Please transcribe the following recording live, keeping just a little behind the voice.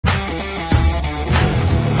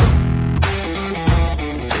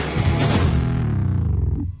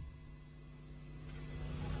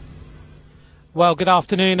Well, good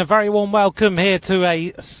afternoon. A very warm welcome here to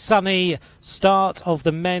a sunny start of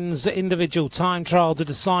the men's individual time trial to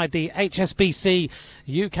decide the HSBC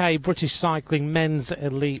UK British Cycling Men's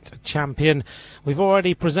Elite Champion. We've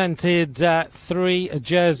already presented 3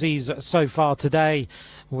 jerseys so far today.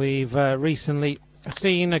 We've recently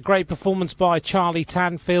seen a great performance by Charlie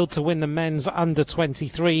Tanfield to win the men's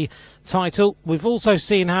under-23 title. We've also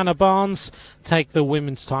seen Hannah Barnes take the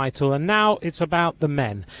women's title, and now it's about the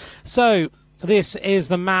men. So this is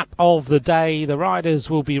the map of the day. The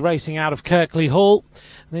riders will be racing out of Kirkley Hall,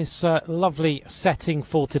 this lovely setting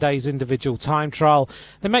for today's individual time trial.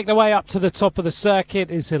 They make their way up to the top of the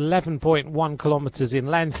circuit. It's 11.1 kilometres in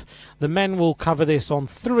length. The men will cover this on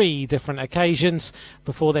 3 different occasions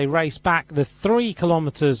before they race back the 3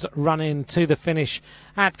 kilometres run in to the finish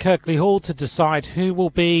at Kirkley Hall to decide who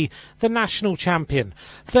will be the national champion.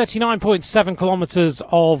 39.7 kilometres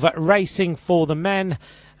of racing for the men,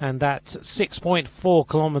 and that 6.4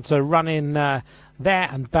 kilometre run in there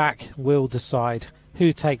and back will decide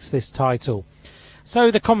who takes this title. So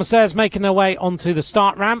the commissaires making their way onto the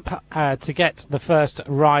start ramp to get the first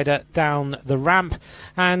rider down the ramp,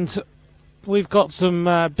 and we've got some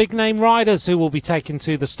big name riders who will be taken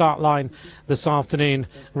to the start line this afternoon,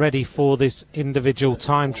 ready for this individual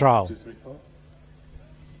time trial.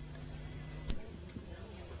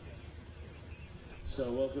 So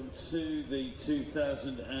welcome to the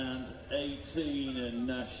 2018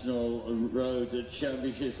 National Road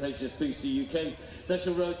Championships, HSBC UK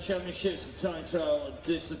National Road Championships, the time trial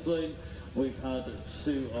discipline. We've had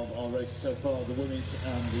 2 of our races so far, the women's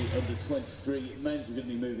and the under-23 men's. We're going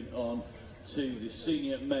to be moving on to the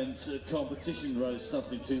senior men's competition. The riders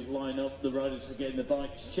starting to line up. The riders are getting the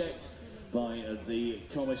bikes checked by the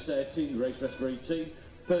commissaire team, the race referee team.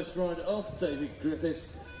 First rider off, David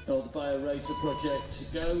Griffiths of the Bio Racer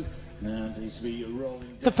Project Go, and he's be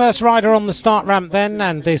rolling. The first rider on the start ramp then,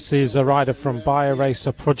 and this is a rider from Bio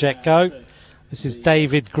Racer Project Go. This is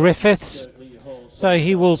David Griffiths. So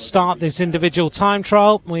he will start this individual time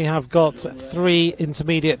trial. We have got 3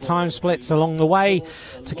 intermediate time splits along the way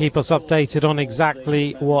to keep us updated on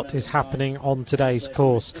exactly what is happening on today's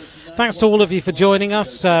course. Thanks to all of you for joining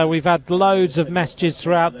us. We've had loads of messages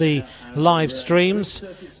throughout the live streams.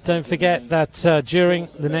 Don't forget that during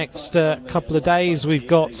the next couple of days we've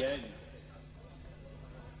got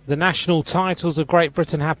the national titles of Great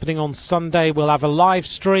Britain happening on Sunday. We'll have a live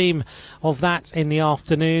stream of that in the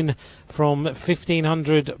afternoon from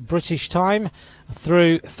 1500 British time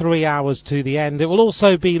through 3 hours to the end. It will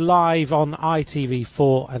also be live on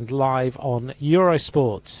ITV4 and live on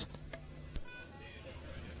Eurosport.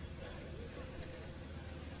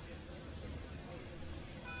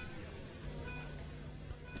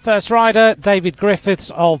 First rider, David Griffiths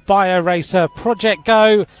of Bio Racer Project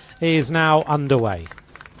Go, is now underway.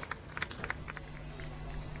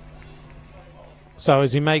 So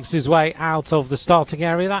as he makes his way out of the starting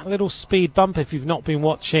area, that little speed bump, if you've not been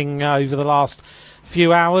watching over the last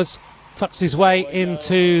few hours, tucks his way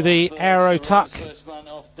into the aero tuck. First man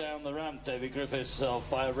off down the ramp, David Griffiths of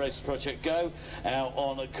Bio Racer Project Go, out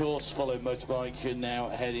on a course, follow motorbike now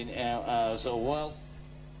heading out as well.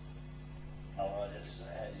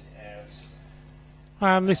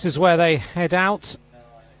 This is where they head out.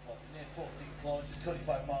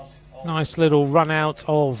 Nice little run out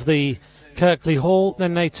of the Kirkley Hall.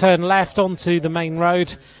 Then they turn left onto the main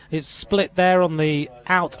road. It's split there on the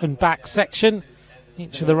out and back section.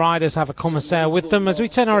 Each of the riders have a commissaire with them. As we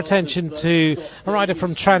turn our attention to a rider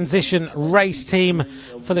from Transition Race Team,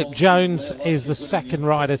 Philip Jones is the second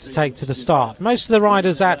rider to take to the start. Most of the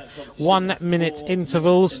riders at 1 minute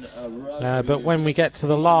intervals. But when we get to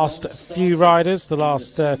the last few riders, the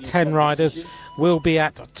last 10 riders, will be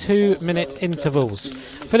at 2 minute intervals.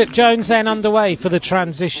 Philip Jones then underway for the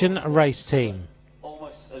Transition Race Team.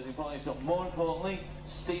 Almost as advised, but more importantly,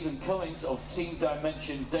 Stephen Cummings of Team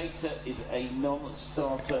Dimension Data is a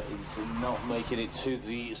non-starter. He's not making it to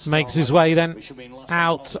the start. Makes his way then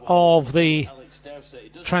out of the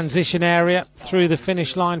transition area through the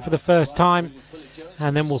finish line for the first time,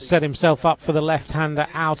 and then will set himself up for the left-hander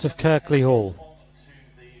out of Kirkley Hall.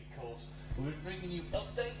 We're bringing you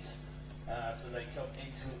updates, so they come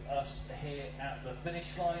into us here at the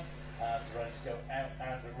finish line as the race go out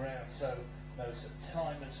and around. So those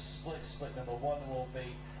timers split number 1 will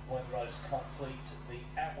be when the riders complete the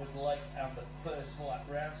outward leg and the first lap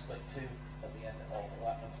round, split 2 at the end of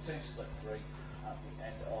lap number 2, split 3 at the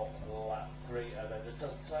end of lap 3.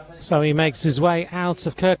 So he makes his way out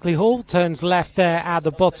of Kirkley Hall, turns left there at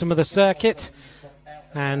the bottom of the circuit,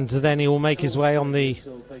 and then he will make his way on the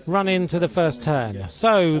run into the first turn.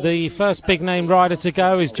 So the first big name rider to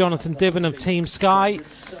go is Jonathan Dibben of Team Sky.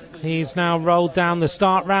 He's now rolled down the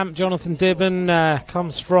start ramp. Jonathan Dibben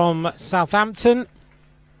comes from Southampton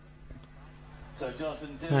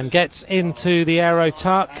and gets into the Aero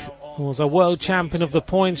Tuck. He was a world champion of the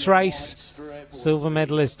points race, silver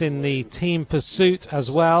medalist in the team pursuit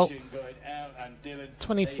as well.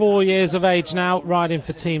 24 years of age now, riding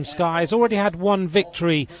for Team Sky. He's already had one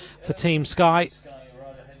victory for Team Sky.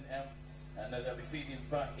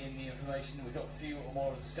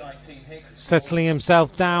 Settling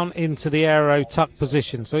himself down into the Aero Tuck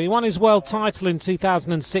position. So he won his world title in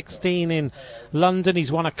 2016 in London.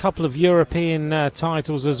 He's won a couple of European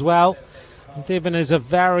titles as well. Dibben is a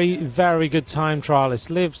very, very good time trialist.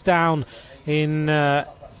 Lives down in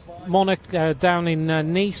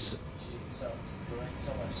Nice.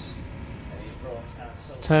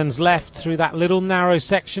 Turns left through that little narrow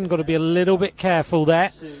section. Got to be a little bit careful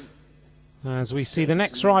there. As we see the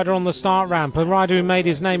next rider on the start ramp, a rider who made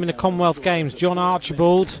his name in the Commonwealth Games, John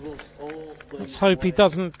Archibald. Let's hope he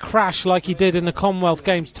doesn't crash like he did in the Commonwealth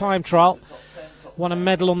Games time trial. Won a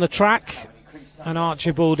medal on the track, and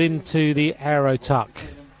Archibald into the Aero Tuck.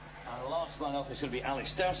 And the last one off is going to be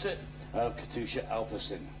Alex Dowsett of Katusha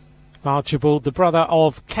Alpecin. Archibald, the brother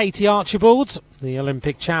of Katie Archibald, the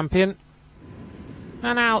Olympic champion.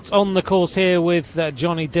 And out on the course here with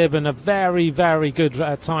Johnny Dibben, a very, very good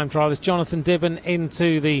time trialist. Jonathan Dibben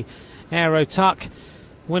into the Aero Tuck.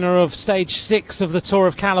 Winner of stage 6 of the Tour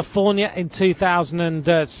of California in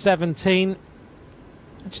 2017.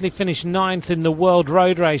 Actually finished 9th in the World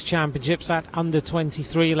Road Race Championships at under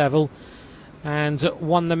 23 level. And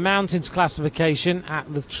won the Mountains classification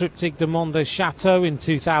at the Triptyque de Monde Chateau in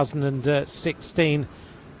 2016.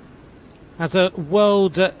 As a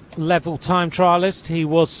world level time trialist, he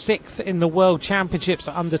was 6th in the World Championships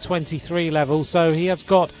at under 23 level, so he has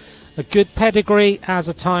got a good pedigree as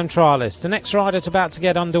a time trialist. The next rider is about to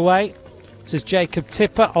get underway. This is Jacob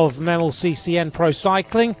Tipper of Memel CCN Pro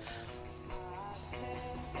Cycling.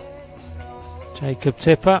 Jacob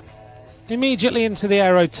Tipper immediately into the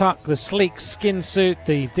Aero Tuck, the sleek skin suit,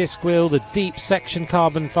 the disc wheel, the deep section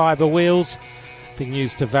carbon fibre wheels being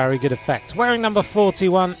used to very good effect. Wearing number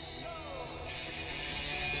 41.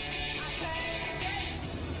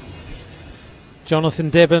 Jonathan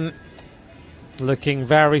Dibben looking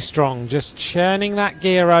very strong, just churning that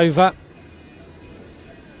gear over.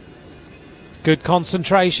 Good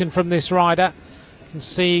concentration from this rider. You can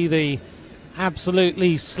see the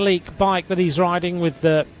absolutely sleek bike that he's riding with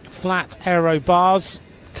the flat aero bars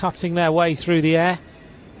cutting their way through the air.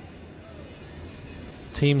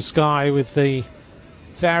 Team Sky with the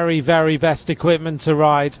very, very best equipment to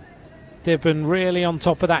ride. Dibben really on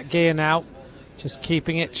top of that gear now, just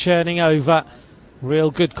keeping it churning over.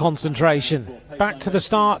 Real good concentration. Back to the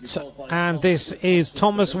start, and this is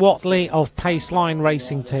Thomas Watley of Paceline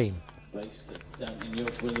Racing Team.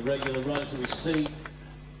 The regular riders that we see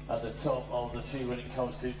at the top of the tree when it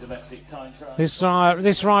comes to domestic time trial.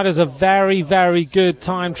 This rider's a very, very good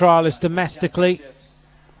time trialist domestically.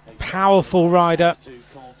 Powerful rider.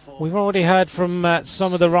 We've already heard from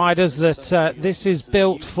some of the riders that this is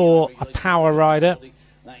built for a power rider,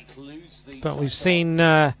 but we've seen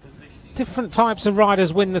different types of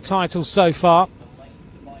riders win the title so far.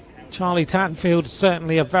 Charlie Tattenfield,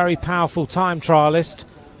 certainly a very powerful time trialist.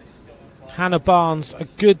 Hannah Barnes, a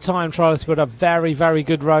good time trialist, but a very, very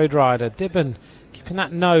good road rider. Dibben keeping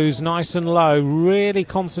that nose nice and low, really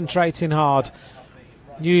concentrating hard,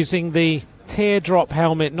 using the teardrop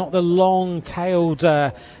helmet, not the long-tailed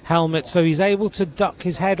helmet, so he's able to duck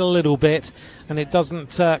his head a little bit, and it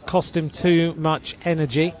doesn't cost him too much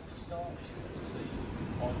energy.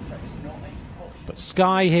 But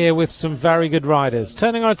Sky here with some very good riders.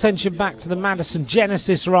 Turning our attention back to the Madison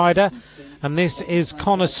Genesis rider, and this is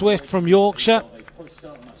Connor Swift from Yorkshire,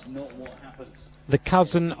 the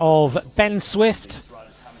cousin of Ben Swift.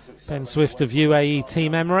 Ben Swift of UAE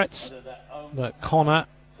Team Emirates. But Connor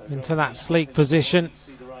into that sleek position.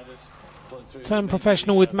 Turned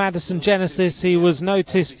professional with Madison Genesis. He was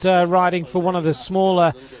noticed riding for one of the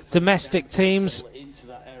smaller domestic teams.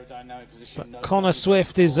 But Connor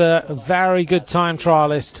Swift is a very good time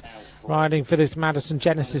trialist riding for this Madison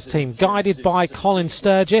Genesis team, guided by Colin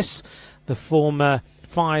Sturgis, the former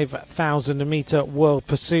 5,000 metre World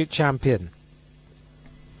Pursuit champion.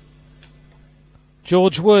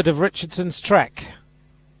 George Wood of Richardson's Trek,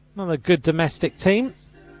 another good domestic team.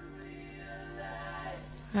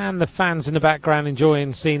 And the fans in the background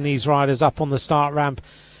enjoying seeing these riders up on the start ramp,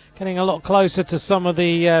 getting a lot closer to some of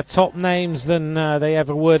the top names than they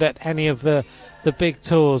ever would at any of the big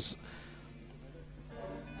tours.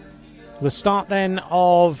 The start then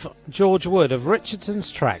of George Wood of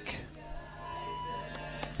Richardson's Trek.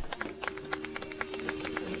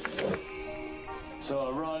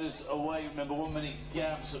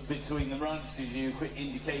 gives you a quick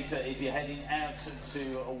indicator if you're heading out to...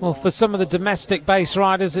 Well, for some of the domestic base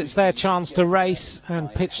riders, it's their chance to race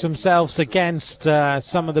and pitch themselves against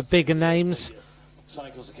some of the bigger names.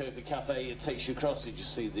 Cycles the Coca Cafe, it takes you across, you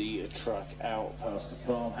just see the track out past the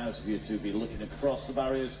farmhouse if you're to be looking across the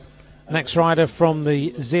barriers. Next rider from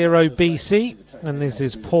the 0BC, and this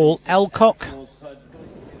is Paul Elcock,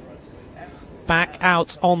 back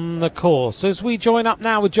out on the course. As we join up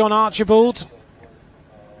now with John Archibald,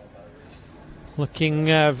 looking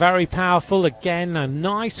very powerful again, a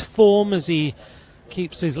nice form as he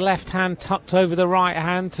keeps his left hand tucked over the right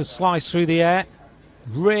hand to slice through the air.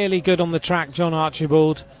 Really good on the track, John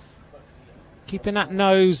Archibald. Keeping that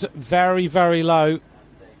nose very, very low.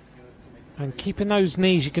 And keeping those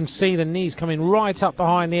knees, you can see the knees coming right up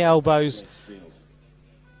behind the elbows.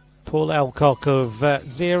 Paul Elcock of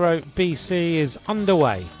 0BC is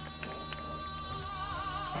underway.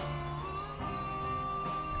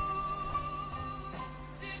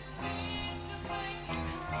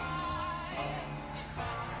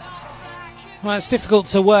 Well, it's difficult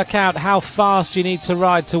to work out how fast you need to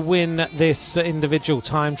ride to win this individual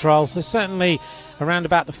time trial. So certainly around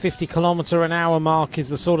about the 50 km/h mark is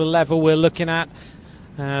the sort of level we're looking at.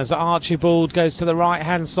 As Archibald goes to the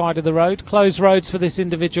right-hand side of the road. Closed roads for this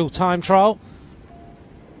individual time trial.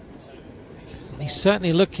 He's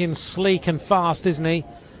certainly looking sleek and fast, isn't he?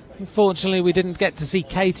 Unfortunately, we didn't get to see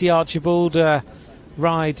Katie Archibald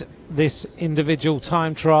ride this individual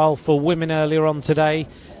time trial for women earlier on today.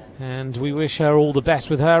 And we wish her all the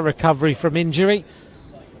best with her recovery from injury.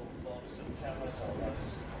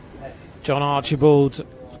 John Archibald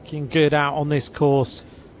looking good out on this course.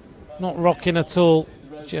 Not rocking at all,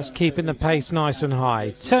 just keeping the pace nice and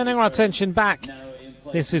high. Turning our attention back,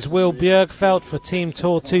 this is Will Bjergfeldt for Team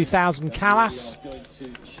Tour 2000 Callas.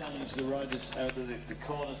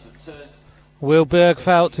 Will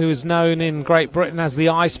Bjergfeldt, who is known in Great Britain as the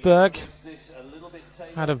Iceberg,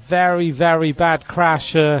 had a very, very bad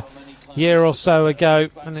crash a year or so ago,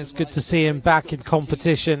 and it's good to see him back in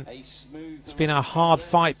competition. It's been a hard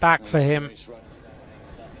fight back for him.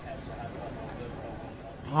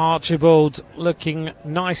 Archibald looking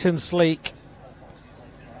nice and sleek.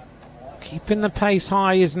 Keeping the pace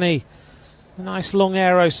high, isn't he? A nice long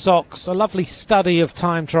aero socks. A lovely study of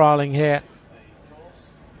time trialling here.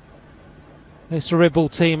 This Ribble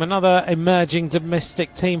team, another emerging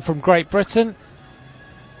domestic team from Great Britain.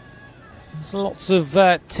 There's lots of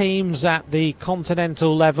teams at the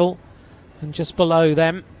continental level and just below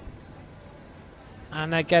them.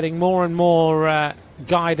 And they're getting more and more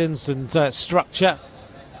guidance and structure,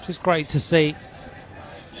 which is great to see.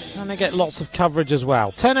 And they get lots of coverage as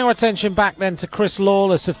well. Turning our attention back then to Chris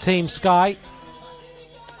Lawless of Team Sky.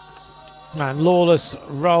 And Lawless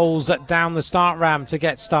rolls down the start ramp to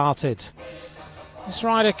get started. This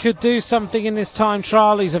rider could do something in this time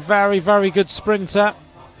trial. He's a very, very good sprinter.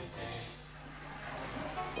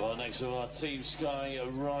 Well, next to our Team Sky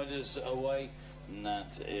riders away, and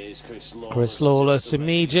that is Chris Lawless. Chris Lawless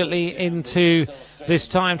immediately into this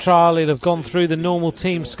time trial. He'll have gone through the normal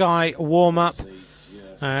Team Sky warm-up.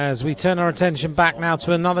 As we turn our attention back now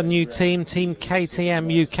to another new team, Team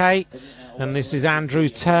KTM UK. And this is Andrew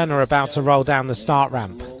Turner about to roll down the start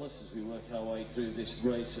ramp.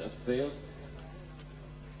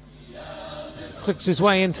 Clicks his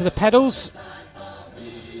way into the pedals.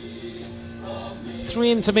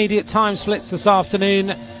 3 intermediate time splits this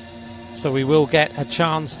afternoon, so we will get a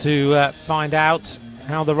chance to find out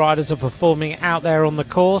how the riders are performing out there on the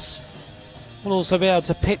course. We'll also be able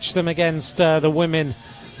to pitch them against the women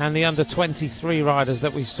and the under-23 riders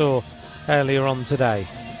that we saw earlier on today.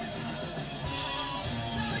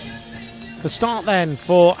 The start then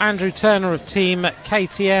for Andrew Turner of Team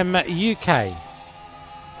KTM UK.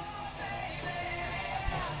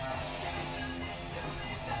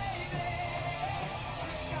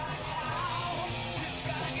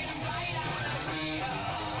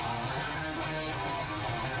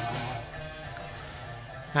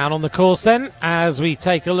 Out on the course then, as we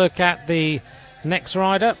take a look at the next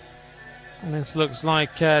rider. And this looks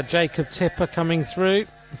like Jacob Tipper coming through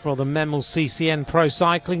for the Memel CCN Pro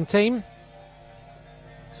Cycling team.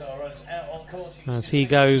 As he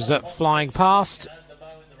goes flying past.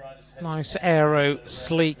 Nice aero,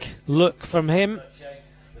 sleek look from him.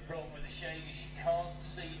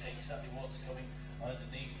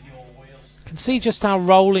 Can see just how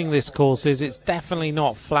rolling this course is. It's definitely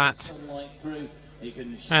not flat.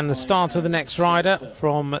 And the start of the next rider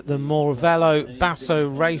from the Morvello Basso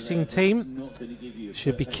Racing team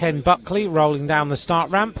should be Ken Buckley rolling down the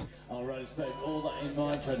start ramp. All that in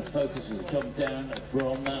mind, trying to focus as they come down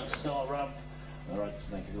from that start ramp. riders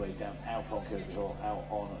making their way down out from Kirby Hall, out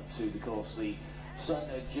on to the course. The sun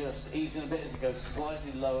just easing a bit as it goes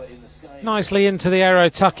slightly lower in the sky. Nicely into the aero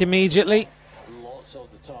tuck immediately. Lots of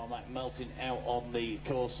the tarmac melting out on the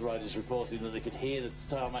course. The riders reporting that they could hear the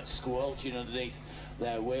tarmac squelching underneath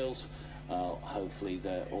their wheels. Hopefully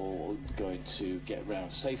they're all going to get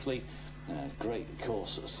round safely. Great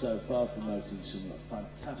course so far, promoting some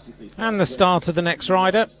fantastically. And the start of the next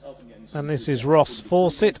rider. And this is Ross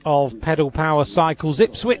Fawcett of Pedal Power Cycles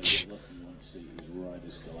Ipswich.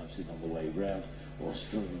 Riders collapsing on the way round or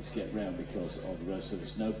struggling to get round because of the road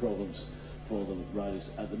surface. No problems for the riders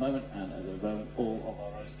at the moment, and at the moment all of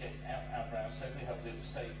our riders getting out round safely. Hopefully it'll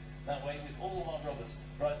stay that way with all of our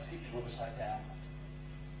riders keep the rubber side down.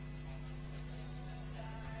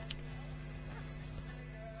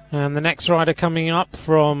 And the next rider coming up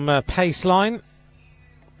from Paceline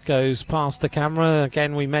goes past the camera.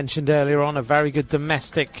 Again, we mentioned earlier on a very good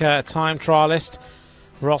domestic time trialist.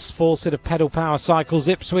 Ross Fawcett of Pedal Power Cycles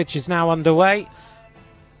Ipswich is now underway.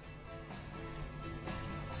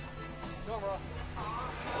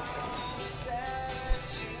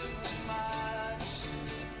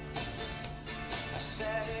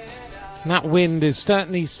 And that wind is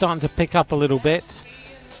certainly starting to pick up a little bit.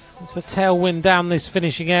 It's a tailwind down this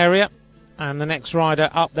finishing area. And the next rider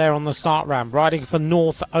up there on the start ramp, riding for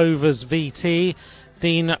Northovers VT,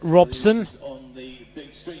 Dean Robson. On the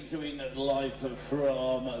big screen coming live from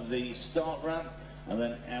the start ramp, and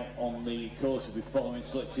then out on the course we'll be following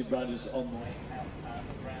selected riders on the way out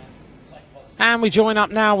and around. And we join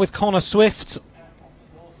up now with Connor Swift.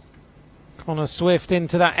 Connor Swift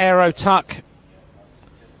into that aero tuck.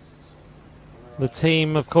 The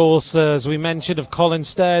team, of course, as we mentioned, of Colin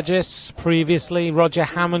Sturgis previously. Roger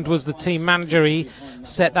Hammond was the team manager. He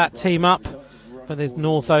set that team up for this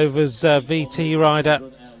Northovers VT rider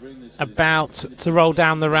about to roll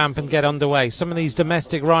down the ramp and get underway. Some of these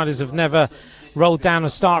domestic riders have never rolled down a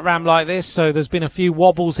start ramp like this, so there's been a few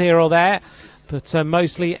wobbles here or there, but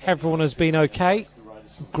mostly everyone has been okay.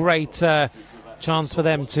 Great chance for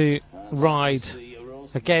them to ride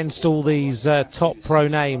against all these top pro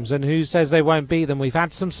names, and who says they won't beat them? We've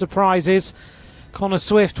had some surprises. Connor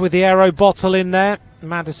Swift with the aero bottle in there.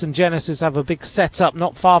 Madison Genesis have a big setup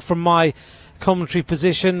not far from my commentary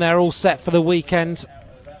position. They're all set for the weekend.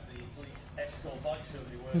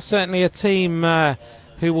 And certainly a team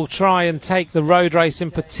who will try and take the road race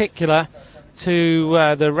in particular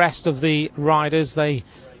to the rest of the riders. They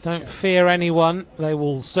don't fear anyone. They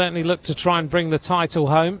will certainly look to try and bring the title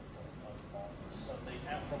home.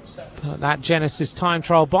 That Genesis time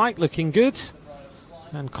trial bike looking good,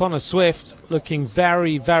 and Connor Swift looking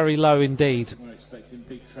very, very low indeed.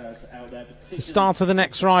 The start of the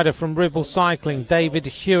next rider from Ribble Cycling, David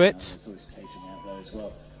Hewitt.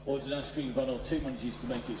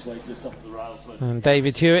 And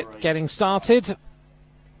David Hewitt getting started.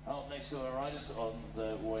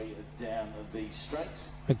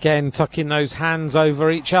 Again, tucking those hands over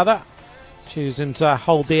each other, choosing to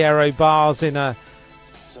hold the aero bars in a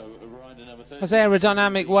as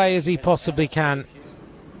aerodynamic way as he possibly can.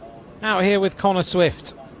 Out here with Connor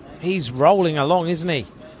Swift. He's rolling along, isn't he?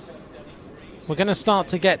 We're going to start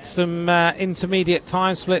to get some intermediate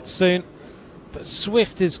time splits soon, but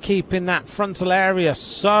Swift is keeping that frontal area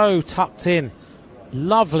so tucked in.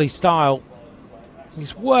 Lovely style.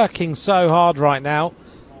 He's working so hard right now.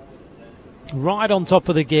 Right on top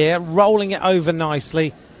of the gear, rolling it over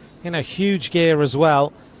nicely in a huge gear as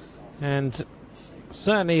well, and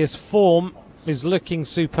certainly his form is looking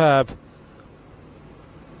superb.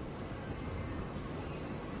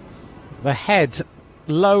 The head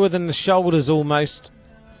lower than the shoulders almost.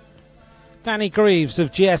 Danny Greaves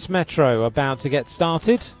of GS Metro about to get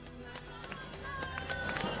started.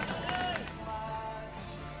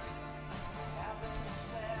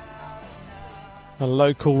 A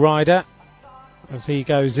local rider as he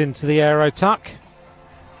goes into the aero tuck.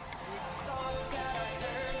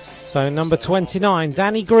 So number 29,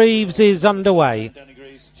 Danny Greaves is underway. Danny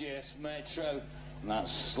Greaves, GS Metro, and that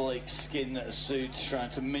sleek skin suit trying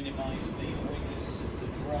to minimise the weaknesses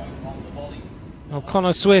that drag on the body. Well,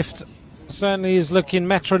 Connor Swift certainly is looking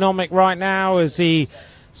metronomic right now as he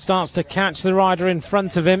starts to catch the rider in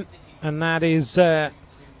front of him, and that is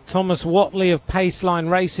Thomas Watley of Paceline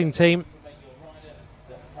Racing Team.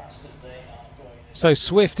 So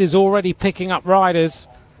Swift is already picking up riders.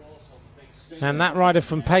 And that rider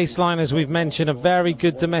from Paceline, as we've mentioned, a very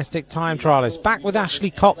good domestic time trialist. Back with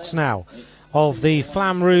Ashley Cox now of the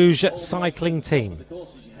Flamme Rouge cycling team. The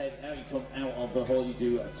course as you head out, you come out of the hall, you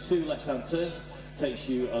do 2 left-hand turns, takes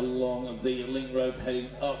you along the link road heading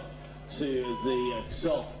up to the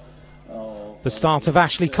top the start of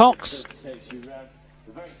Ashley Cox.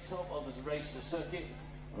 The very top of the race, the circuit,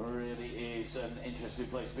 really is an interesting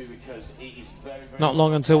place to be because it is very Not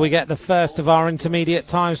long until we get the first of our intermediate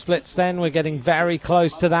time splits then. We're getting very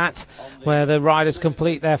close to that, where the riders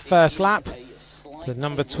complete their first lap. The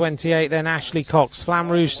number 28 then, Ashley Cox,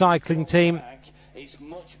 Flamme Rouge cycling team,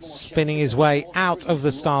 spinning his way out of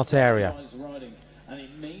the start area.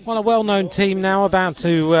 Well, a well-known team now about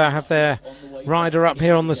to have their rider up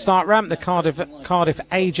here on the start ramp, the Cardiff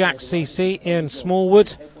Ajax CC, Ian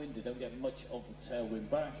Smallwood.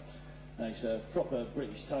 It's a proper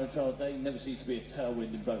British time trial day. Never seems to be a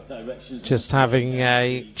tailwind in both directions. Just having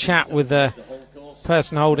a chat with the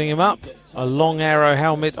person holding him up. A long aero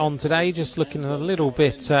helmet on today, just looking a little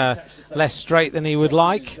bit less straight than he would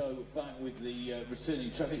like. Back with the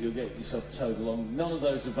returning traffic, you'll get yourself towed along. None of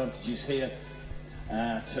those advantages here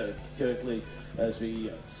at Kirkley, as we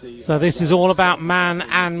see. So this is all about man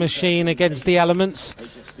and machine against the elements.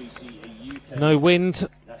 No wind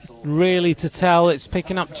really to tell. It's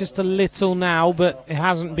picking up just a little now, but it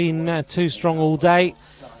hasn't been too strong all day.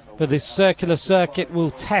 But this circular circuit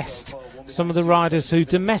will test some of the riders who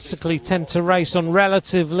domestically tend to race on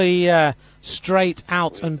relatively straight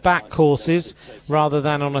out and back courses rather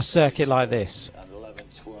than on a circuit like this. 11,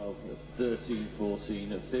 12, 13,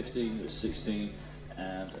 14, 15, 16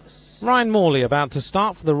 and... Ryan Morley about to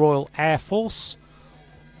start for the Royal Air Force.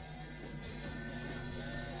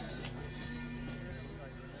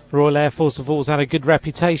 Royal Air Force have always had a good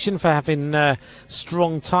reputation for having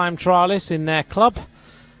strong time trialists in their club,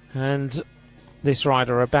 and this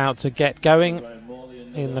rider about to get going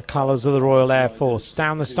in the colours of the Royal Air Force.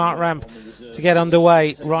 Down the start ramp to get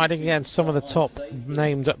underway, riding against some of the top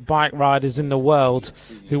named bike riders in the world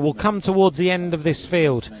who will come towards the end of this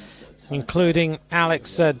field, including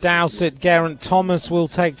Alex Dowsett. Geraint Thomas will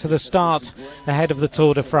take to the start ahead of the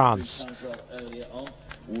Tour de France.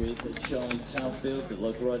 With Charlie Townfield, the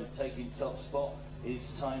local rider taking top spot.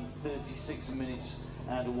 His time 36 minutes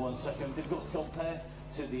and 1 second. Difficult to compare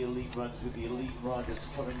to the elite riders, with the elite riders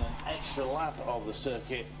covering an extra lap of the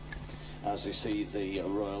circuit. As we see the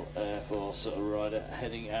Royal Air Force rider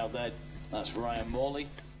heading out there, that's Ryan Morley.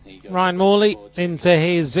 Ryan Morley into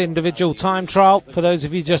his individual time trial. For those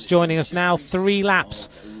of you just joining us now, 3 laps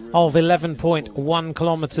of 11.1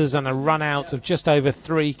 kilometres and a run out of just over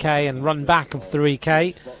 3k and run back of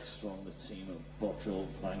 3k.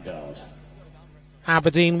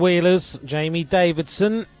 Aberdeen Wheelers, Jamie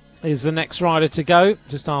Davidson is the next rider to go.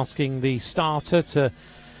 Just asking the starter to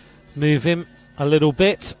move him a little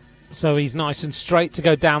bit so he's nice and straight to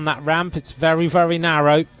go down that ramp. It's very, very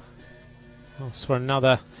narrow. That's for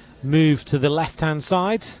another move to the left-hand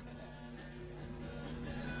side.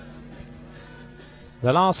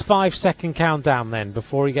 The last 5-second countdown then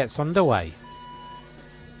before he gets underway.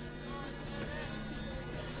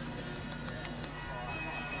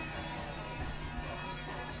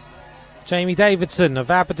 Jamie Davidson of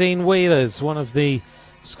Aberdeen Wheelers, one of the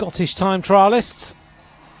Scottish time trialists.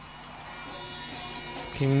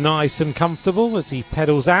 Looking nice and comfortable as he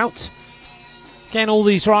pedals out. Again, all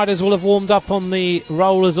these riders will have warmed up on the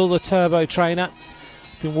rollers or the turbo trainer.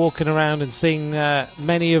 Been walking around and seeing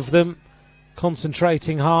many of them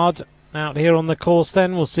concentrating hard out here on the course.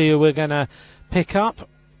 Then we'll see who we're going to pick up.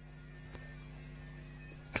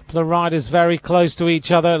 A couple of riders very close to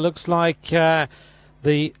each other. It looks like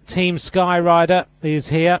the Team Sky rider is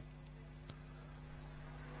here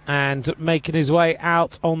and making his way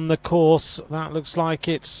out on the course. That looks like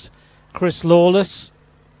it's Chris Lawless,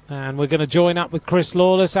 and we're going to join up with Chris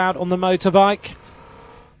Lawless out on the motorbike.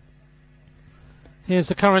 Here's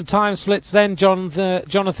the current time splits then.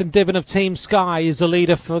 Jonathan Dibben of Team Sky is the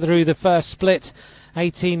leader through the first split.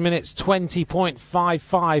 18 minutes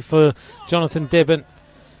 20.55 for Jonathan Dibben.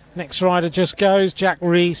 Next rider just goes, Jack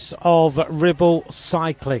Rees of Ribble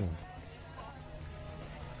Cycling.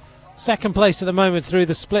 Second place at the moment through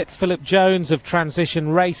the split, Philip Jones of Transition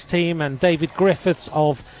Race Team, and David Griffiths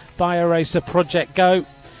of BioRacer Project Go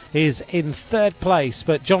is in third place.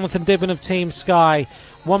 But Jonathan Dibben of Team Sky,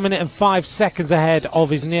 1 minute and 5 seconds ahead of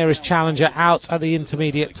his nearest challenger out at the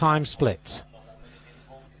intermediate time split.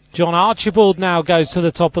 John Archibald now goes to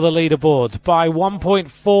the top of the leaderboard by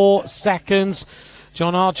 1.4 seconds.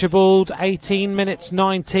 John Archibald, 18 minutes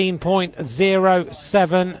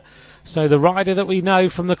 19.07. So the rider that we know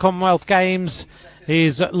from the Commonwealth Games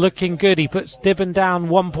is looking good. He puts Dibben down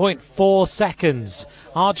 1.4 seconds.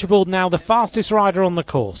 Archibald now the fastest rider on the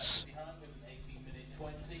course.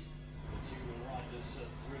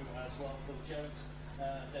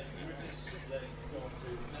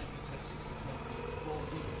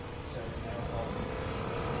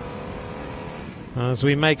 As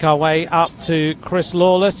we make our way up to Chris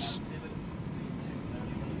Lawless.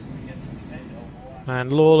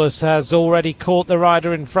 And Lawless has already caught the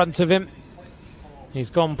rider in front of him. He's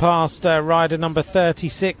gone past rider number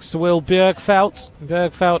 36, Will Bjergfeldt.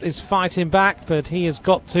 Bjergfeldt is fighting back, but he has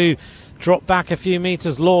got to drop back a few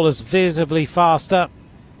metres. Lawless visibly faster.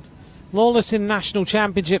 Lawless in national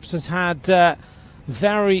championships has had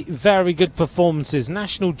very, very good performances.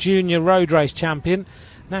 National Junior Road Race Champion,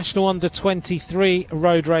 National Under-23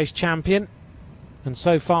 Road Race Champion. And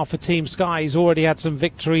so far for Team Sky, he's already had some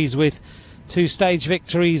victories with 2 stage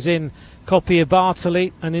victories in Coppi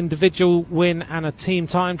Bartoli, an individual win and a team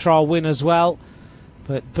time trial win as well.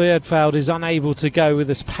 But Bjergfeldt is unable to go with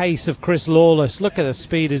the pace of Chris Lawless. Look at the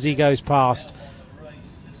speed as he goes past.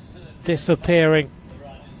 Disappearing.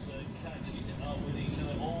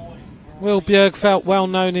 Will Bjergfeldt, well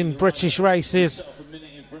known in British races,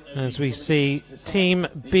 as we see Team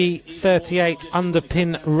B38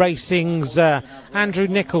 Underpin Racing's Andrew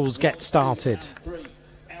Nichols get started.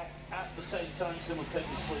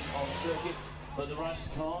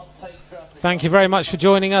 Thank you very much for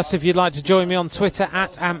joining us. If you'd like to join me on Twitter,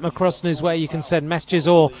 @AntMcCrossan is where you can send messages,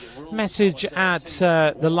 or message at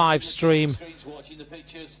the live stream,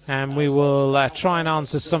 and we will try and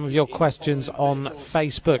answer some of your questions on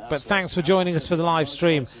Facebook. But thanks for joining us for the live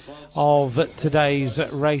stream of today's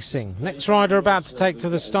racing. Next rider about to take to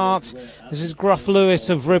the start. This is Gruff Lewis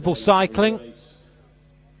of Ribble Cycling.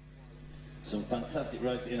 Some fantastic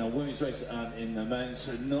race in our women's race and in the men's,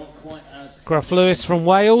 so not quite as Gruff Lewis from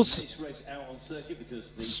Wales,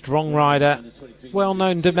 strong rider, well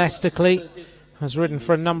known domestically, has ridden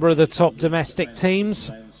for a number of the top domestic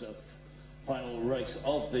teams. Final race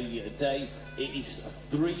of the day. It is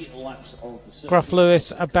 3 laps of the Gruff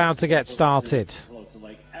Lewis about to get started.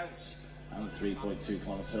 Leg out and 3.2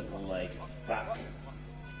 kilometre leg back.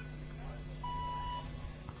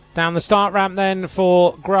 Down the start ramp then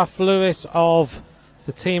for Gruff Lewis of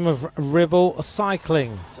the team of Ribble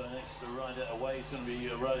Cycling. So next rider away is going to be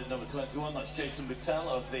rider number 21. That's Jason Buttel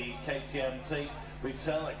of the KTM team.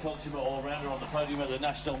 Buttel, a consummate all-rounder on the podium at the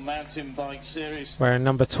National Mountain Bike Series. Wearing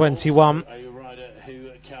number 21. A rider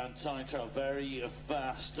who can time trial very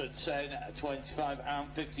fast at 10, 25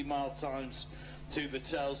 and 50 mile times to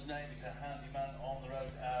Buttel's name. He's a handyman on the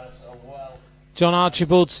road as well. John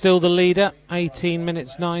Archibald still the leader, 18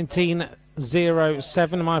 minutes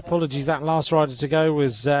 19.07. My apologies, that last rider to go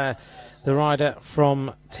was the rider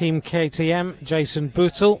from Team KTM, Jason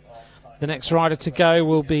Buttel. The next rider to go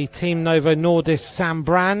will be Team Novo Nordisk, Sam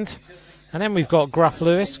Brand. And then we've got Gruff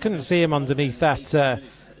Lewis. Couldn't see him underneath that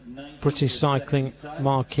British cycling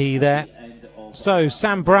marquee there. So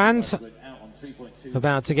Sam Brand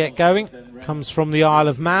about to get going. Comes from the Isle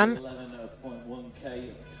of Man,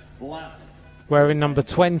 wearing number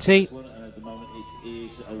 20. One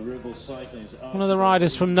of the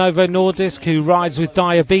riders from Novo Nordisk who rides with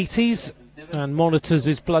diabetes and monitors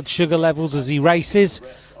his blood sugar levels as he races.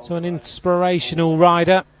 So an inspirational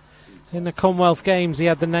rider. In the Commonwealth Games he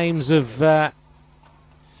had the names of a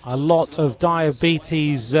lot of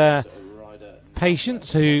diabetes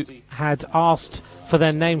patients who had asked for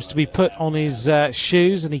their names to be put on his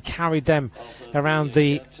shoes, and he carried them around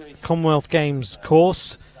the Commonwealth Games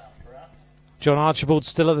course. John Archibald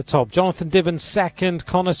still at the top. Jonathan Dibben second.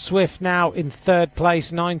 Connor Swift now in third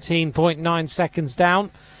place, 19.9 seconds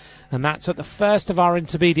down. And that's at the first of our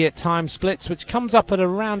intermediate time splits, which comes up at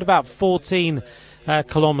around about 14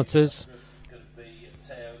 kilometres.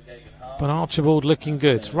 But Archibald looking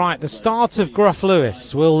good. Right, the start of Gruff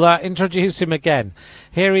Lewis. We'll introduce him again.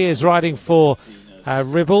 Here he is riding for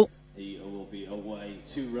Ribble,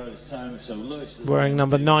 wearing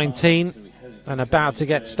number 19. And about to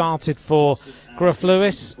get started for Gruff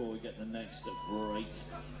Lewis.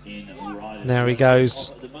 There he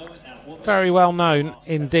goes. Very well known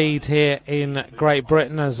indeed here in Great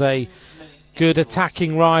Britain as a good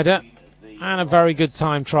attacking rider and a very good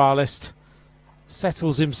time trialist.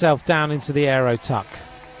 Settles himself down into the aero tuck.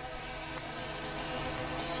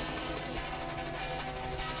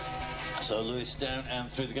 So Lewis down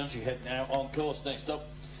and through the country, head now on course. Next up,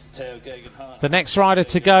 the next rider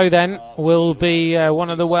to go then will be one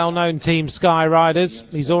of the well-known Team Sky riders.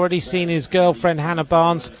 He's already seen his girlfriend Hannah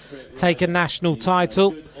Barnes take a national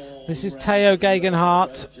title. This is Theo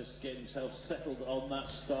Gegenhardt.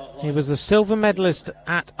 He was the silver medalist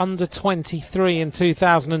at under-23 in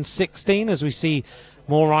 2016, as we see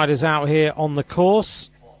more riders out here on the course.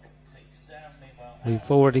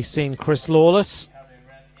 We've already seen Chris Lawless.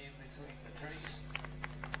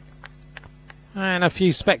 And a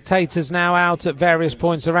few spectators now out at various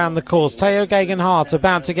points around the course. Theo Gegenhardt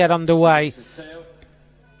about to get underway.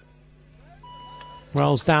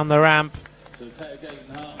 Rolls down the ramp.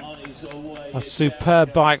 A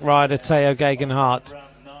superb bike rider, Theo Gegenhardt.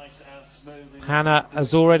 Hannah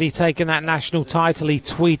has already taken that national title. He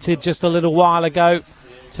tweeted just a little while ago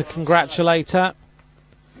to congratulate her.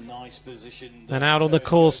 And out on the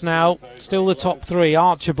course now, still the top three,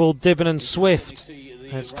 Archibald, Dibben and Swift.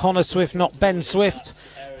 It's Connor Swift, not Ben Swift,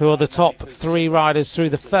 who are the top three riders through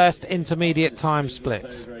the first intermediate time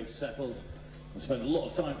split. I spent a lot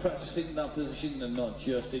of time practicing that position, and not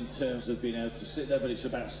just in terms of being able to sit there, but it's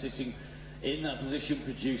about sitting in that position,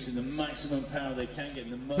 producing the maximum power they can get.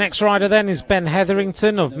 Next rider then is Ben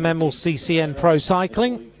Hetherington of Memel CCN Pro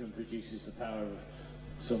Cycling. Produces the power of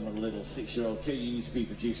some little 6-year-old kid. You need to be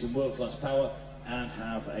producing world-class power and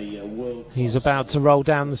have a world. He's about to roll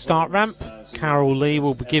down the start ramp. Carol Lee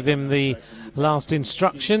will give him the last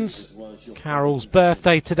instructions. Carol's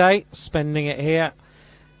birthday today, spending it here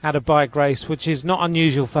at a bike race, which is not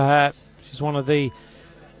unusual for her. She's one of the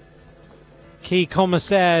key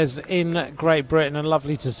commissaires in Great Britain, and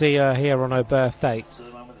lovely to see her here on her birthday. So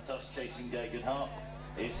the man with the touch chasing Gegenhardt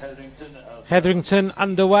is Hetherington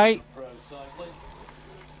underway.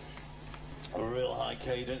 A real high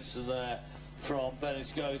cadence there from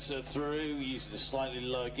Bennett goes through, using a slightly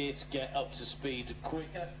lower gear to get up to speed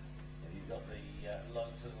quicker. If you've got the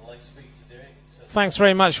lungs and the leg speed to do it. Thanks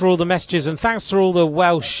very much for all the messages, and thanks for all the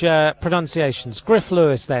Welsh pronunciations. Griff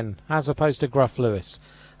Lewis then, as opposed to Gruff Lewis.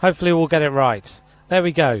 Hopefully we'll get it right. There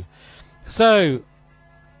we go. So,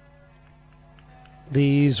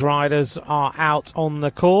 these riders are out on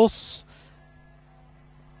the course.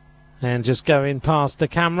 And just going past the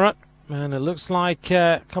camera. And it looks like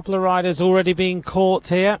a couple of riders already being caught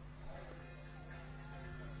here.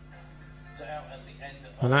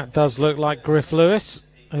 And that does look like Griff Lewis,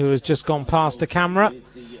 who has just gone past the camera.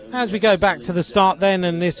 As we go back to the start then,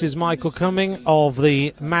 and this is Michael Cumming of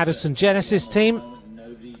the Madison Genesis team.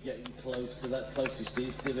 Nobody getting close to that. Closest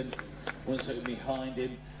is Dylan. Behind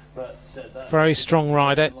him, but very strong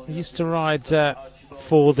rider. He used to ride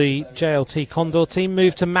for the JLT Condor team,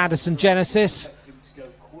 moved to Madison Genesis.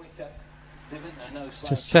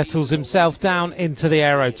 Just settles himself down into the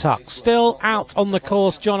aero tuck. Still out on the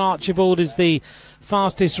course, John Archibald is the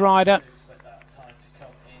fastest rider.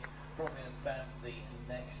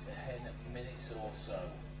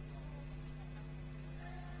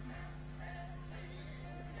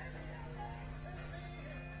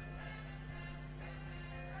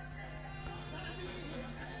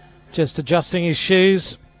 Just adjusting his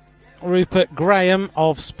shoes, Rupert Graham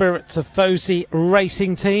of Spirit Tifosi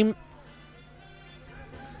Racing Team.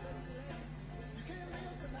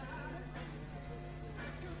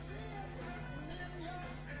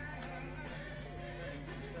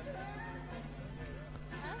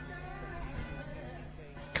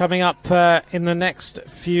 Coming up in the next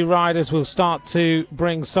few riders, we'll start to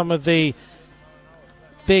bring some of the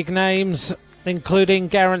big names, including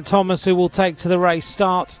Geraint Thomas, who will take to the race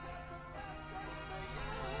start.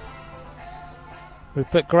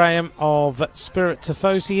 Rupert Graham of Spirit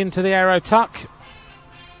Tifosi into the aero tuck.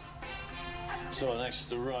 So next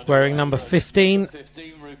the rider, wearing number 15.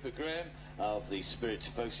 Rupert Graham of the Spirit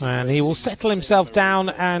Tifosi. And he will settle himself down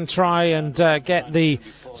and try and get the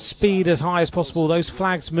speed as high as possible. Those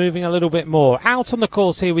flags moving a little bit more. Out on the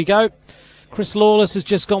course, here we go. Chris Lawless has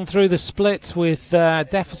just gone through the split with a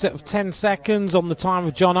deficit of 10 seconds on the time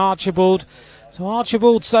of John Archibald. So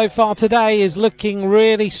Archibald so far today is looking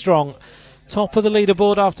really strong. Top of the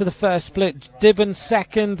leaderboard after the first split. Dibben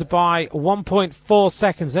second by 1.4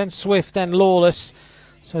 seconds. Then Swift, then Lawless.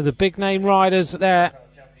 So the big name riders there.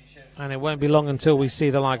 And it won't be long until we see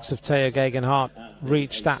the likes of Theo Gegenhardt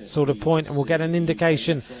reach that sort of point, and we'll get an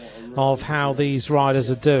indication of how these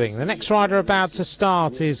riders are doing. The next rider about to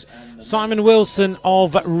start is Simon Wilson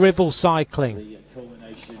of Ribble Cycling. The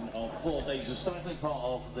culmination of 4 days of cycling, part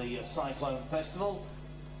of the Cyclone Festival.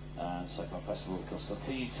 And Cyclone Festival, of course,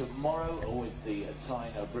 continue tomorrow with the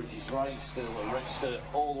Tyne British Race, still registered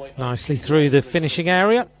all the way nicely through the finishing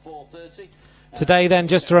area. 4:30. Today then,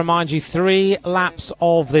 just to remind you, 3 laps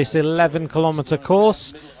of this 11-kilometre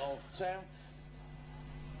course.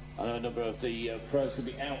 I know a number of the pros will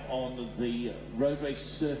be out on the road race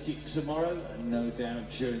circuit tomorrow, no doubt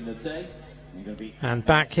during the day. And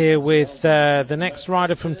back here with the next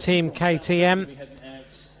rider from Team KTM.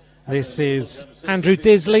 This is Andrew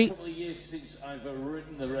Disley.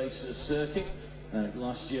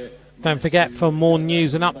 Don't forget, for more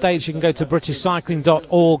news and updates, you can go to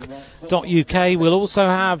britishcycling.org.uk. We'll also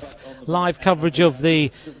have live coverage of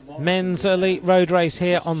the men's elite road race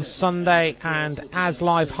here on Sunday, and as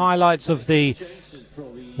live highlights of the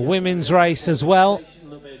women's race as well.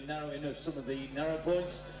 some of the narrow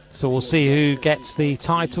points. So we'll see who gets the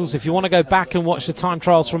titles. If you want to go back and watch the time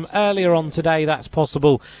trials from earlier on today, that's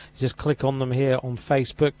possible. Just click on them here on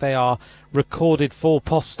Facebook. They are recorded for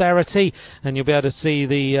posterity, and you'll be able to see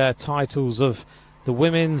the titles of the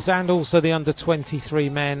women's and also the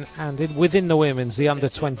under-23 men, and within the women's, the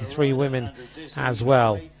under-23 women as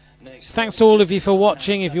well. Thanks to all of you for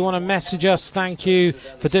watching. If you want to message us, thank you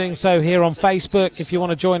for doing so here on Facebook. If you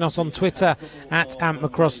want to join us on Twitter,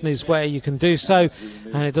 @McCrossan is where you can do so.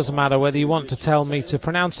 And it doesn't matter whether you want to tell me to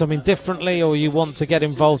pronounce something differently or you want to get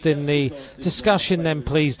involved in the discussion, then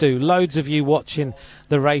please do. Loads of you watching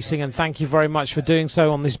the racing, and thank you very much for doing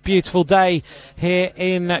so on this beautiful day here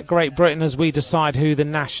in Great Britain as we decide who the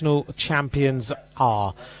national champions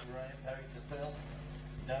are.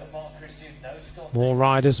 More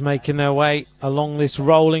riders making their way along this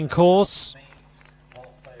rolling course.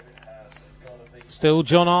 Still,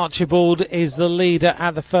 John Archibald is the leader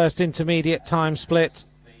at the first intermediate time split.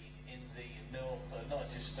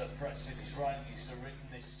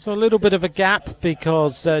 So a little bit of a gap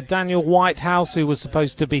because Daniel Whitehouse, who was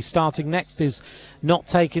supposed to be starting next, is not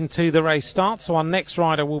taken to the race start. So our next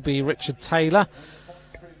rider will be Richard Taylor,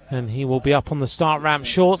 and he will be up on the start ramp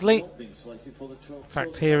shortly. In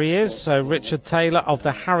fact, here he is. So Richard Taylor of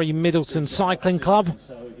the Harry Middleton Cycling Club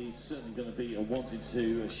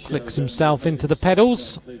clicks himself into the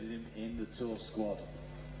pedals.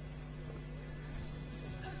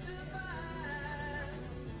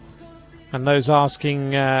 And those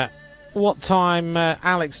asking what time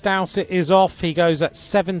Alex Dowsett is off, he goes at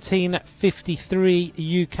 17:53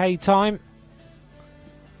 UK time.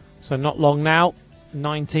 So not long now.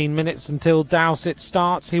 19 minutes until Dowsett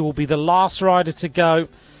starts. He will be the last rider to go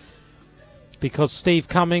because Steve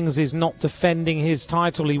Cummings is not defending his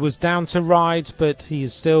title. He was down to ride, but he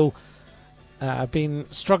is still been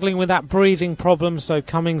struggling with that breathing problem, so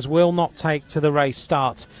Cummings will not take to the race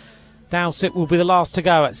start. Dowsett will be the last to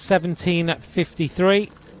go at 17:53.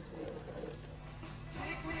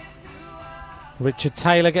 Richard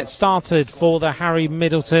Taylor gets started for the Harry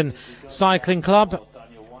Middleton Cycling Club.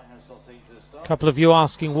 A couple of you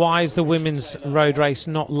asking why is the women's road race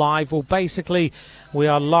not live? Well, basically we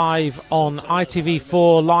are live on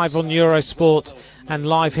ITV4, live on Eurosport, and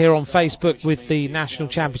live here on Facebook with the National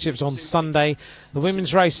Championships on Sunday. The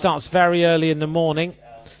women's race starts very early in the morning.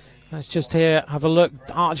 Let's just have a look.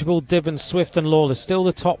 Archibald, Dibben, Swift and Lawless still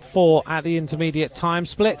the top four at the intermediate time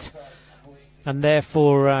split, and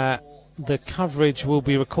therefore the coverage will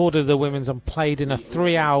be recorded of the women's and played in a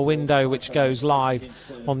 3-hour window, which goes live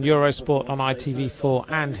on Eurosport, on ITV4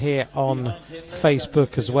 and here on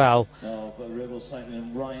Facebook as well. Rebel Cycling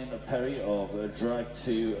and Ryan Perry of Drag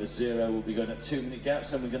to Zero will be going at 2-minute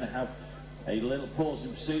gaps, and we're going to have a little pause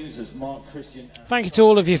in series as Mark Christian. Thank you to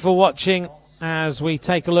all of you for watching as we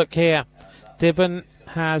take a look here. Dibben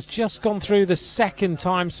has just gone through the second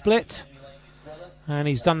time split, and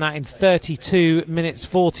he's done that in 32 minutes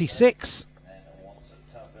 46.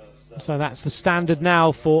 So that's the standard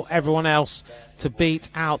now for everyone else to beat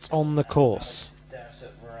out on the course.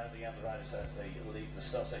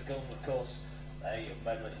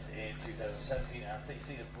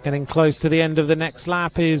 Getting close to the end of the next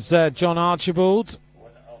lap is John Archibald.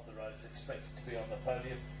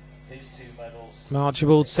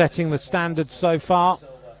 Archibald setting the standard so far.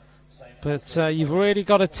 But you've really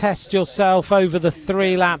got to test yourself over the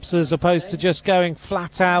 3 laps as opposed to just going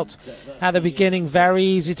flat out at the beginning. Very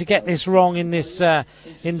easy to get this wrong in this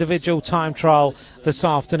individual time trial this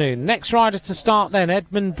afternoon. Next rider to start then,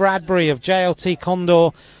 Edmund Bradbury of JLT Condor,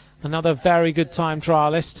 another very good time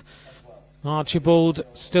trialist. Archibald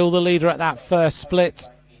still the leader at that first split.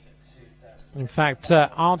 In fact,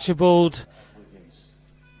 Archibald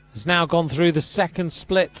has now gone through the second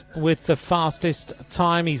split with the fastest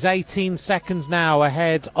time. He's 18 seconds now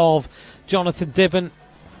ahead of Jonathan Dibben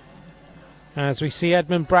as we see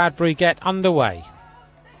Edmund Bradbury get underway.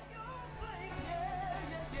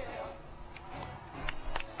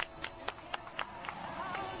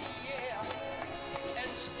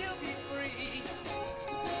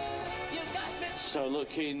 So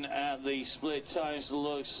looking at the split times,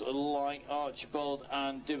 looks like Archibald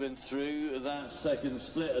and Dibben through that second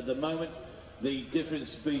split at the moment. The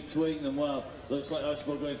difference between them, well, looks like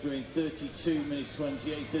Archibald going through in 32 minutes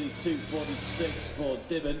 28, 32.46 for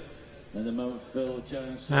Dibben. At the moment, Phil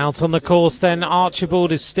Jones. Out on the course then,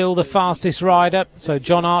 Archibald is still the fastest rider. So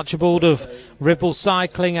John Archibald of Ribble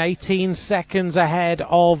Cycling, 18 seconds ahead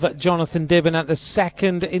of Jonathan Dibben at the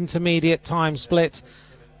second intermediate time split.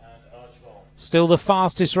 Still the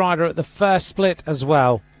fastest rider at the first split as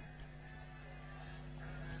well.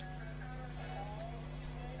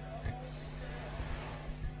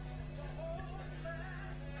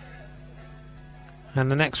 And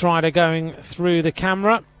the next rider going through the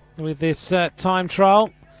camera with this time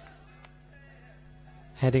trial,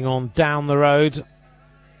 heading on down the road.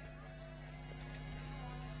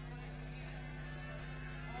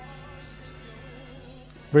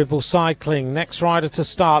 Ribble Cycling, next rider to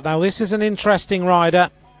start. Now this is an interesting rider.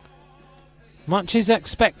 Much is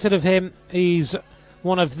expected of him. He's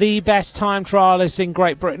one of the best time trialists in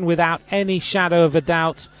Great Britain without any shadow of a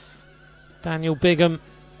doubt. Daniel Bigham,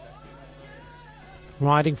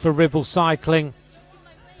 riding for Ribble Cycling,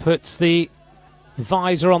 puts the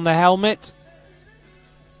visor on the helmet.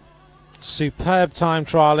 Superb time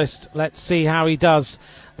trialist. Let's see how he does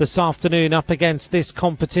this afternoon up against this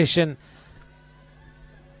competition.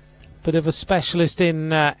 Bit of a specialist in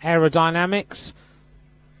aerodynamics.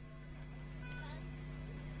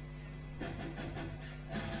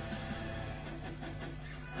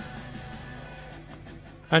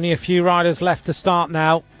 Only a few riders left to start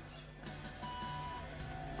now.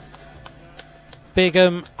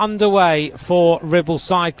 Bigham underway for Ribble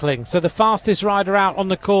Cycling. So the fastest rider out on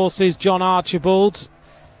the course is John Archibald.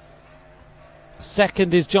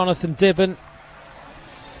 Second is Jonathan Dibben.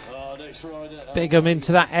 Bigham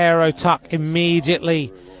into that aero tuck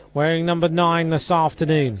immediately, wearing number 9 this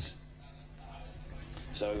afternoon.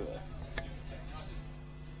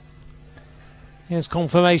 Here's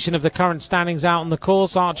confirmation of the current standings out on the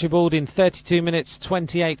course. Archibald in 32 minutes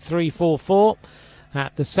 28.344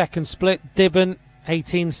 at the second split. Dibben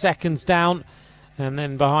 18 seconds down, and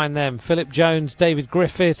then behind them Philip Jones, David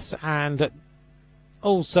Griffiths, and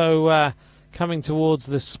also coming towards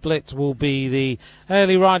the split will be the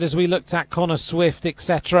early riders we looked at, Connor Swift,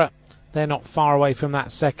 etc. They're not far away from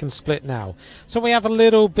that second split now. So we have a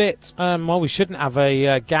little bit, well, we shouldn't have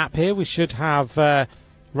a gap here. We should have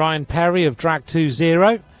Ryan Perry of Drag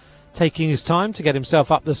 2-0 taking his time to get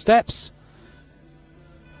himself up the steps.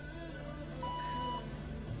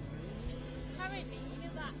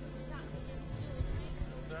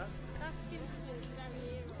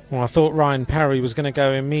 Well, I thought Ryan Perry was going to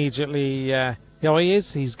go immediately. Yeah, he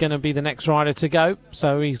is. He's going to be the next rider to go.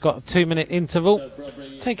 So he's got a 2-minute interval.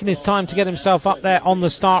 Taking his time to get himself up there on the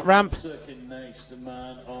start ramp.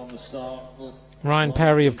 Ryan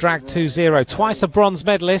Perry of Drag 2-0, twice a bronze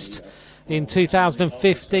medalist in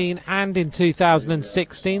 2015 and in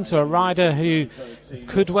 2016. So a rider who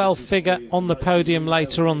could well figure on the podium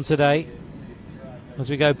later on today. As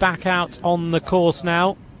we go back out on the course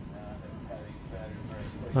now.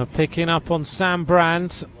 We're picking up on Sam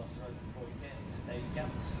Brand.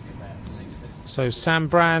 So Sam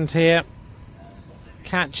Brand here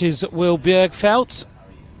catches Will Bjergfeldt.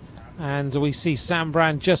 And we see Sam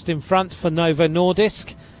Brand just in front for Novo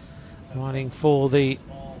Nordisk, riding for the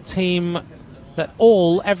team that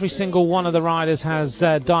every single one of the riders has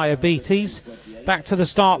diabetes. Back to the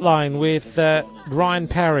start line with Ryan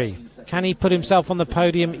Perry. Can he put himself on the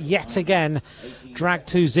podium yet again?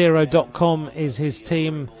 Drag20.com is his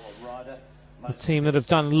team, a team that have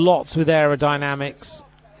done lots with aerodynamics.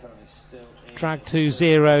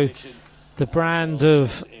 Drag20, the brand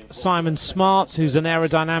of Simon Smart, who's an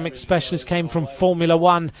aerodynamics specialist, came from Formula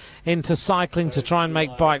One into cycling to try and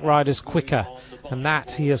make bike riders quicker, and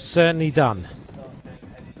that he has certainly done.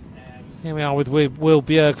 Here we are with Will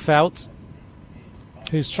Bjergfeldt,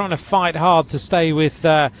 who's trying to fight hard to stay with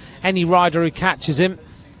any rider who catches him,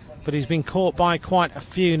 but he's been caught by quite a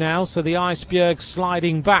few now. So the Icebjerg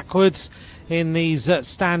sliding backwards in these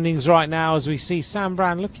standings right now, as we see Sam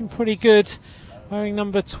Brand looking pretty good, wearing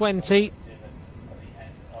number 20.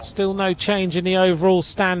 Still no change in the overall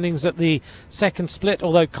standings at the second split,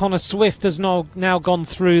 although Connor Swift has now gone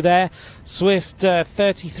through there. Swift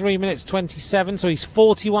 33 minutes 27, so he's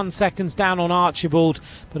 41 seconds down on Archibald,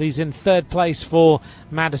 but he's in third place for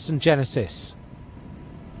Madison Genesis.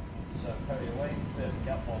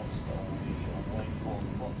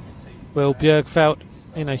 Will Bjergfeldt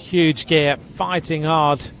in a huge gear, fighting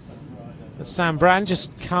hard. Sam Brand just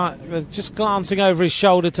glancing over his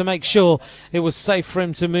shoulder to make sure it was safe for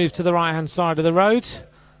him to move to the right-hand side of the road.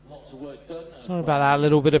 Sorry about that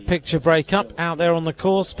little bit of picture break-up out there on the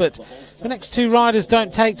course, but the next two riders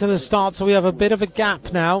don't take to the start, so we have a bit of a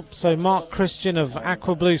gap now. So Mark Christian of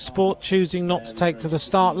Aqua Blue Sport choosing not to take to the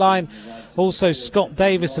start line. Also Scott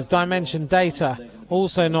Davis of Dimension Data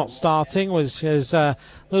also not starting, which is a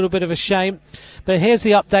little bit of a shame. But here's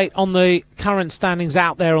the update on the current standings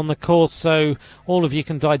out there on the course, so all of you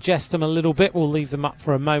can digest them a little bit. We'll leave them up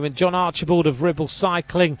for a moment. John Archibald of Ribble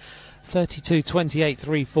Cycling,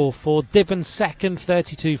 32.28.344. Dibben second,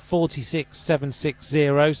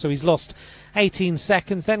 32.46.760. So he's lost 18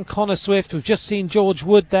 seconds. Then Connor Swift, we've just seen George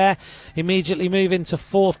Wood there immediately move into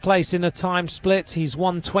fourth place in a time split. He's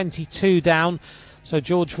 1:22 down. So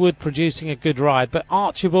George Wood producing a good ride. But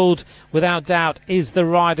Archibald, without doubt, is the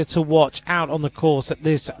rider to watch out on the course at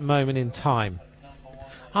this moment in time.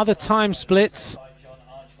 Other time splits,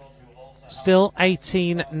 still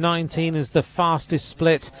 18-19 is the fastest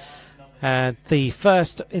split. The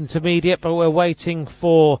first intermediate, but we're waiting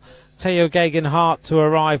for Theo Geoghegan-Hart to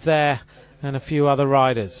arrive there and a few other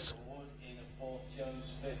riders.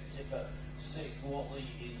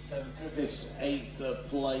 Griffiths 8th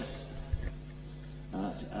place.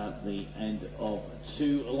 That's at the end of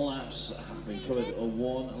 2 laps, having covered a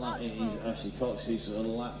 1 lap. It is Ashley Cox, his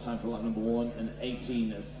lap time for lap number 1, an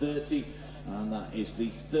 18:30, and that is the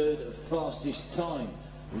 3rd fastest time.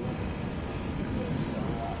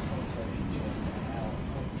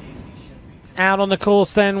 Out on the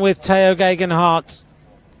course then with Theo Geoghegan-Hart.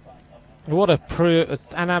 What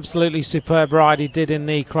an absolutely superb ride he did in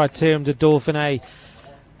the Criterium de Dauphiné.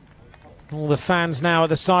 All the fans now at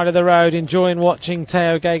the side of the road enjoying watching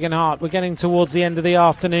Theo Geoghegan-Hart. We're getting towards the end of the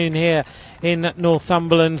afternoon here in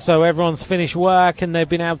Northumberland, so everyone's finished work and they've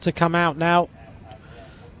been able to come out now.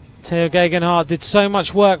 Theo Geoghegan-Hart did so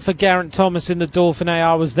much work for Geraint Thomas in the Dauphiné.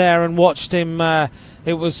 I was there and watched him.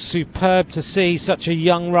 It was superb to see such a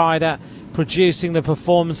young rider producing the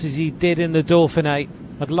performances he did in the Dauphiné.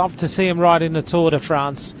 I'd love to see him ride in the Tour de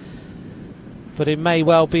France, but it may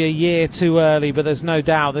well be a year too early. But there's no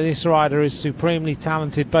doubt that this rider is supremely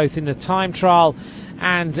talented, both in the time trial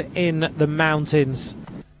and in the mountains.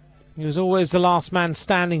 He was always the last man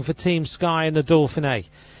standing for Team Sky in the Dauphiné,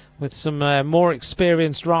 with some more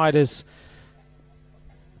experienced riders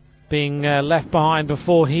being left behind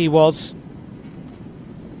before he was.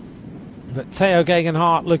 But Theo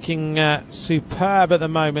Geoghegan-Hart looking superb at the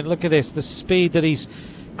moment. Look at this, the speed that he's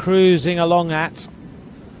cruising along at.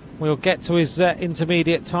 We'll get to his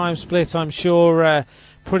intermediate time split, I'm sure,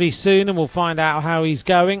 pretty soon, and we'll find out how he's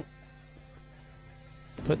going.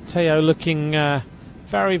 But Theo looking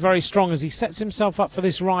very, very strong as he sets himself up for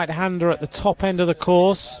this right-hander at the top end of the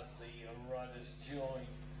course.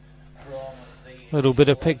 A little bit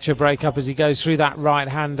of picture break-up as he goes through that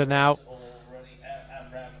right-hander now.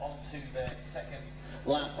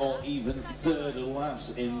 Lap or even 3rd laps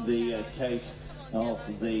in the case of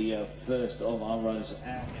the first of our riders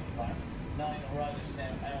out. In fact, 9 riders now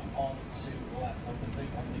out on to lap number 3.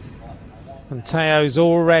 And Theo's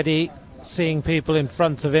already seeing people in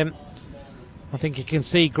front of him. I think you can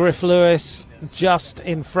see Griff Lewis just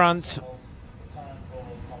in front.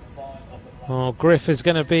 Oh, Griff is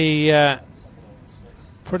going to be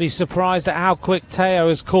pretty surprised at how quick Theo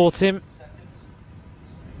has caught him.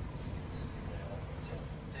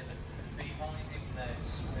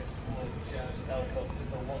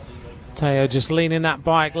 Theo just leaning that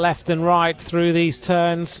bike left and right through these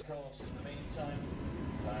turns,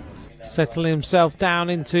 settling himself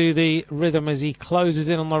down into the rhythm as he closes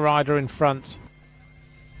in on the rider in front.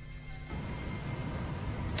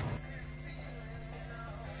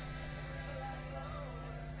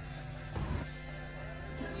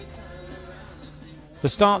 The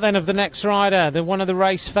start then of the next rider, one of the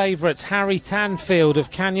race favourites, Harry Tanfield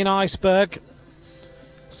of Canyon Iceberg,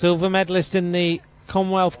 silver medalist in the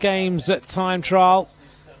Commonwealth Games at time trial,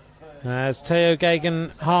 as Theo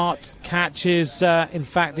Geoghegan-Hart catches, in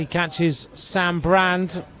fact he catches Sam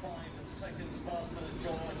Brand.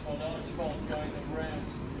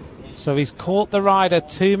 So he's caught the rider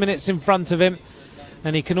 2 minutes in front of him,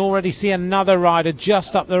 and he can already see another rider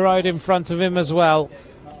just up the road in front of him as well.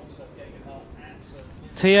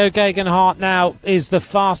 Theo Geoghegan-Hart now is the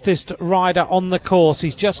fastest rider on the course.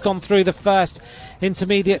 He's just gone through the first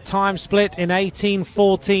intermediate time split in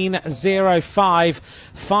 18:14.05,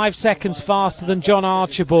 5 seconds faster than John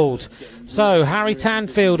Archibald. So Harry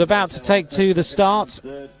Tanfield about to take to the start.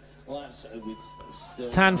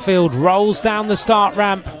 Tanfield rolls down the start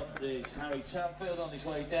ramp,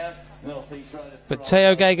 but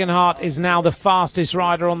Theo Geoghegan-Hart is now the fastest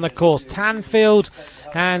rider on the course. Tanfield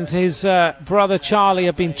and his brother Charlie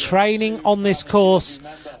have been training on this course.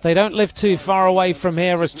 They don't live too far away from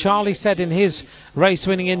here. As Charlie said in his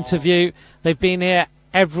race-winning interview, they've been here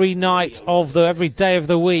every day of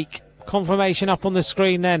the week. Confirmation up on the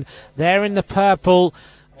screen then. They're in the purple.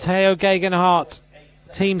 Theo Geoghegan-Hart,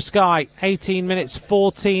 Team Sky, 18 minutes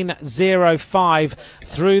 14.05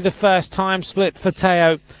 through the first time split for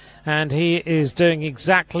Theo. And he is doing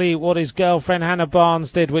exactly what his girlfriend Hannah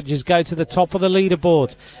Barnes did, which is go to the top of the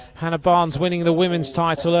leaderboard. Hannah Barnes winning the women's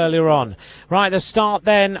title earlier on. Right, the start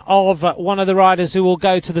then of one of the riders who will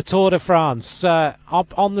go to the Tour de France.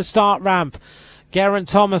 Up on the start ramp, Geraint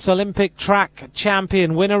Thomas, Olympic track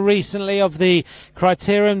champion, winner recently of the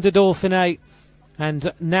Criterium de Dauphiné,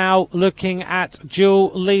 and now looking at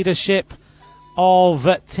dual leadership of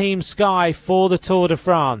Team Sky for the Tour de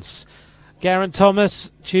France. Geraint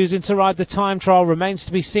Thomas choosing to ride the time trial. Remains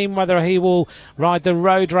to be seen whether he will ride the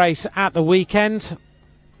road race at the weekend.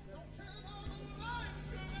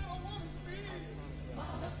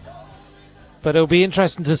 But it'll be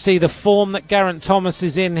interesting to see the form that Geraint Thomas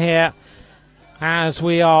is in here, as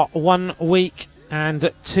we are 1 week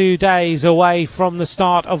and 2 days away from the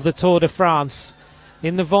start of the Tour de France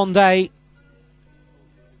in the Vendée.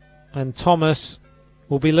 And Thomas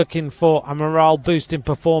will be looking for a morale boosting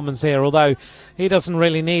performance here, although he doesn't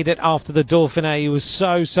really need it after the Dauphiné. He was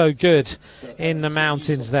so good in the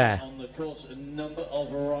mountains there. On the course, a number of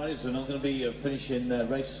riders are not going to be finishing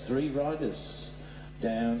race 3 riders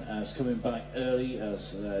down as coming back early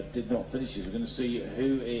as did not finish. We're going to see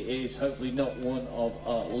who it is, hopefully not one of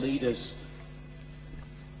our leaders.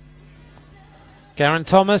 Geraint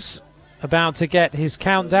Thomas about to get his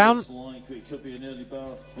countdown. It could be an early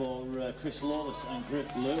bath for Chris Lawless and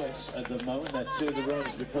Griff Lewis at the moment. They're 2 of the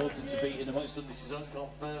riders reported to be in amongst them. This is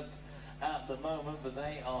unconfirmed at the moment, but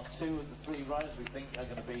they are 2 of the 3 riders we think are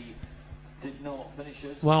going to be did-not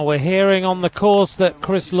finishers. Well, we're hearing on the course that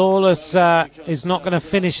Chris Lawless is not going to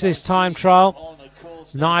finish this time trial.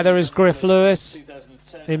 Neither is Griff Lewis.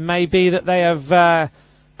 It may be that they have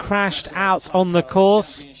crashed out on the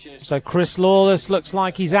course. So Chris Lawless looks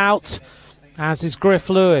like he's out, as is Griff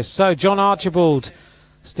Lewis. So John Archibald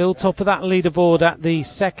still top of that leaderboard at the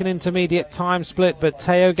second intermediate time split, but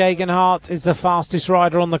Theo Gegenhardt is the fastest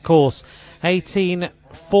rider on the course,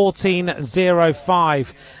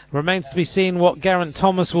 18:14.05. Remains to be seen what Geraint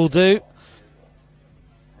Thomas will do.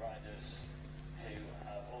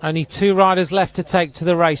 Only 2 riders left to take to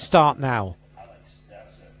the race start now.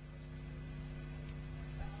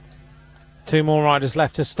 2 more riders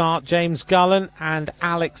left to start, James Gullen and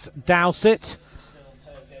Alex Dowsett.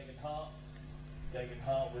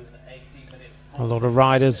 A lot of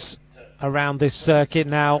riders around this circuit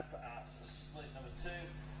now.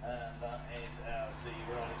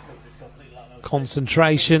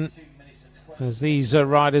 Concentration as these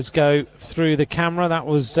riders go through the camera. That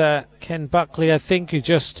was Ken Buckley, I think, who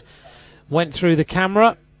just went through the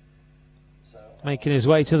camera, making his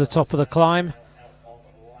way to the top of the climb.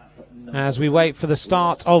 As we wait for the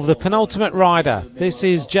start of the penultimate rider, this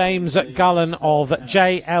is James Gullen of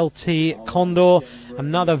JLT Condor,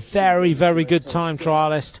 another very good time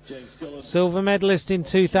trialist. Silver medalist in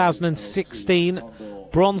 2016,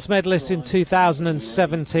 bronze medalist in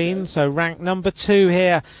 2017, so ranked number 2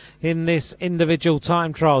 here in this individual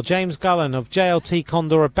time trial. James Gullen of JLT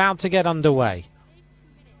Condor about to get underway.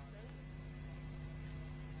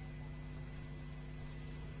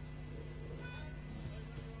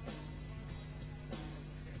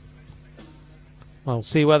 We'll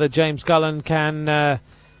see whether James Gullen can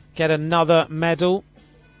get another medal.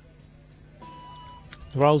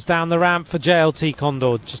 Rolls down the ramp for JLT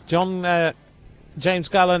Condor. James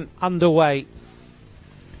Gullen underway.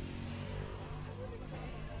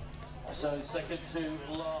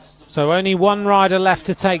 So only 1 rider left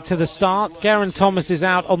to take to the start. Geraint Thomas is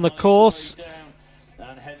out on the course.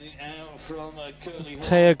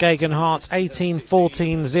 Theo Gegenhardt,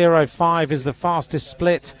 18:14.05 is the fastest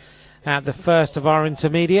split at the first of our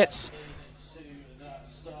intermediates.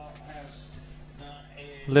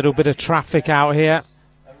 A little bit of traffic out here,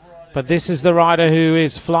 but this is the rider who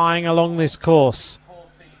is flying along this course.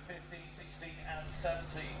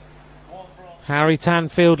 Harry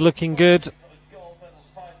Tanfield looking good.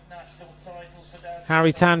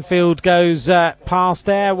 Harry Tanfield goes past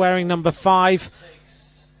there, wearing number 5.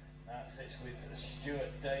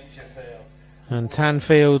 And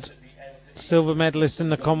Tanfield, silver medalist in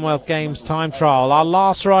the Commonwealth Games time trial. Our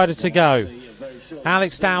last rider to go,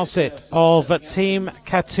 Alex Dowsett of Team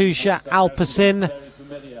Katusha Alpecin,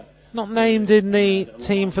 not named in the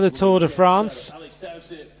team for the Tour de France.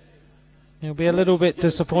 He'll be a little bit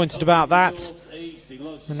disappointed about that.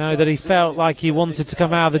 I know that he felt like he wanted to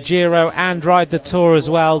come out of the Giro and ride the Tour as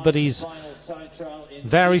well, but he's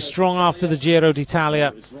very strong after the Giro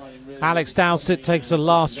d'Italia. Alex Dowsett takes the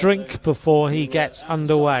last drink before he gets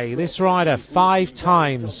underway. This rider, 5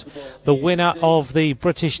 times the winner of the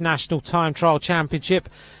British National Time Trial Championship.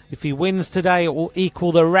 If he wins today, it will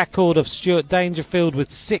equal the record of Stuart Dangerfield with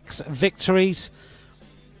 6 victories.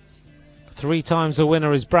 3 times the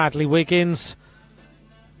winner is Bradley Wiggins.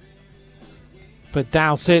 But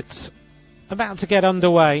Dowsett about to get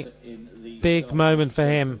underway. Big moment for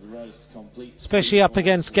him, especially up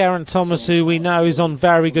against Geraint Thomas, who we know is on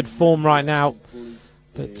very good form right now.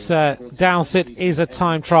 But Dowsett is a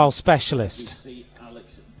time trial specialist.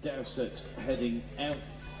 Alex Dowsett heading out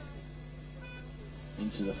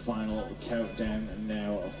into the final countdown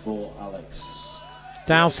now for Alex.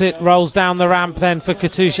 Dowsett rolls down the ramp then for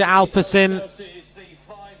Katusha Alpecin.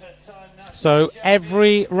 So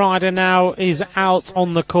every rider now is out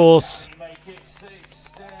on the course.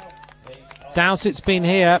 Dowsett's been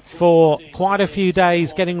here for quite a few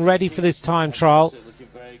days getting ready for this time trial.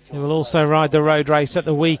 He will also ride the road race at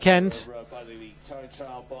the weekend.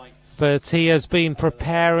 But he has been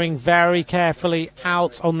preparing very carefully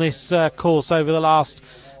out on this course over the last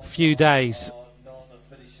few days.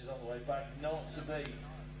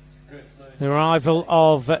 The arrival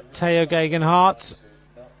of Theo Gegenhardt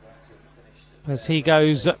as he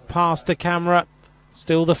goes past the camera,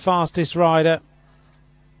 still the fastest rider.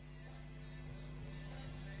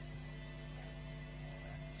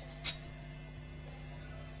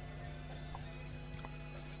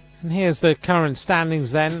 And here's the current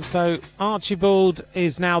standings then. So Archibald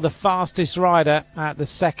is now the fastest rider at the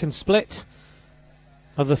second split,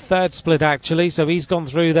 or the third split actually. So he's gone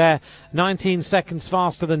through there 19 seconds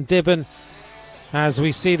faster than Dibben. As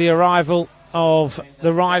we see the arrival of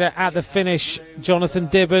the rider at the finish, Jonathan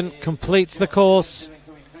Dibben completes the course.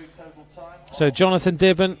 So Jonathan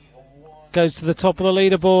Dibben goes to the top of the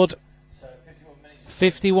leaderboard.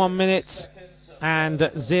 51 minutes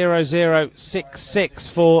and 0066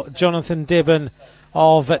 for Jonathan Dibben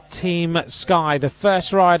of Team Sky, the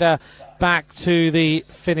first rider back to the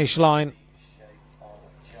finish line.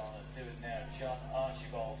 John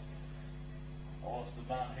Archibald was the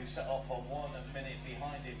man who set off on 1 minute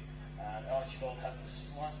behind him, and Archibald had the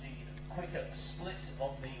slightly quicker splits on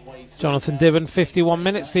the way through. Jonathan Dibben, 51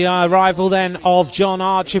 minutes. The arrival then of John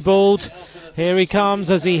Archibald. Here he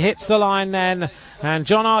comes as he hits the line then, and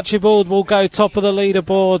John Archibald will go top of the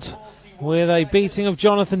leaderboard with a beating of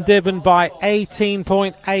Jonathan Dibben by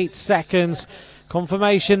 18.8 seconds.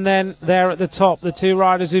 Confirmation then there at the top, the two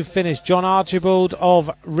riders who've finished: John Archibald of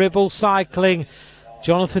Ribble Cycling,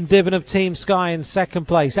 Jonathan Dibben of Team Sky in second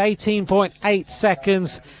place. 18.8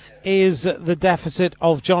 seconds is the deficit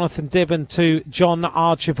of Jonathan Dibben to John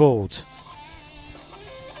Archibald.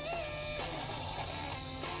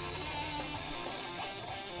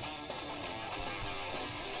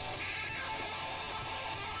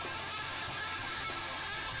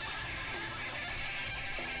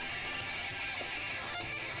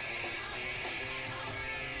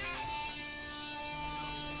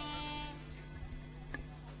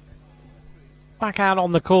 Back out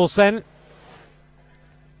on the course then.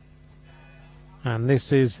 And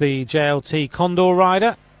this is the JLT Condor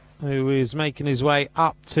rider who is making his way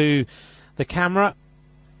up to the camera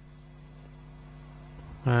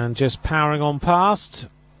and just powering on past.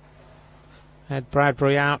 Ed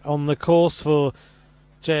Bradbury out on the course for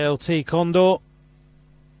JLT Condor.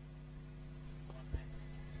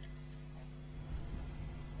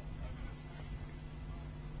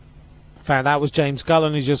 In fact, that was James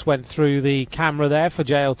Gullen who just went through the camera there for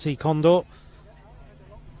JLT Condor.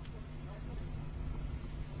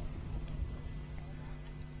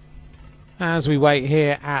 As we wait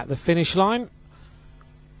here at the finish line.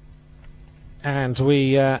 And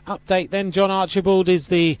we update then. John Archibald is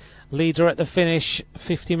the leader at the finish.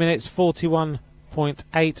 50 minutes,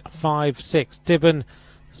 41.856. Dibben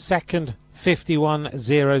second,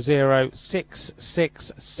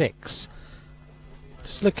 51.00666.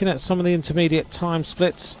 Just looking at some of the intermediate time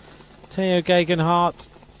splits. Theo Gegenhardt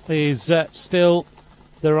is still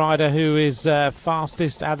the rider who is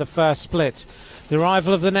fastest at the first split. The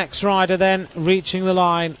arrival of the next rider then reaching the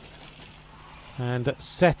line and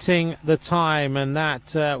setting the time, and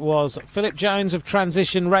that was Philip Jones of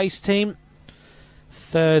Transition Race Team.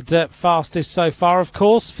 Third fastest so far, of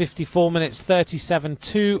course, 54 minutes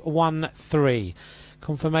 37.213.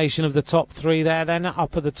 Confirmation of the top three there then.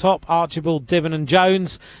 Up at the top, Archibald, Dibben and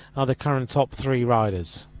Jones are the current top three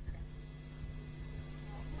riders.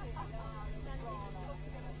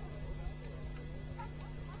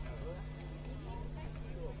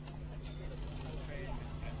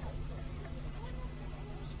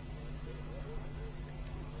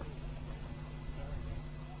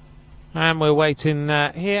 And we're waiting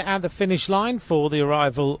here at the finish line for the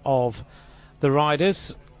arrival of the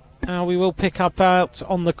riders. We will pick up out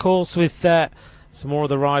on the course with some more of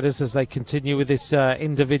the riders as they continue with this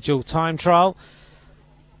individual time trial.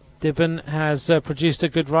 Dibben has produced a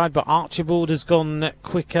good ride, but Archibald has gone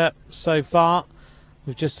quicker so far.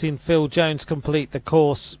 We've just seen Phil Jones complete the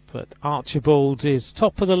course, but Archibald is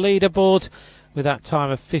top of the leaderboard with that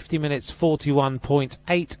time of 50 minutes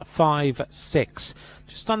 41.856.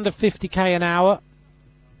 Just under 50k an hour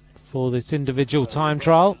for this individual time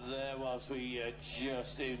trial. We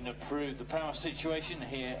just improve the power situation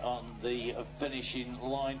here on the finishing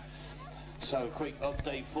line. So a quick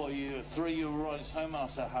update for you. 3 riders home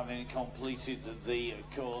after having completed the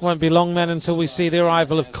course. Won't be long then until we see the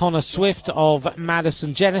arrival of Connor Swift of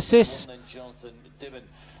Madison Genesis. Jonathan Dibben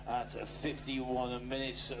at 51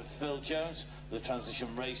 minutes. Phil Jones, the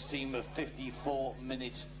transition race team, of 54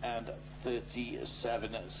 minutes and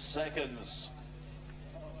 37 seconds.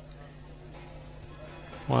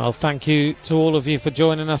 Well, thank you to all of you for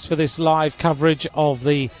joining us for this live coverage of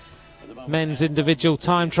the men's individual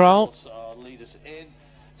time trial. Lead us in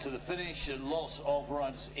to the finish. Lots of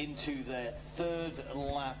riders into their third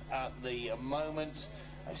lap at the moment.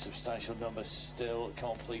 A substantial number still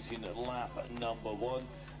completing lap number 1,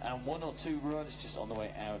 and 1 or 2 riders just on the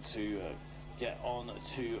way out to get on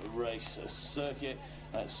to race circuit.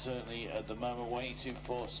 Certainly at the moment waiting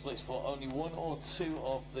for splits for only 1 or 2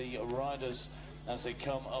 of the riders as they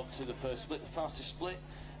come up to the first split. The fastest split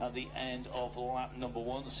at the end of lap number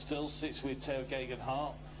 1 still sits with Theo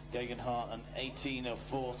Gegenhardt. Gegenhardt an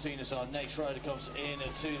 18:14 as our next rider comes in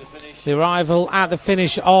to the finish. The arrival at the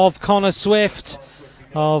finish of Connor Swift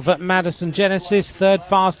of Madison Genesis. Third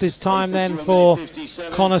fastest time then for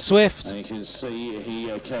Connor Swift. And you can see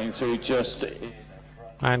he came through just...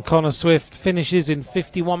 And Connor Swift finishes in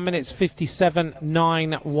 51 minutes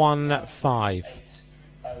 57.915.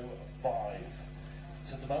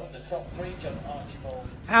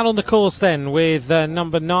 Out on the course then with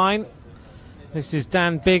number 9. This is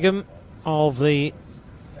Dan Bigham of the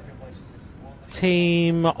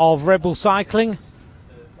team of Rebel Cycling.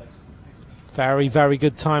 Very, very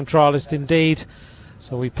good time trialist indeed.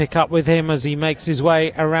 So we pick up with him as he makes his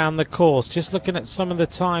way around the course. Just looking at some of the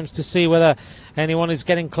times to see whether anyone is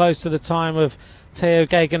getting close to the time of Theo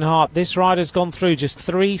Gegenhardt. This rider's gone through just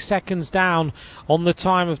 3 seconds down on the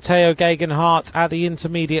time of Theo Gegenhardt at the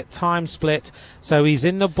intermediate time split. So he's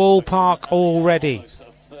in the ballpark already.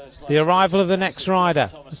 The arrival of the next rider.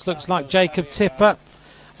 This looks like Jacob Tipper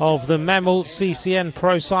of the Memel CCN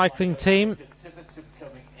Pro Cycling team.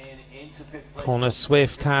 Connor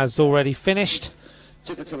Swift has already finished.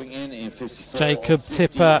 Jacob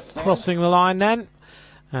Tipper crossing the line then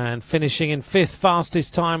and finishing in 5th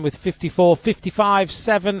fastest time with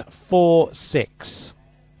 54.55.746.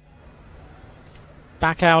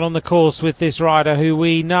 Back out on the course with this rider who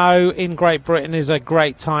we know in Great Britain is a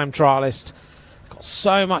great time trialist. Got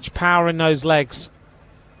so much power in those legs.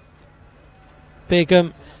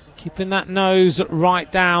 Bigham keeping that nose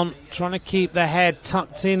right down, trying to keep the head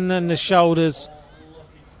tucked in and the shoulders.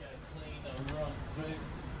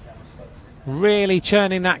 Really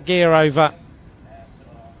churning that gear over.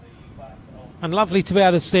 And lovely to be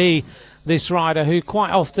able to see this rider who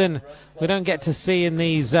quite often we don't get to see in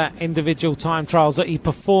these individual time trials that he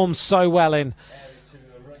performs so well in.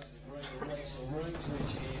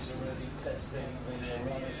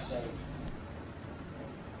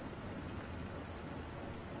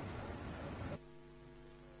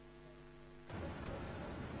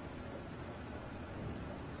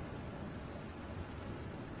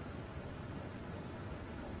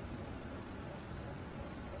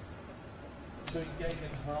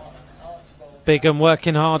 Bigham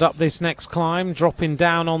working hard up this next climb, dropping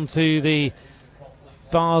down onto the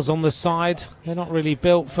bars on the side. They're not really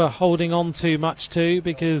built for holding on too much to,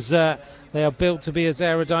 because they are built to be as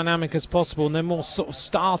aerodynamic as possible, and they're more sort of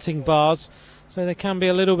starting bars, so they can be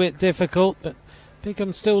a little bit difficult. But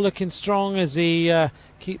Bigham's still looking strong as he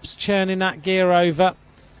keeps churning that gear over.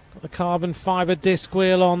 Got the carbon fibre disc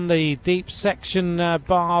wheel on, the deep section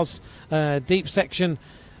bars, deep section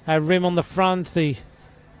rim on the front, the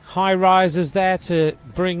high risers there to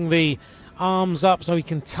bring the arms up so he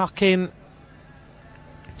can tuck in.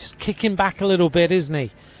 Just kicking back a little bit, isn't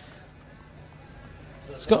he?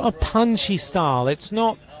 It's got a punchy style. It's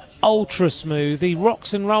not ultra smooth. He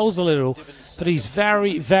rocks and rolls a little, but he's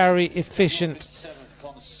very, very efficient.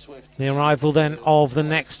 The arrival then of the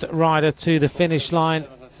next rider to the finish line.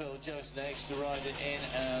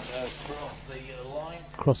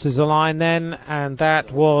 Crosses the line then, and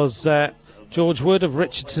that was George Wood of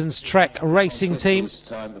Richardson's Trek Racing Team.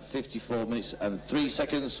 Time of 54 minutes and 3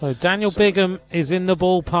 seconds. So Daniel Bigham is in the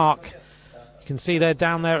ballpark. You can see they're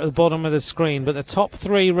down there at the bottom of the screen, but the top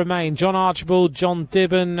 3 remain: John Archibald, John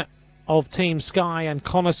Dibben of Team Sky, and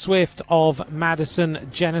Connor Swift of Madison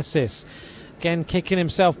Genesis. Again, kicking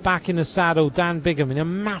himself back in the saddle, Dan Bigham in a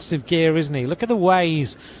massive gear, isn't he? Look at the way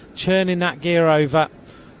he's churning that gear over.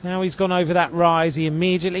 Now he's gone over that rise, he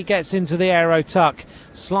immediately gets into the aero tuck,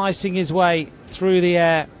 slicing his way through the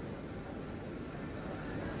air.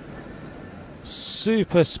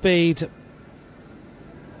 Super speed,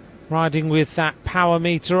 riding with that power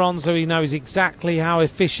meter on, so he knows exactly how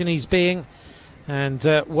efficient he's being and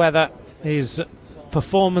whether his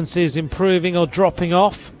performances improving or dropping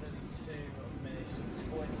off.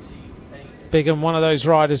 Bigham, one of those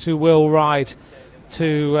riders who will ride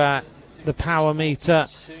to the power meter.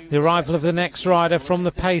 The arrival of the next rider from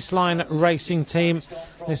the Paceline Racing team.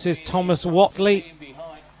 This is Thomas Watley.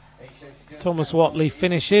 Thomas Watley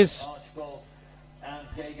finishes.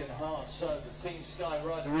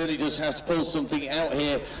 Really does have to pull something out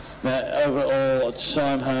here. Overall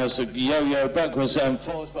time has a yo-yo backwards and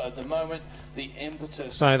forwards, but at the moment the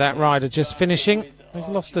impetus. So that rider just finishing. We've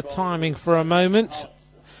lost the timing for a moment,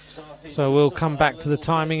 so we'll come back to the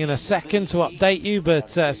timing in a second to update you,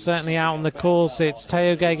 but certainly out on the course it's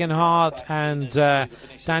Theo Gegenhardt and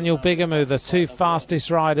Daniel Bigham, who are the two fastest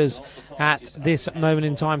riders at this moment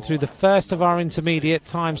in time through the first of our intermediate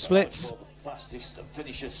time splits. Fastest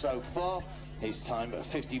finisher so far. His time at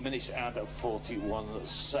 50 minutes and 41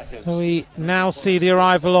 seconds. So we now see the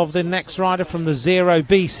arrival of the next rider from the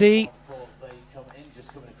 0BC,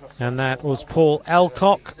 and that was Paul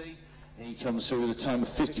Elcock. He comes through with a time of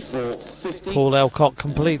 54.50. Paul Elcock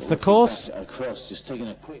completes the course. Across, just taking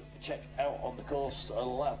a Quick check out on the course. A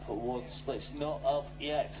lap one splits not up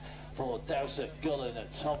yet for Dowser, Gullen,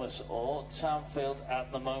 Thomas or Tamfield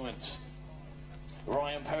at the moment.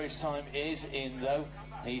 Ryan Perry's time is in though.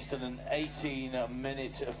 He's done an 18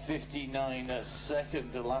 minute 59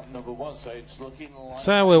 second lap number one, so it's looking like...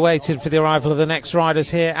 So we're waiting for the arrival of the next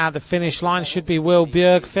riders here at the finish line. Should be Will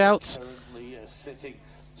Bjergfeldt.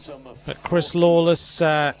 But Chris Lawless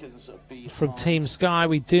from Team Sky,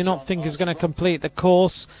 we do not think is going to complete the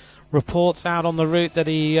course. Reports out on the route that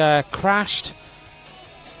he crashed,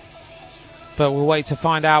 but we'll wait to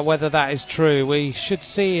find out whether that is true. We should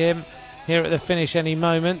see him here at the finish any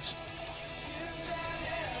moment.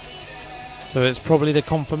 So it's probably the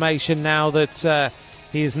confirmation now that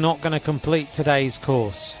he is not going to complete today's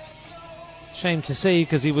course. Shame to see,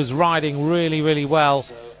 because he was riding really, really well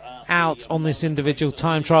out on this individual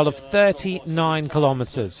time trial of 39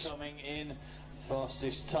 kilometres.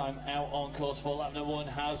 Fastest time out on course for lap number one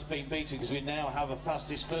has been beaten, because we now have a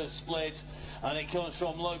fastest first split, and it comes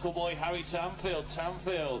from local boy Harry Tanfield.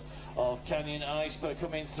 Tanfield of Canyon Iceberg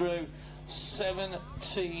coming through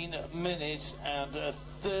 17 minutes and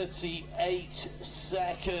 38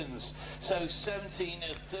 seconds. So 17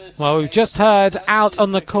 Well, we've just heard out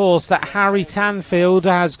on the course that Harry Tanfield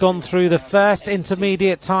has gone through the first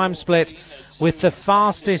intermediate time split with the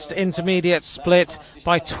fastest intermediate split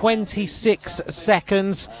by 26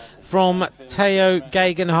 seconds from Theo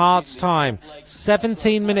Gegenhardt's time.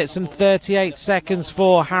 17 minutes and 38 seconds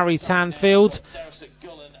for Harry Tanfield.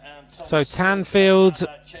 So Tanfield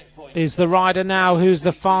is the rider now who's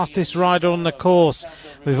the fastest rider on the course.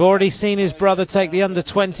 We've already seen his brother take the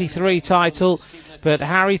under-23 title, but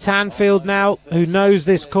Harry Tanfield now, who knows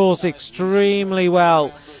this course extremely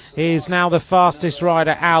well, is now the fastest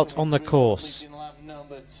rider out on the course. Lap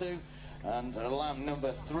number 2 and lap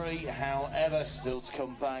number 3, however, still to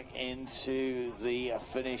come back into the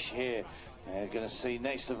finish here. We're going to see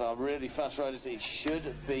next of our really fast riders, it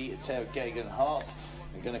should be Theo Gegenhardt.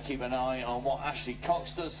 We're going to keep an eye on what Ashley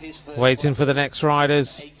Cox does. His first waiting for the next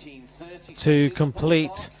riders to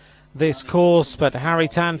complete this course, but Harry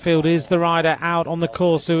Tanfield is the rider out on the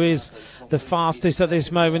course who is the fastest at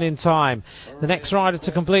this moment in time. The next rider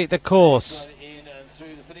to complete the course,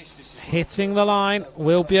 hitting the line,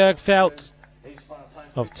 Will Bjergfeldt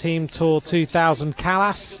of Team Tour 2000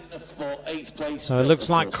 Callas. So it looks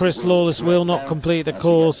like Chris Lawless will not complete the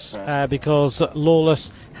course because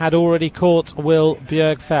Lawless had already caught Will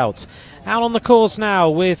Bjergfeldt. Out on the course now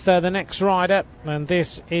with the next rider, and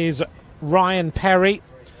this is Ryan Perry,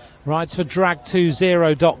 rides for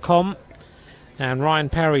drag20.com. And Ryan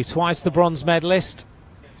Perry, twice the bronze medalist,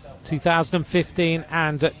 2015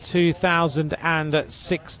 and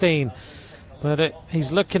 2016. But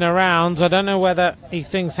he's looking around. I don't know whether he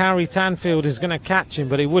thinks Harry Tanfield is going to catch him,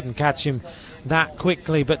 but he wouldn't catch him that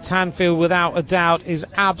quickly. But Tanfield, without a doubt, is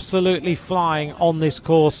absolutely flying on this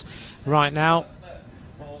course right now.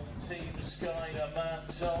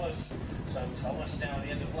 So Thomas now at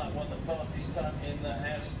the end of lap 1, the fastest time in the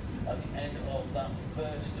house at the end of that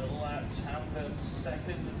first lap. Tanfield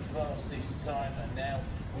second fastest time, and now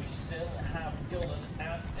we still have Gullen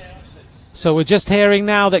and Dowsett. So we're just hearing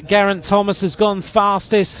now that Geraint Thomas has gone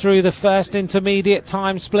fastest through the first intermediate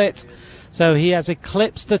time split. So he has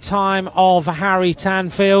eclipsed the time of Harry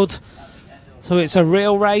Tanfield. So it's a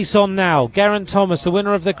real race on now. Geraint Thomas, the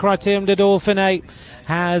winner of the Critérium de Dauphiné,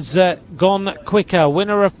 has gone quicker.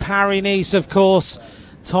 Winner of Paris-Nice, of course.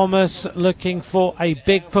 Thomas looking for a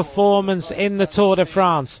big performance in the Tour de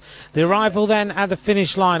France. The arrival then at the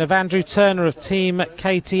finish line of Andrew Turner of Team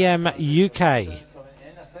KTM UK.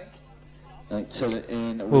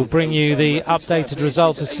 We'll bring you the updated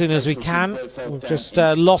results as soon as we can. We've just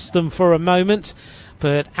lost them for a moment.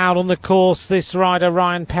 But out on the course, this rider,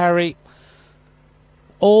 Ryan Perry,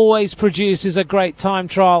 always produces a great time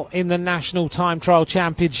trial in the National Time Trial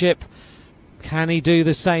Championship. Can he do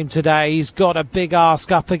the same today? He's got a big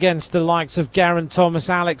ask up against the likes of Geraint Thomas,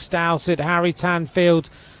 Alex Dowsett, Harry Tanfield.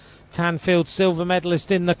 Tanfield, silver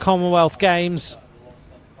medalist in the Commonwealth Games.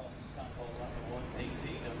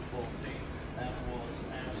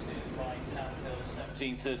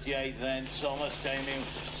 Then Thomas came in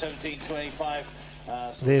 17.25.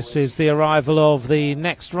 This is the arrival of the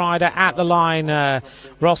next rider at the line,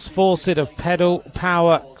 Ross Fawcett of Pedal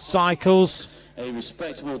Power Cycles. A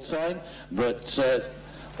respectable time, but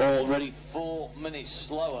already 4 minutes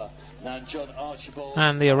slower than John Archibald.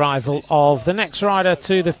 And the arrival of the next rider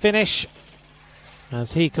to the finish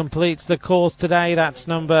as he completes the course today. That's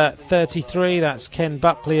number 33, that's Ken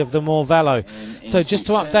Buckley of the Morvello. So just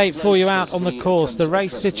to update for you out on the course, the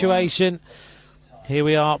race situation. Here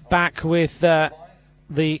we are back with the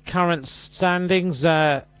current standings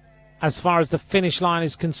as far as the finish line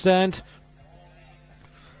is concerned.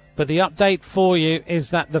 But the update for you is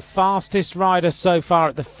that the fastest rider so far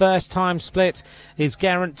at the first time split is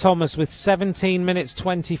Geraint Thomas with 17 minutes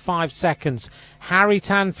 25 seconds. Harry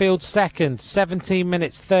Tanfield second, 17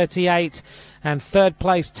 minutes 38. And third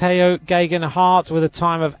place Theo Geoghegan-Hart with a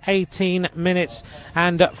time of 18 minutes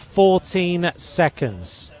and 14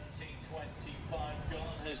 seconds. 17.25. Gullen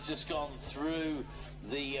has just gone through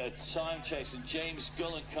the time chase, and James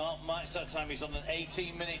Gullen can't match that time. He's on an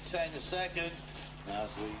 18 minute 10 second.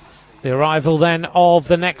 The arrival then of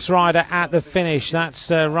the next rider at the finish.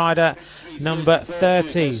 That's rider number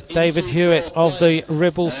 30, David Hewitt of the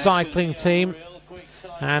Ribble cycling team.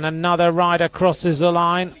 And another rider crosses the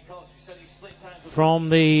line from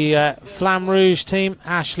the Flamme Rouge team,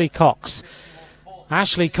 Ashley Cox.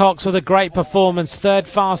 Ashley Cox with a great performance, third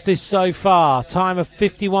fastest so far. Time of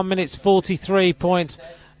 51 minutes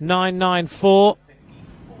 43.994.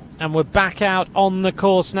 And we're back out on the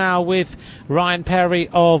course now with Ryan Perry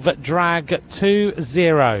of Drag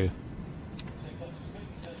 2-0.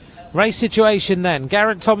 Race situation then.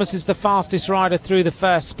 Geraint Thomas is the fastest rider through the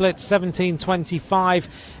first split, 17.25.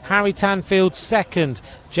 Harry Tanfield second.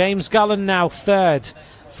 James Gullen now third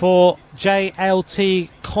for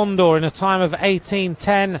JLT Condor in a time of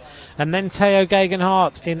 18.10. And then Theo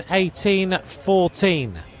Geoghegan-Hart in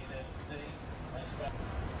 18.14.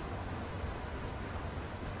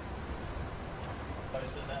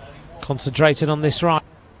 Concentrated on this ride.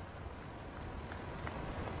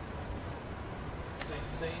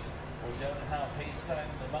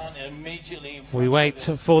 We wait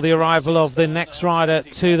for the arrival of the next rider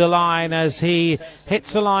to the line as he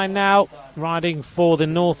hits the line now, riding for the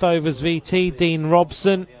Northovers VT, Dean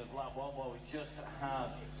Robson.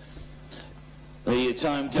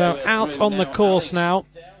 So out on the course now,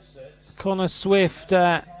 Connor Swift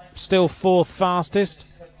still fourth fastest.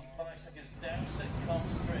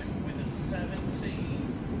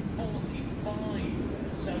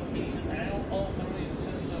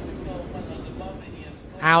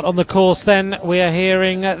 Out on the course then, we are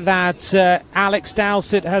hearing that Alex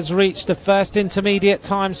Dowsett has reached the first intermediate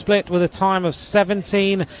time split with a time of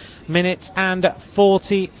 17 minutes and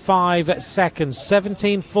 45 seconds.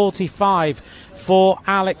 17:45 for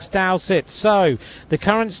Alex Dowsett. So the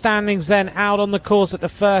current standings then out on the course at the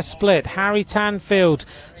first split. Harry Tanfield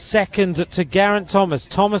second to Geraint Thomas.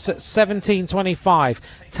 Thomas at 17.25.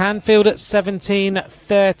 Tanfield at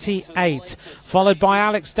 17.38. Followed by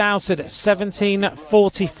Alex Dowsett at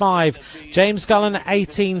 17.45. James Gullen at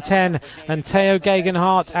 18.10. And Theo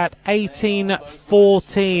Geoghegan-Hart at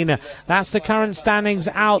 18.14. That's the current standings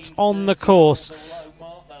out on the course.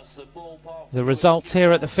 The results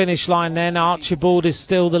here at the finish line then. Archibald is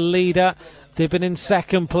still the leader. Dibben in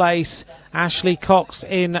second place. Ashley Cox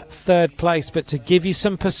in third place. But to give you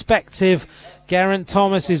some perspective, Geraint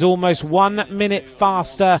Thomas is almost 1 minute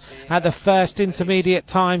faster at the first intermediate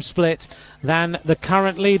time split than the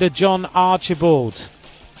current leader, John Archibald.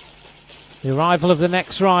 The arrival of the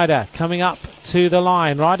next rider coming up to the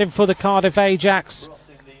line. Riding for the Cardiff Ajax,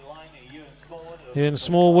 Ewan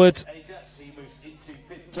Smallwood.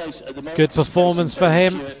 Good performance for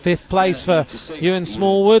him. Fifth place for Ewan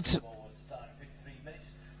Smallwood.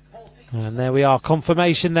 And there we are,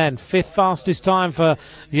 confirmation then. Fifth fastest time for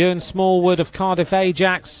Ewan Smallwood of Cardiff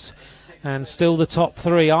Ajax. And still the top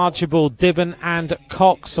three, Archibald, Dibben and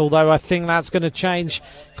Cox. Although I think that's going to change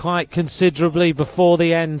quite considerably before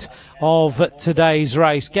the end of today's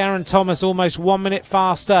race. Geraint Thomas almost 1 minute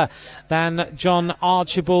faster than John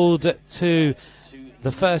Archibald to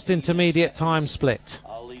the first intermediate time split.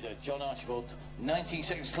 Our leader John Archibald, 19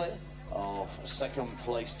 seconds clear of second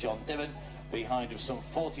place John Dibbon, behind him some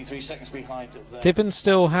 43 seconds behind. Dibbon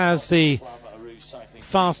still has the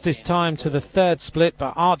fastest time to the third split,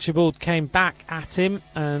 but Archibald came back at him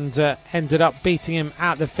and ended up beating him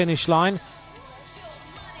at the finish line.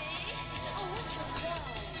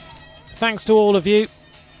 Thanks to all of you.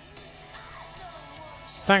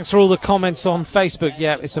 Thanks for all the comments on Facebook.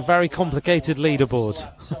 Yeah, it's a very complicated leaderboard.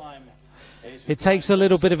 It takes a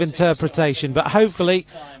little bit of interpretation, but hopefully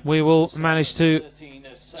we will manage to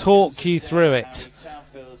talk you through it.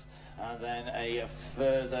 And then a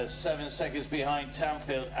further 7 seconds behind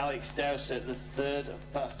Tanfield, Alex Dowsett, the third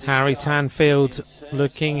fastest. Harry Tanfield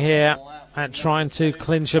looking here at trying to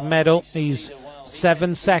clinch a medal. He's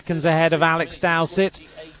 7 seconds ahead of Alex Dowsett.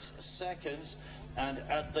 Seconds, and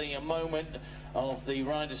at the moment of the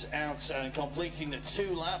riders out and completing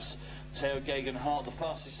 2 laps, Theo Geoghegan-Hart, the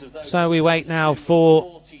fastest of those. So we wait now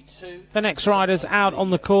for the next riders out on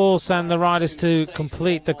the course and the riders to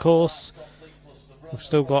complete the course. We've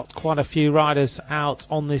still got quite a few riders out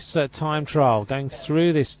on this time trial, going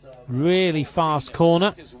through this really fast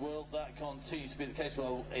corner. Will that continue to be the case?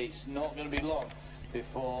 Well, it's not going to be long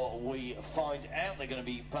before we find out. They're going to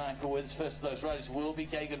be back with us. First of those riders will be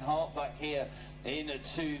Geoghegan-Hart back here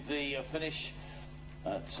into the finish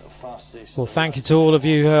at fastest. Well, thank you to all of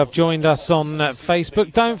you who have joined us on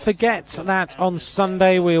Facebook. Don't forget that on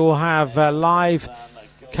Sunday we will have live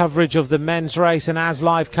coverage of the men's race and as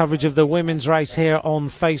live coverage of the women's race here on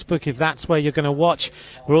Facebook, if that's where you're going to watch.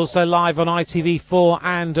 We're also live on ITV4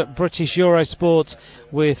 and British Eurosport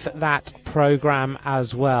with that programme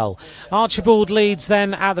as well. Archibald leads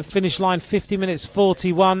then at the finish line, 50 minutes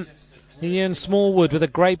 41. Ian Smallwood with a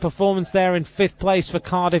great performance there in 5th place for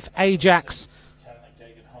Cardiff Ajax.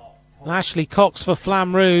 Ashley Cox for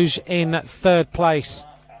Flamme Rouge in 3rd place.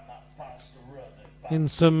 In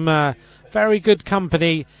some very good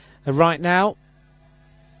company right now.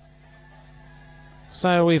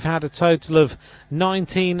 So we've had a total of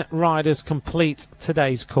 19 riders complete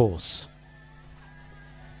today's course.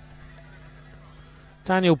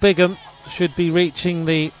 Daniel Bigham should be reaching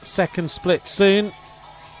the 2nd split soon.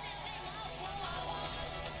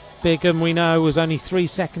 Bigham, we know, was only 3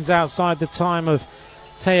 seconds outside the time of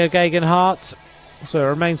Theo Geoghegan-Hart. So it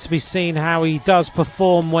remains to be seen how he does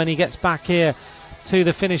perform when he gets back here to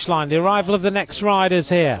the finish line. The arrival of the next riders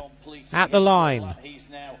here at the line.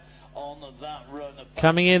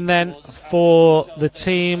 Coming in then for the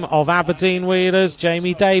team of Aberdeen Wheelers,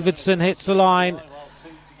 Jamie Davidson hits the line.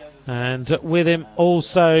 And with him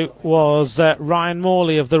also was Ryan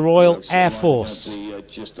Morley of the Royal Air Force.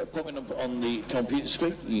 Just popping up on the computer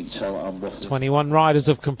screen, you can tell I'm 21 riders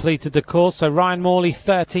have completed the course. So Ryan Morley,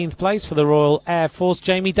 13th place for the Royal Air Force.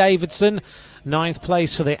 Jamie Davidson, 9th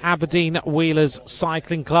place for the Aberdeen Wheelers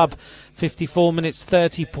Cycling Club. 54 minutes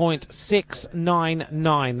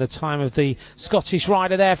 30.699, the time of the Scottish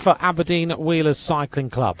rider there for Aberdeen Wheelers Cycling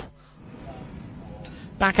Club.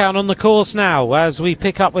 Back out on the course now as we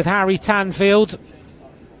pick up with Harry Tanfield.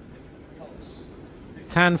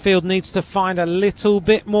 Tanfield needs to find a little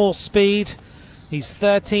bit more speed. He's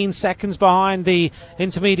 13 seconds behind the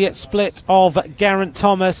intermediate split of Geraint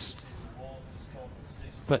Thomas.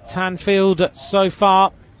 But Tanfield so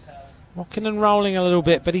far rocking and rolling a little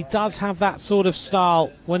bit, but he does have that sort of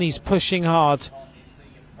style when he's pushing hard.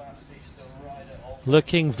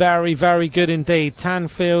 Looking very, very good indeed.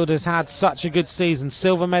 Tanfield has had such a good season.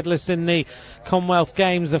 Silver medalist in the Commonwealth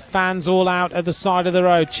Games. The fans all out at the side of the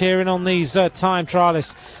road cheering on these time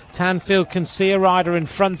trialists. Tanfield can see a rider in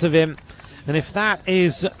front of him. And if that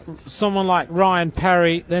is someone like Ryan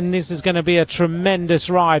Perry, then this is going to be a tremendous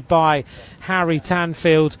ride by Harry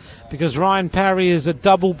Tanfield, because Ryan Perry is a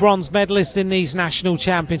double bronze medalist in these national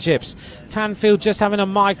championships. Tanfield just having a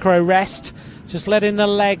micro rest. Just letting the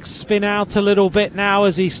legs spin out a little bit now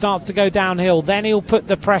as he starts to go downhill. Then he'll put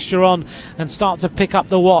the pressure on and start to pick up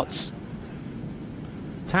the watts.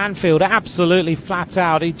 Tanfield absolutely flat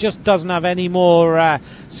out. He just doesn't have any more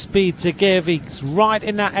speed to give. He's right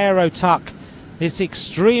in that aero tuck. It's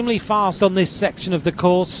extremely fast on this section of the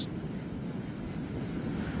course.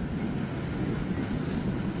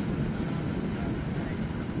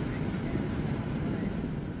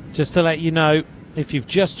 Just to let you know, if you've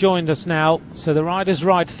just joined us now, so the riders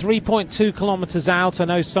ride 3.2 kilometres out. I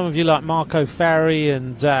know some of you like Marco Ferri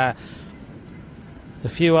and a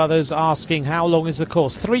few others asking how long is the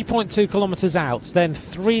course. 3.2 kilometres out, then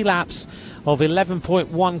 3 laps of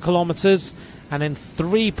 11.1 kilometres, and then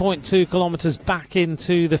 3.2 kilometres back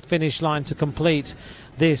into the finish line to complete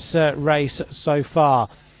this race so far.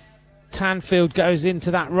 Tanfield goes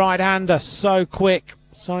into that right-hander so quick.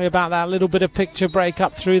 Sorry about that little bit of picture break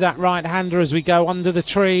up through that right-hander as we go under the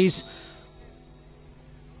trees.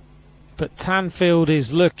 But Tanfield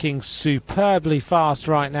is looking superbly fast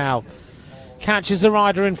right now. Catches the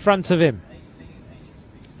rider in front of him.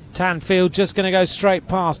 Tanfield just going to go straight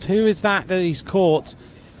past. Who is that he's caught?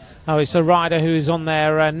 Oh, it's a rider who is on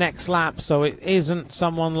their next lap, so it isn't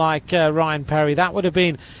someone like Ryan Perry. That would have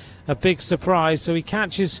been a big surprise. So he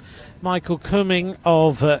catches Michael Cumming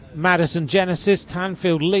of Madison Genesis.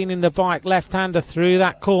 Tanfield leaning the bike left-hander through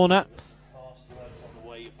that corner.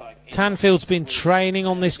 Tanfield's been training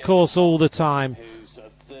on this course all the time.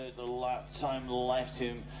 Third lap time left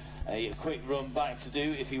him a quick run back to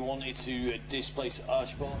do if he wanted to displace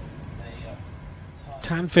Archibald.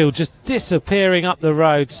 Tanfield just disappearing up the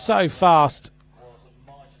road so fast.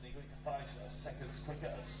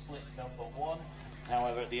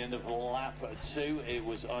 However, at the end of lap 2, it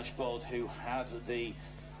was Archibald who had the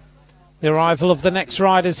arrival of the next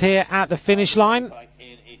riders here at the finish line.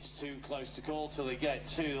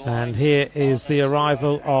 And here is the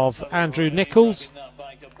arrival of Andrew Nichols.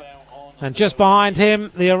 And just behind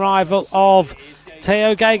him, the arrival of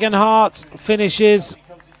Theo Gegenhardt finishes.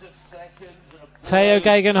 Theo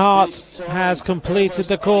Gegenhardt has completed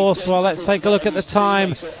the course. Well, let's take a look at the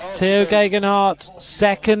time. Theo Gegenhardt,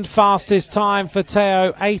 second fastest time for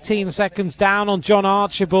Theo, 18 seconds down on John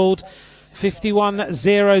Archibald.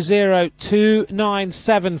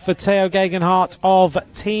 51.00.297 for Theo Gegenhardt of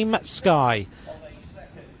Team Sky.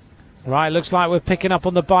 Right, looks like we're picking up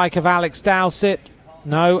on the bike of Alex Dowsett.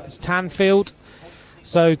 No, it's Tanfield.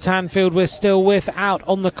 So Tanfield we're still with out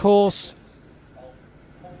on the course.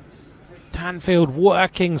 Tanfield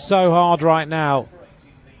working so hard right now.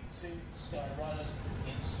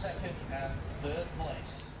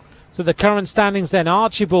 So the current standings then,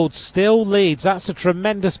 Archibald still leads. That's a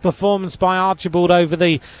tremendous performance by Archibald over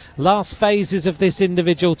the last phases of this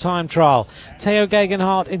individual time trial. Theo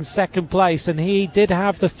Gegenhardt in second place, and he did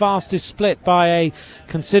have the fastest split by a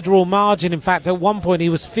considerable margin. In fact, at one point he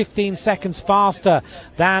was 15 seconds faster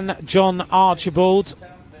than John Archibald.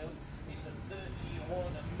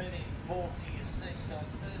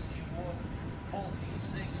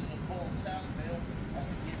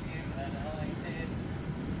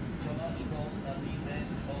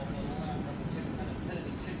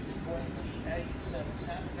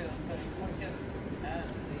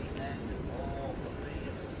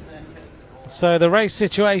 So the race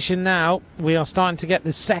situation now, we are starting to get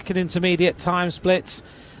the second intermediate time splits,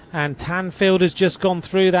 and Tanfield has just gone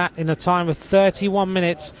through that in a time of 31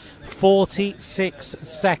 minutes 46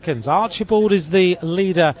 seconds. Archibald is the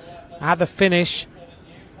leader at the finish,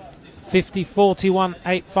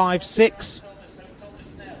 50.41.856.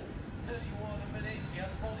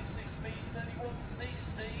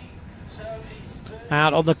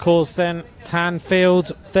 Out on the course then,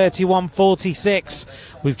 Tanfield 31.46.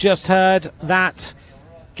 We've just heard that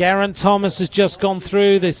Geraint Thomas has just gone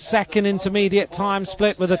through the second intermediate time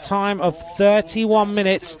split with a time of 31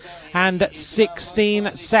 minutes and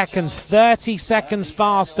 16 seconds, 30 seconds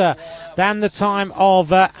faster than the time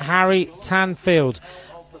of Harry Tanfield.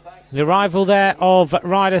 The arrival there of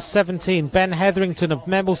rider 17, Ben Hetherington of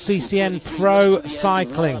Memel CCN Pro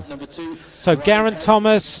Cycling. So Geraint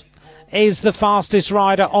Thomas is the fastest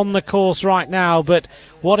rider on the course right now, but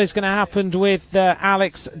what is going to happen with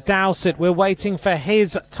Alex Dowsett? We're waiting for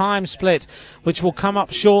his time split, which will come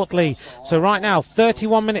up shortly. So right now,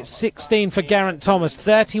 31 minutes 16 for Geraint Thomas,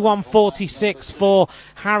 31.46 for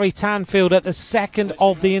Harry Tanfield at the second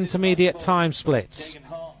of the intermediate time splits.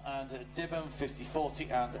 And Dibben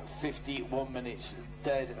 50.40 and 51 minutes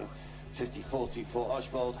dead. 50.40 for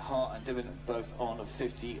Archibald, Hart and Dibben both on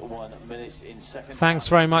 51 minutes in second. Thanks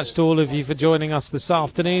very much to all of you for joining us this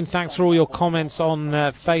afternoon. Thanks for all your comments on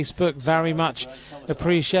Facebook. Very much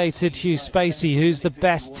appreciated. Hugh Spacey, who's the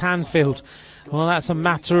best Tanfield? Well, that's a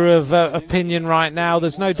matter of opinion right now.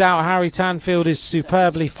 There's no doubt Harry Tanfield is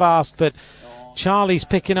superbly fast, but Charlie's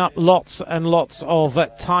picking up lots and lots of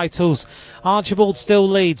titles. Archibald still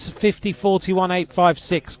leads,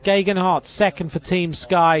 50.41.856. Gegenhardt second for Team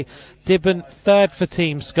Sky. Dibben third for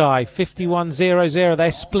Team Sky, 51.00.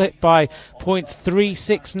 They're split by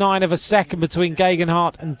 0.369 of a second between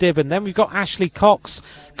Gegenhardt and Dibben. Then we've got Ashley Cox,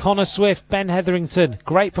 Connor Swift, Ben Hetherington.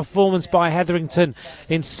 Great performance by Hetherington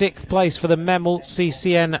in sixth place for the Memel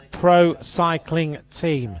CCN Pro Cycling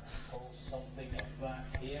team.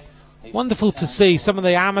 Wonderful to see some of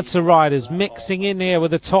the amateur riders mixing in here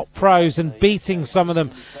with the top pros and beating some of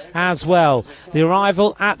them as well. The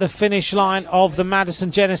arrival at the finish line of the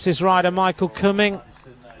Madison Genesis rider Michael Cumming.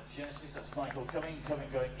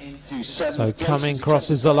 So Cumming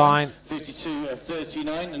crosses the line.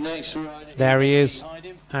 There he is.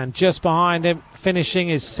 And just behind him, finishing,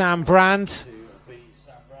 is Sam Brand.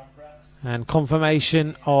 And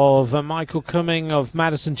confirmation of Michael Cumming of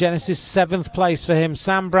Madison Genesis, 7th place for him.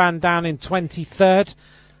 Sam Brand down in 23rd.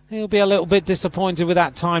 He'll be a little bit disappointed with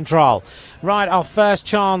that time trial. Right, our first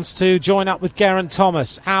chance to join up with Geraint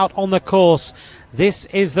Thomas out on the course. This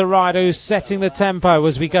is the rider who's setting the tempo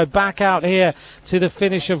as we go back out here to the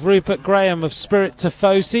finish of Rupert Graham of Spirit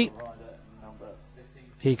Tifosi.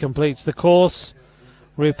 He completes the course.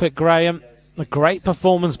 Rupert Graham, a great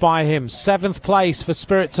performance by him. 7th place for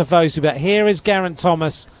Spirit Tifosi. But here is Geraint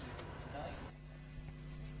Thomas.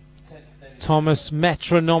 Thomas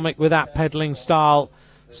metronomic with that pedalling style.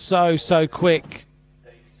 So quick.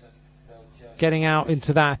 Getting out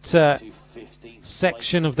into that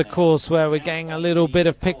section of the course where we're getting a little bit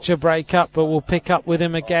of picture breakup, but we'll pick up with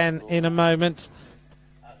him again in a moment.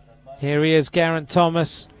 Here he is, Geraint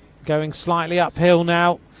Thomas, going slightly uphill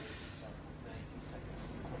now.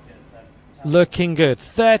 Looking good.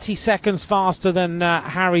 30 seconds faster than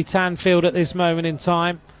Harry Tanfield at this moment in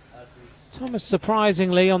time. Thomas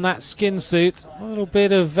surprisingly on that skin suit. A little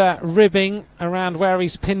bit of ribbing around where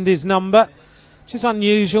he's pinned his number, which is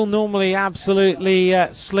unusual. Normally absolutely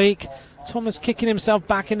sleek. Thomas kicking himself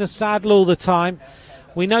back in the saddle all the time.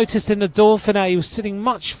 We noticed in the Dauphiné he was sitting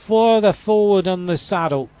much further forward on the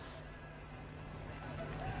saddle.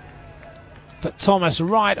 But Thomas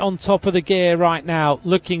right on top of the gear right now,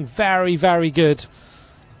 looking very good.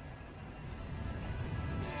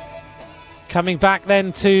 Coming back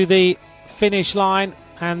then to the finish line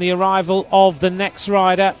and the arrival of the next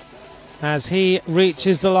rider as he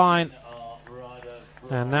reaches the line.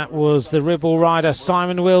 And that was the Ribble rider,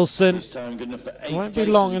 Simon Wilson. It won't be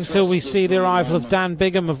long until we see the arrival of Dan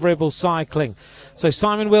Bigham of Ribble Cycling. So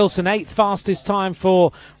Simon Wilson, 8th fastest time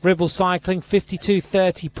for Ribble Cycling,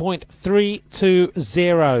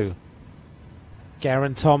 52:30.320.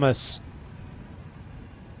 Geraint Thomas,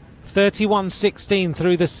 31:16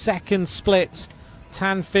 through the second split.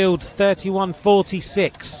 Tanfield,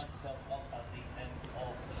 31:46.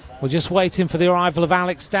 We're just waiting for the arrival of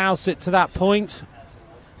Alex Dowsett to that point.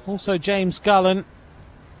 Also James Gullen.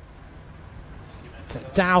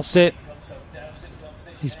 Dowsett,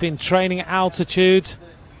 he's been training at altitude.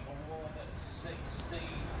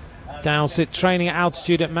 Dowsett training at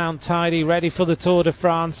altitude at Mount Tidy, ready for the Tour de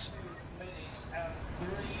France.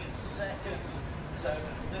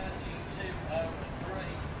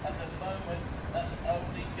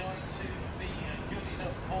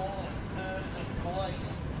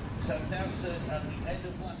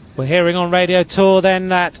 We're hearing on Radio Tour then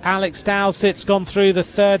that Alex Dowsett's gone through the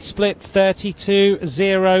third split,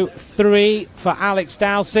 32:03 for Alex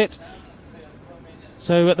Dowsett.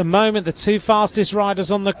 So at the moment, the two fastest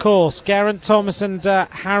riders on the course, Geraint Thomas and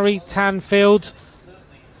Harry Tanfield.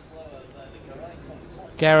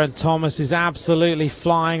 Geraint Thomas is absolutely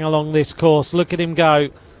flying along this course. Look at him go.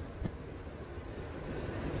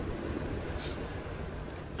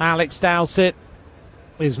 Alex Dowsett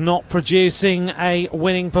is not producing a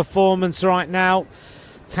winning performance right now.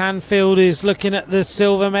 Tanfield is looking at the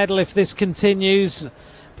silver medal if this continues,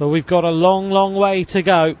 but we've got a long way to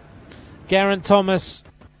go. Geraint Thomas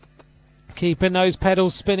keeping those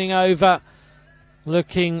pedals spinning over,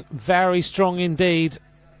 looking very strong indeed.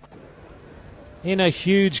 In a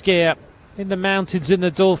huge gear in the mountains in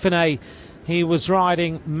the Dauphiné, he was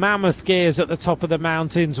riding mammoth gears at the top of the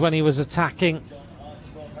mountains when he was attacking.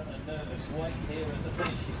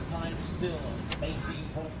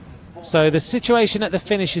 So the situation at the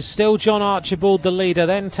finish is still John Archibald the leader,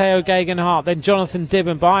 then Theo Geoghegan-Hart, then Jonathan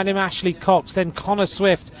Dibben, behind him Ashley Cox, then Connor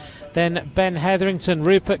Swift, then Ben Hetherington,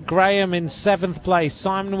 Rupert Graham in 7th place,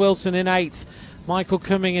 Simon Wilson in 8th, Michael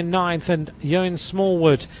Cumming in 9th, and Ewan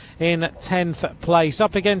Smallwood in 10th place.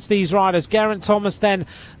 Up against these riders, Geraint Thomas then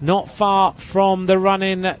not far from the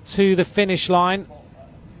run-in to the finish line.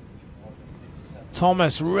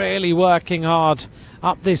 Thomas really working hard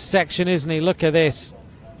up this section, isn't he? Look at this.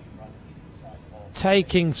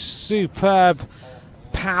 Taking superb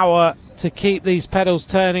power to keep these pedals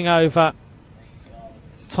turning over.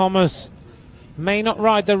 Thomas may not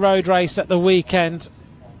ride the road race at the weekend,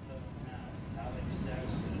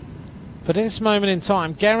 but at this moment in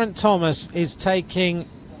time, Geraint Thomas is taking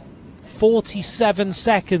 47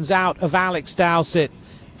 seconds out of Alex Dowsett.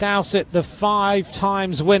 Dowsett, the 5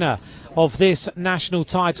 times winner of this national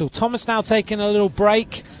title. Thomas now taking a little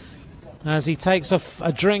break as he takes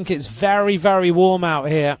a drink. It's very warm out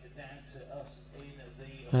here.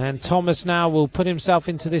 And Thomas now will put himself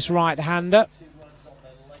into this right-hander.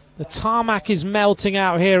 The tarmac is melting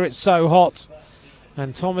out here, it's so hot.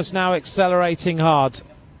 And Thomas now accelerating hard.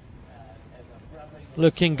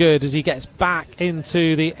 looking good as he gets back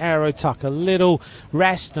into the aero tuck. A little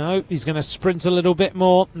rest. No, he's going to sprint a little bit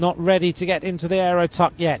more. Not ready to get into the aero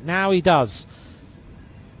tuck yet. Now he does.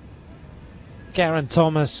 Geraint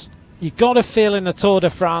Thomas. You've got a feel in the Tour de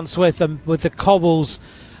France with the cobbles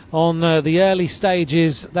on the early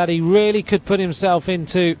stages that he really could put himself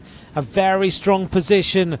into a very strong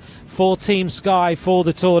position for Team Sky for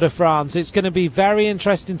the Tour de France. It's going to be very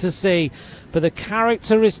interesting to see, but the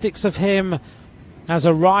characteristics of him as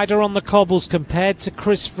a rider on the cobbles compared to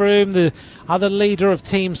Chris Froome, the other leader of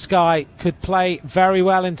Team Sky, could play very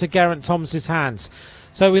well into Geraint Thomas's hands.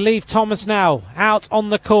 So we leave Thomas now out on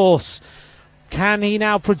the course. Can he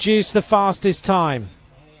now produce the fastest time?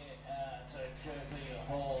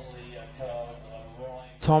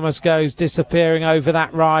 Thomas goes disappearing over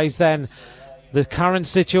that rise then. The current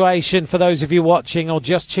situation for those of you watching or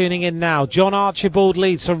just tuning in now. John Archibald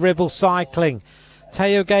leads for Ribble Cycling.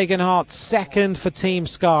 Teo Gegenhardt second for Team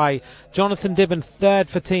Sky. Jonathan Dibben third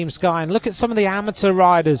for Team Sky. And look at some of the amateur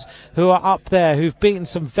riders who are up there, who've beaten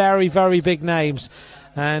some very, very big names.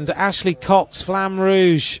 And Ashley Cox, Flamme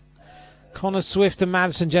Rouge, Connor Swift and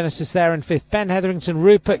Madison Genesis there in fifth. Ben Hetherington,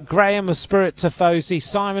 Rupert Graham of Spirit Tifosi,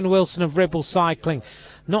 Simon Wilson of Ribble Cycling.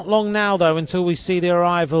 Not long now, though, until we see the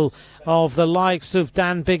arrival of the likes of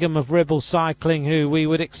Dan Bigham of Ribble Cycling, who we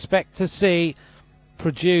would expect to see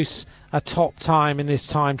produce a top time in this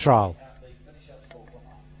time trial.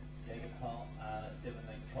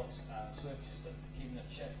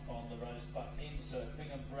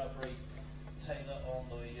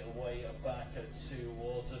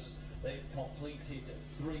 They've completed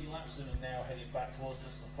 3 laps and are now heading back towards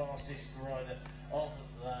us. The fastest rider of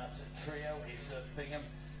that trio is Bigham,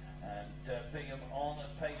 and Bigham on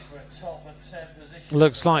pace for a top 10 position.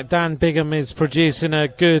 Looks like Dan Bigham is producing a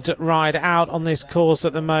good ride out on this course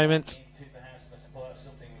at the moment.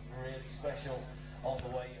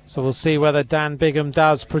 So we'll see whether Dan Bigham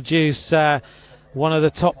does produce one of the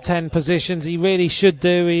top 10 positions. He really should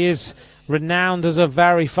do. He is renowned as a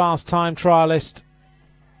very fast time trialist.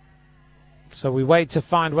 So we wait to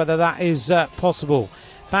find whether that is possible.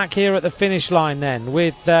 Back here at the finish line then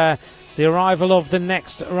with the arrival of the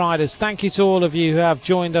next riders. Thank you to all of you who have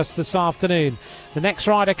joined us this afternoon. The next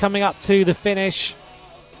rider coming up to the finish.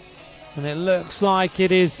 And it looks like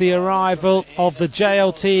it is the arrival of the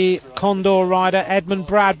JLT Condor rider, Edmund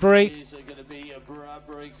Bradbury.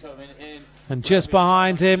 And just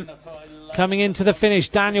behind him, coming into the finish,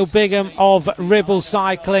 Daniel Bigham of Ribble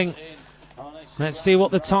Cycling. Let's see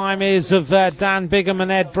what the time is of Dan Bigham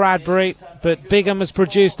and Ed Bradbury. But Bigham has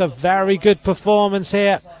produced a very good performance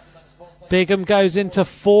here. Bigham goes into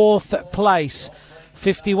 4th place.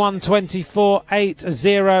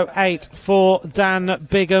 51.24.808 for Dan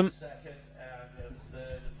Bigham.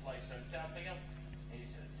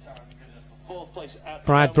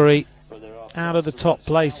 Bradbury out of the top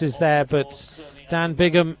places there, but Dan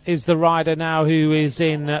Bigham is the rider now who is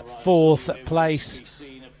in 4th place.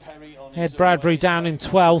 Ed Bradbury down in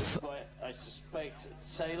 12th. I suspect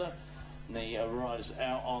Taylor. The riders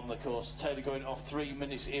out on the course. Taylor going off 3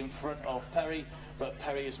 minutes in front of Perry, but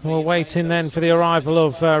Perry is. We're waiting then for the arrival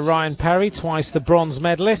of Ryan Perry, twice the bronze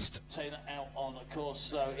medalist. Taylor out on the course,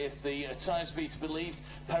 so if the times be to believed,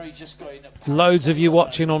 Perry just going. Loads of you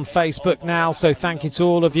watching on Facebook now, so thank you to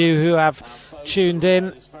all of you who have tuned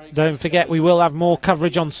in. Don't forget, we will have more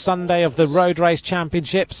coverage on Sunday of the Road Race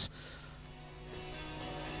Championships.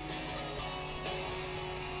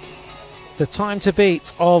 The time to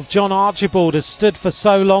beat of John Archibald has stood for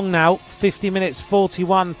so long now, 50 minutes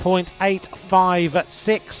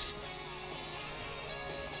 41.856.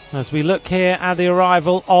 As we look here at the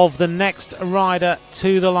arrival of the next rider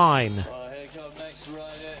to the line. Here comes next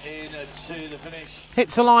rider in to the finish.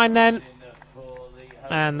 Hits the line then.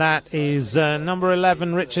 And that is number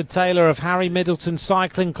 11, Richard Taylor of Harry Middleton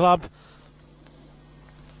Cycling Club.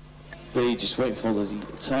 We just wait for the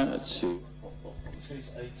time to.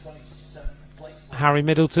 Harry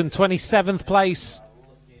Middleton, 27th place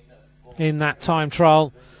in that time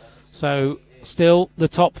trial. So still the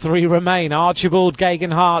top 3 remain. Archibald,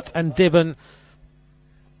 Gegenhardt and Dibben.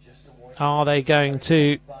 Are they going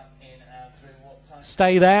to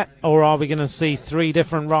stay there, or are we going to see 3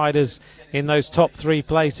 different riders in those top 3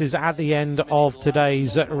 places at the end of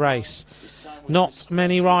today's race? Not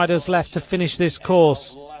many riders left to finish this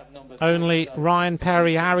course. Only Ryan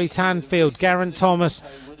Perry, Harry Tanfield, Geraint Thomas,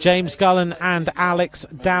 James Gullen and Alex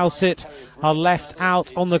Dowsett are left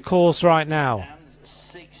out on the course right now.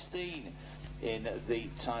 16 in the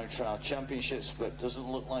time trial championships, but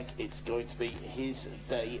doesn't look like it's going to be his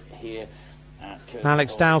day here at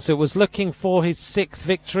Alex Dowsett was looking for his 6th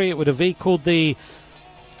victory. It would have equalled the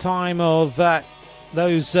time of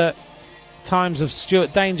those times of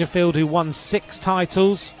Stuart Dangerfield, who won 6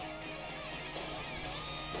 titles.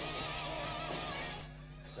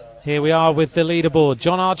 Here we are with the leaderboard.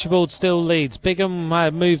 John Archibald still leads. Bigham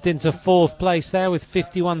moved into 4th place there with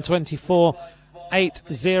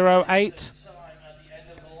 51.24.808.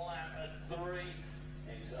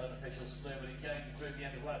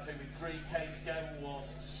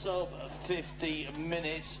 Sub 50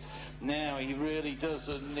 minutes. Now he really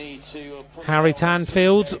doesn't need to. Harry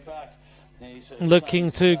Tanfield looking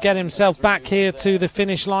to get himself back here to the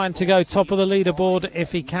finish line to go top of the leaderboard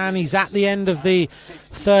if he can. He's at the end of the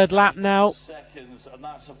 3rd lap now. Seconds, and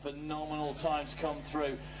that's a phenomenal time to come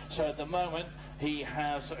through. So at the moment he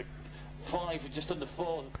has 5, just under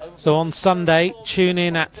 4. So on Sunday, tune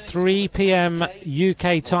in at 3 p.m.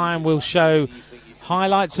 UK time. We'll show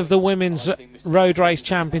highlights of the Women's Road Race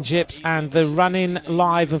Championships and the run-in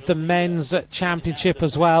live of the Men's Championship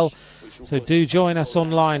as well. So do join us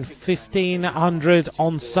online, 1500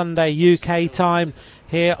 on Sunday UK time,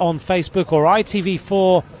 here on Facebook or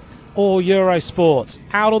ITV4 or Eurosport.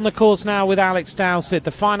 Out on the course now with Alex Dowsett,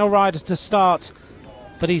 the final rider to start,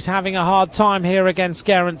 but he's having a hard time here against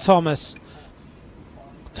Geraint Thomas.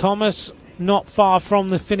 Thomas not far from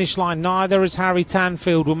the finish line, neither is Harry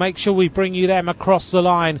Tanfield. We'll make sure we bring you them across the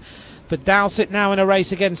line. But Dowsett now in a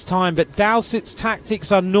race against time. But Dowsett's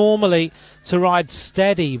tactics are normally to ride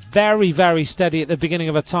steady, very, very steady at the beginning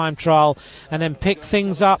of a time trial, and then pick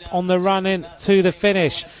things up on the run-in to the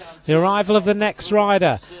finish. The arrival of the next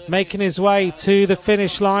rider, making his way to the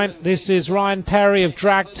finish line. This is Ryan Perry of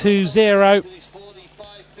Drag 2-0.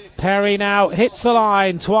 Perry now hits the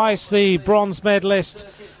line, twice the bronze medalist.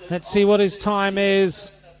 Let's see what his time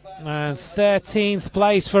is. 13th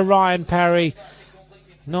place for Ryan Perry.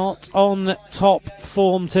 Not on top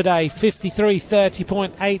form today.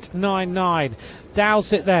 53.30.899.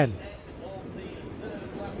 Dowsett then.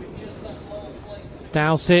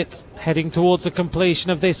 Dowsett heading towards the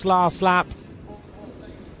completion of this last lap.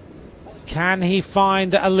 Can he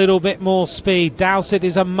find a little bit more speed? Dowsett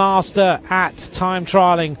is a master at time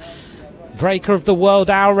trialling. Breaker of the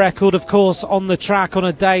world hour record, of course, on the track on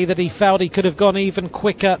a day that he felt he could have gone even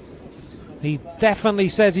quicker. He definitely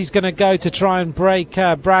says he's going to go to try and break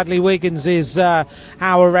Bradley Wiggins'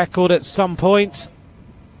 hour record at some point.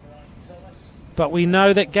 But we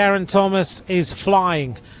know that Geraint Thomas is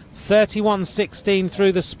flying. 31.16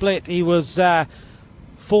 through the split. He was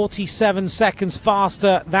 47 seconds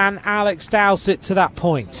faster than Alex Dowsett to that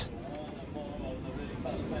point.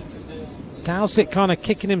 Dowsett kind of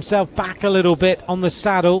kicking himself back a little bit on the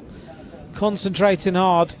saddle, concentrating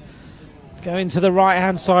hard. Going to the right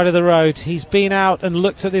hand side of the road. He's been out and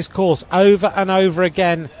looked at this course over and over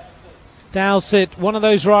again. Dowsett, one of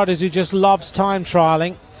those riders who just loves time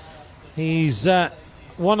trialling. He's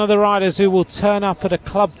one of the riders who will turn up at a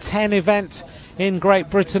Club 10 event in Great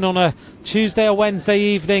Britain on a Tuesday or Wednesday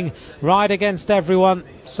evening, ride against everyone,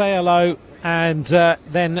 say hello, and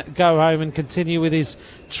then go home and continue with his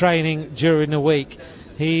training during the week.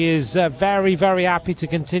 He is very, very happy to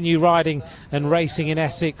continue riding and racing in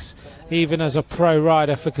Essex, even as a pro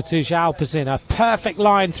rider for Katusha Alpecin. A perfect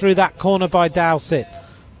line through that corner by Dowsett.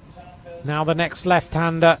 Now the next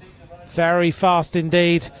left-hander, very fast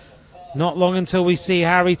indeed. Not long until we see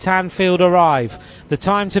Harry Tanfield arrive. The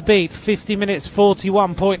time to beat, 50 minutes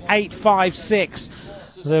 41.856.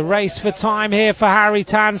 The race for time here for Harry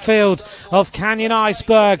Tanfield of Canyon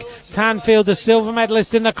Iceberg. Tanfield, the silver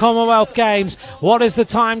medalist in the Commonwealth Games. What is the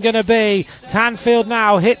time going to be? Tanfield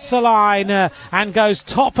now hits the line and goes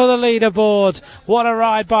top of the leaderboard. What a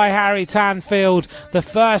ride by Harry Tanfield. The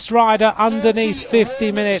first rider underneath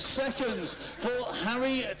 50 minutes.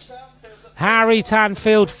 Harry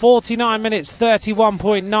Tanfield, 49 minutes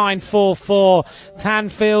 31.944.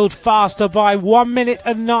 Tanfield faster by 1 minute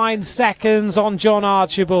and 9 seconds on John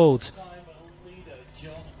Archibald.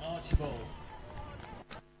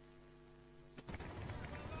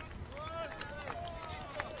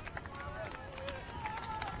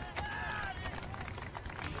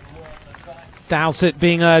 Dowsett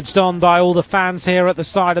being urged on by all the fans here at the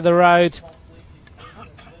side of the road.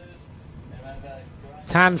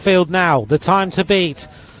 Tanfield now, the time to beat,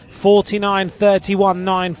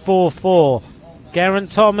 49.31.944.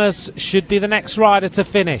 Geraint Thomas should be the next rider to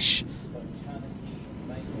finish.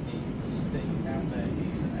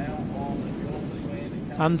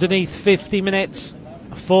 Underneath 50 minutes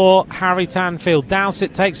for Harry Tanfield.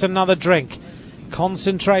 Dowsett takes another drink,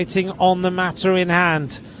 concentrating on the matter in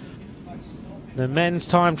hand. The men's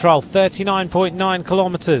time trial, 39.9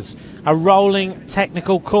 kilometres, a rolling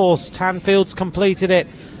technical course. Tanfield's completed it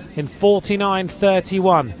in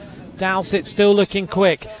 49.31. Dowsett still looking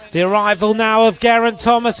quick. The arrival now of Geraint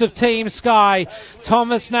Thomas of Team Sky.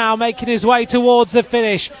 Thomas now making his way towards the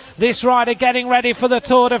finish. This rider getting ready for the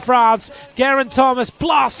Tour de France. Geraint Thomas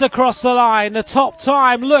blasts across the line. The top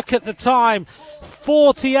time, look at the time.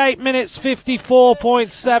 48 minutes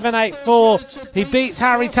 54.784. He beats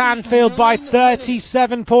Harry Tanfield by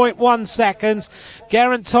 37.1 seconds.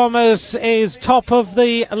 Geraint Thomas is top of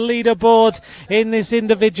the leaderboard in this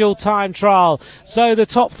individual time trial. So the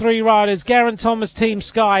top three riders: Geraint Thomas, Team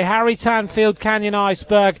Sky; Harry Tanfield, Canyon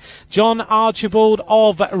Iceberg; John Archibald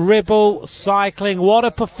of Ribble Cycling. What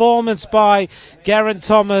a performance by Geraint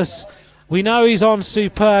Thomas. We know he's on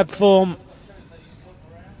superb form.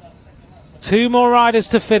 Two more riders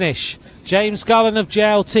to finish. James Gullen of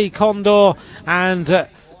JLT Condor and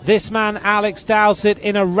this man Alex Dowsett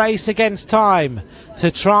in a race against time to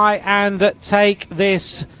try and take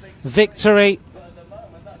this victory.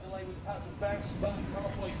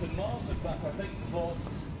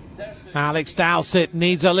 Alex Dowsett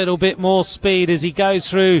needs a little bit more speed as he goes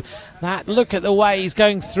through that. Look at the way he's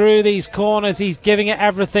going through these corners. He's giving it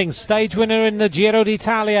everything. Stage winner in the Giro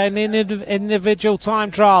d'Italia in the individual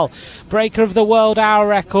time trial. Breaker of the world hour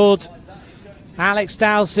record. Alex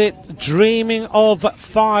Dowsett dreaming of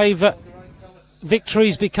 5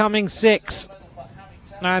 victories, becoming 6.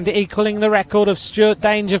 And equaling the record of Stuart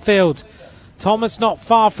Dangerfield. Thomas not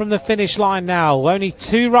far from the finish line now. Only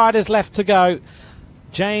 2 riders left to go.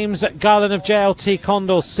 James Gullen of JLT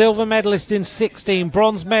Condor, silver medalist in 16,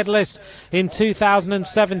 bronze medalist in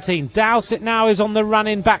 2017. Dowsett now is on the run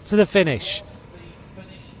in back to the finish.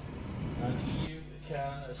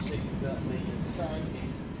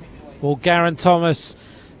 Well, Geraint Thomas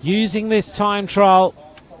using this time trial,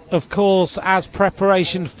 of course, as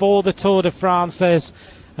preparation for the Tour de France. There's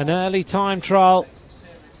an early time trial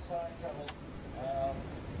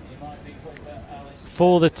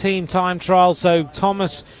for the team time trial, so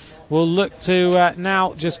Thomas will look to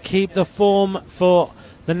now just keep the form for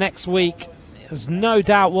the next week. There's no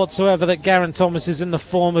doubt whatsoever that Geraint Thomas is in the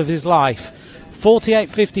form of his life.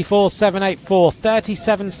 48.54.784,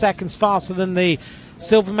 37 seconds faster than the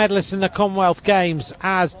silver medalist in the Commonwealth Games,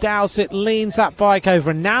 as Dowsett leans that bike over,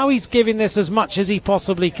 and now he's giving this as much as he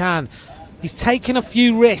possibly can. He's taken a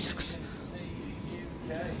few risks.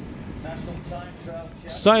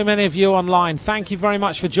 So many of you online, thank you very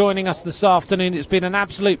much for joining us this afternoon. It's been an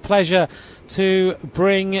absolute pleasure to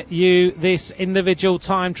bring you this individual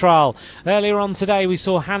time trial. Earlier on today we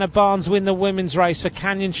saw Hannah Barnes win the women's race for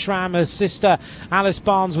Canyon SRAM. Her sister Alice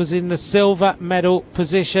Barnes was in the silver medal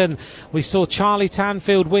position. We saw Charlie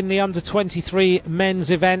Tanfield win the under-23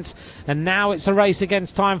 men's event, and now it's a race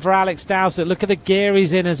against time for Alex Dowsett. Look at the gear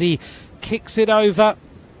he's in as he kicks it over.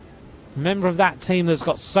 Member of that team that's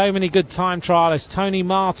got so many good time trialists. Tony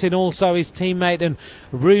Martin, also his teammate and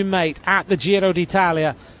roommate at the Giro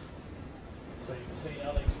d'Italia. So you can see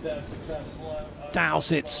Alex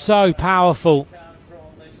Dowsett so powerful.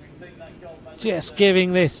 Just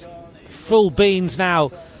giving this full beans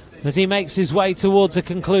now as he makes his way towards the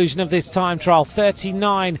conclusion of this time trial.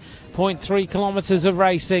 39.3 kilometres of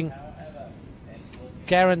racing.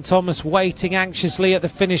 Geraint Thomas waiting anxiously at the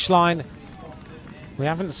finish line. We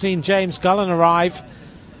haven't seen James Gullen arrive,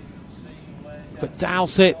 but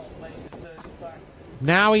Dowsett,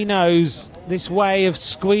 now he knows this way of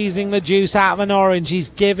squeezing the juice out of an orange. He's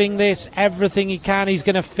giving this everything he can. He's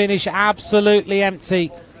going to finish absolutely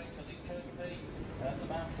empty.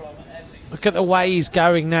 Look at the way he's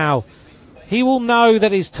going now. He will know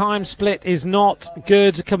that his time split is not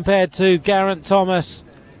good compared to Geraint Thomas.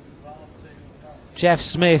 Jeff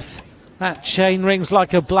Smith. That chain rings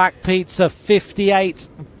like a black pizza. 58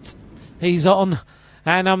 he's on,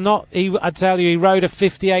 and I tell you, he rode a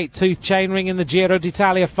 58 tooth chain ring in the Giro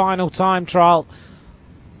d'Italia final time trial.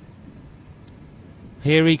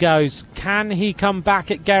 Here he goes. Can he come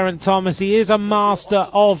back at Geraint Thomas? He is a master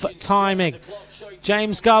of timing.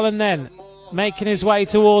 James Gullen then making his way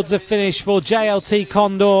towards the finish for JLT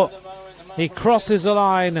Condor. He crosses the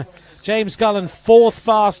line. James Gullen 4th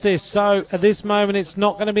fastest, so at this moment it's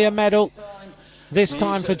not going to be a medal this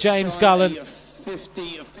time for James Gullen.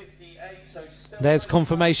 There's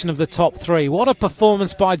confirmation of the top 3. What a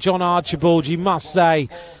performance by John Archibald, you must say.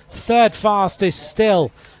 3rd fastest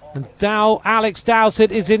still. And now Alex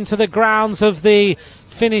Dowsett is into the grounds of the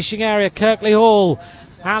finishing area, Kirkley Hall.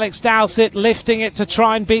 Alex Dowsett lifting it to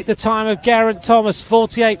try and beat the time of Geraint Thomas.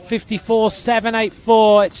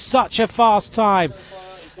 48.54.784. It's such a fast time,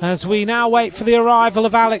 as we now wait for the arrival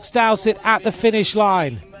of Alex Dowsett at the finish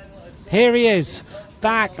line. Here he is,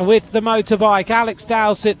 back with the motorbike. Alex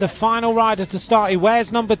Dowsett, the final rider to start. He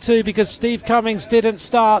wears number 2 because Steve Cummings didn't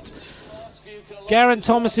start. Geraint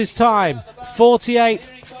Thomas's time,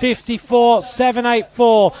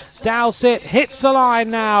 48.54.784. Dowsett hits the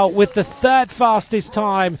line now with the third fastest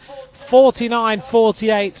time,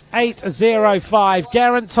 49.48.805.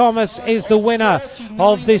 Geraint Thomas is the winner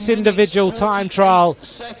of this individual time trial.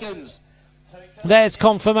 There's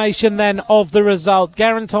confirmation then of the result.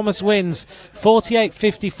 Geraint Thomas wins,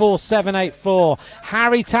 48.54.784.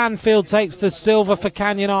 Harry Tanfield takes the silver for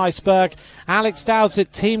Canyon Iceberg. Alex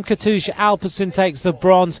Dowsett, Team Katusha Alpecin takes the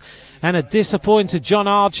bronze. And a disappointed John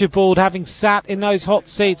Archibald, having sat in those hot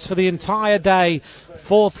seats for the entire day,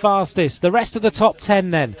 fourth fastest. The rest of the top 10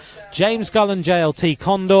 then. James Gullen, JLT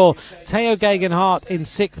Condor. Theo Gegenhardt in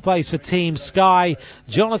 6th place for Team Sky.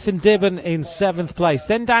 Jonathan Dibben in 7th place.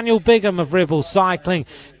 Then Daniel Bigham of Ribble Cycling.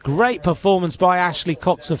 Great performance by Ashley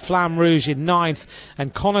Cox of Flamme Rouge in 9th.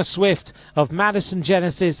 And Connor Swift of Madison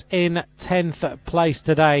Genesis in 10th place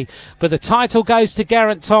today. But the title goes to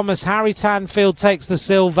Geraint Thomas. Harry Tanfield takes the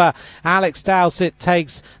silver. Alex Dowsett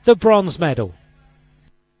takes the bronze medal.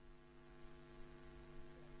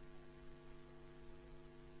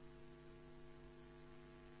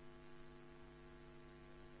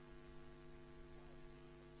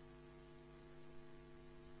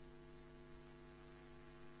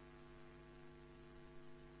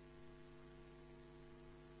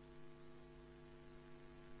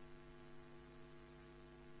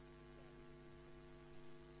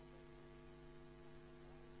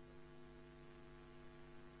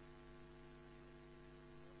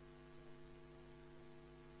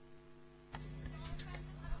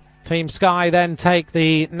 Team Sky then take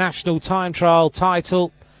the national time trial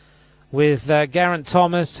title with Geraint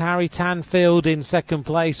Thomas, Harry Tanfield in 2nd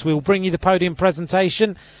place. We'll bring you the podium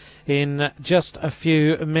presentation in just a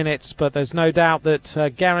few minutes, but there's no doubt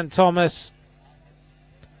that Geraint Thomas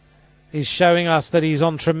is showing us that he's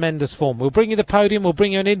on tremendous form. We'll bring you the podium, we'll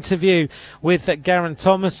bring you an interview with Geraint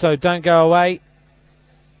Thomas, so don't go away.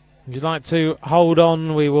 If you'd like to hold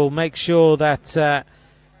on, we will make sure that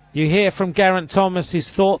you hear from Geraint Thomas,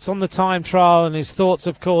 his thoughts on the time trial and his thoughts,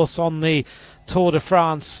 of course, on the Tour de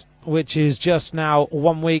France, which is just now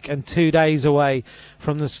 1 week and 2 days away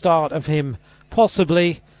from the start of him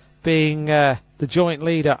possibly being the joint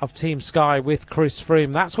leader of Team Sky with Chris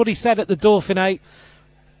Froome. That's what he said at the Dauphiné.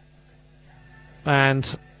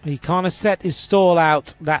 And he kind of set his stall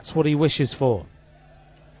out. That's what he wishes for.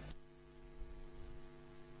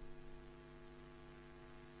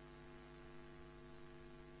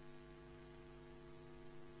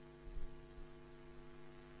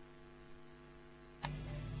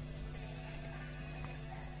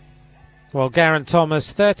 Well, Geraint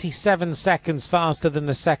Thomas, 37 seconds faster than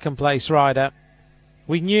the 2nd place rider.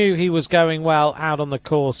 We knew he was going well out on the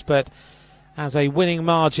course, but as a winning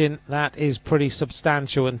margin, that is pretty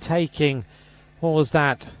substantial. And taking, what was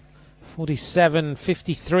that, 47,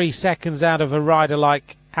 53 seconds out of a rider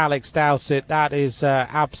like Alex Dowsett, that is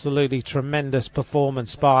absolutely tremendous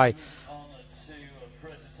performance by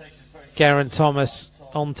Geraint Thomas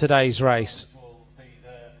on today's race.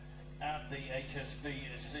 At the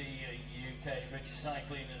HSBC UK British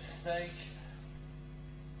Cycling stage,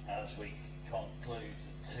 as we conclude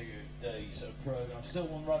 2 days of programme. Still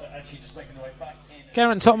one rider actually just making their way back in.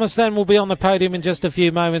 Geraint Thomas then will be on the podium in just a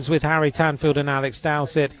few moments with Harry Tanfield and Alex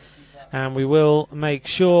Dowsett, and we will make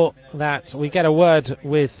sure that we get a word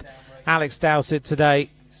with Alex Dowsett today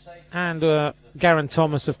and Geraint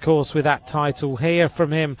Thomas, of course, with that title. Hear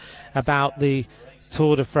from him about the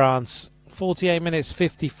Tour de France. 48 minutes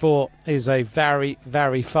 54 is a very,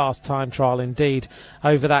 very fast time trial indeed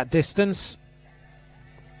over that distance.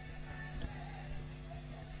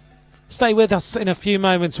 Stay with us in a few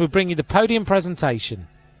moments. We'll bring you the podium presentation.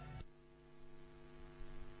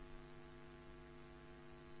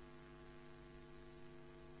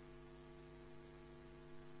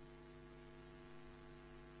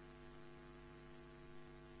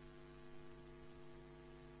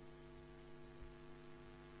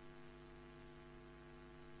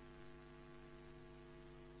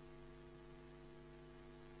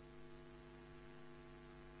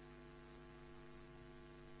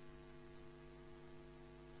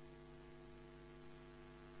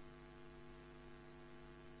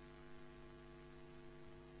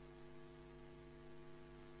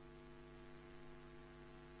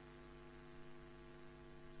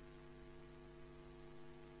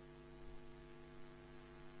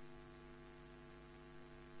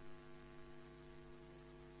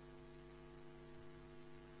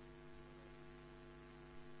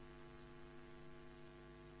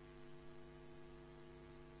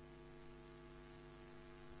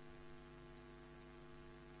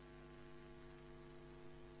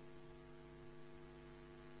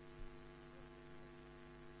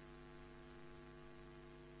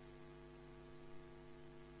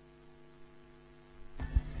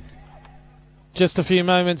 Just a few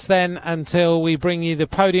moments then until we bring you the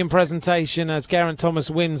podium presentation as Geraint Thomas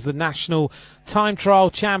wins the National Time Trial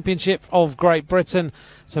Championship of Great Britain.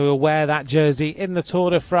 So he'll wear that jersey in the Tour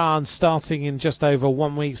de France starting in just over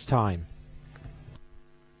 1 week's time.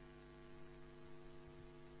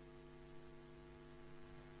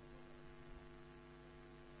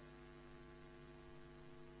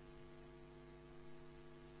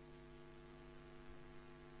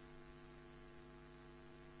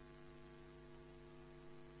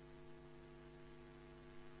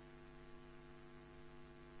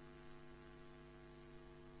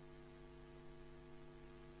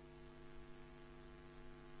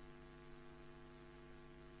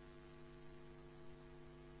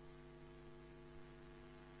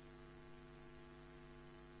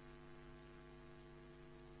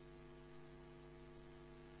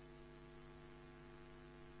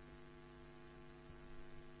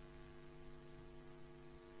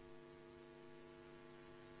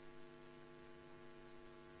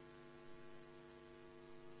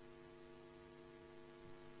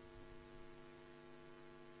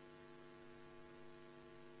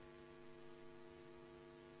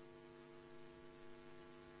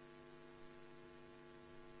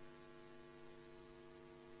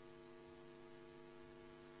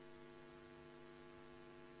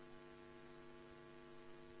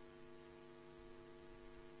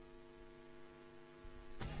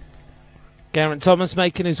 Geraint Thomas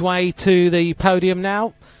making his way to the podium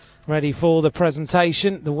now, ready for the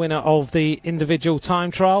presentation, the winner of the individual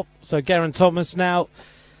time trial. So Geraint Thomas now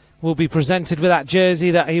will be presented with that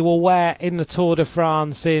jersey that he will wear in the Tour de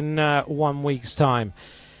France in 1 week's time.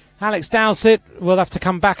 Alex Dowsett will have to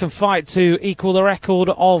come back and fight to equal the record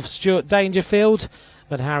of Stuart Dangerfield,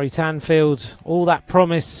 but Harry Tanfield, all that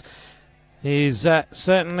promise is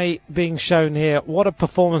certainly being shown here. What a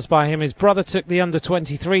performance by him. His brother took the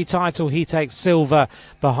under-23 title. He takes silver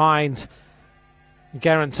behind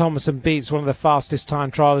Geraint Thomas and beats one of the fastest time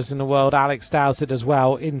trialers in the world, Alex Dowsett, as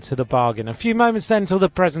well, into the bargain. A few moments then till the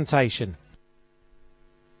presentation.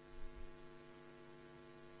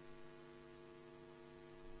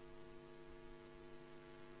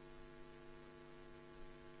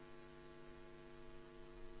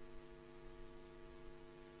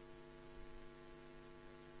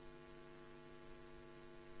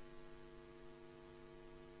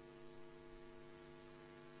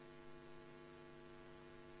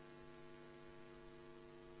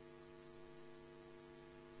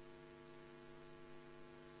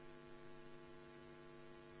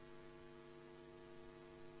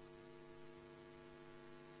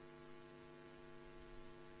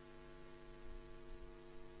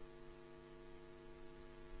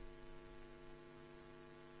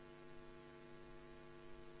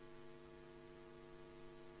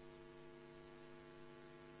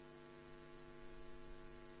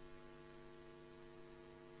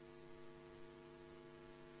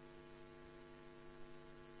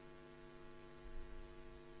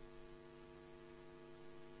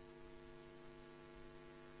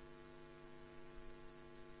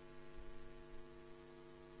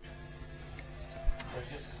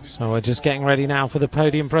 So we're just getting ready now for the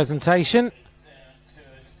podium presentation.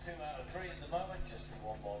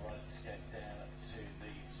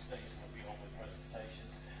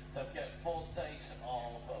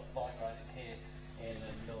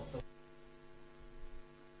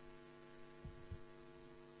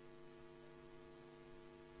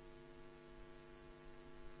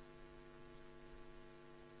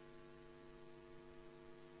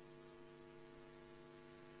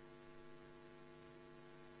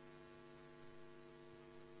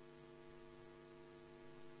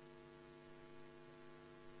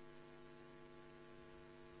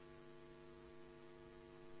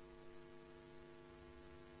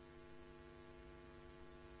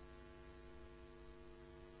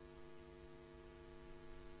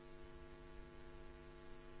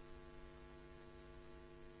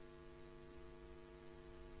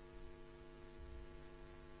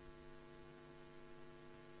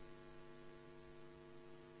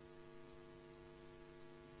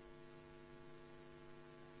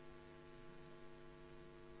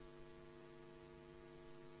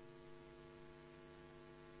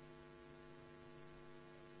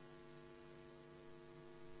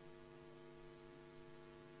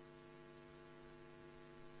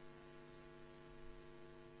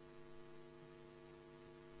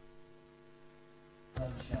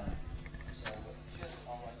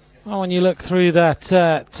 Well, when you look through that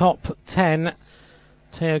top 10,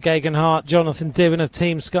 Theo Gegenhardt, Jonathan Dibben of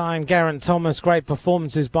Team Sky and Geraint Thomas, great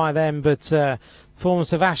performances by them, but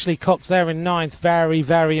performance of Ashley Cox there in 9th, very,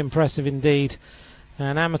 very impressive indeed.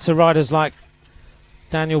 And amateur riders like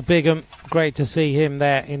Daniel Bigham, great to see him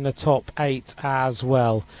there in the top 8 as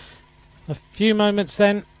well. A few moments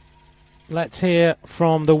then, let's hear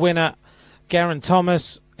from the winner, Geraint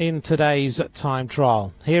Thomas, in today's time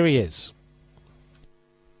trial. Here he is.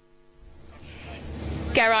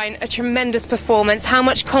 Geraint, a tremendous performance. How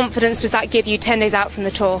much confidence does that give you 10 days out from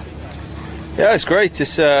the Tour? Yeah, it's great.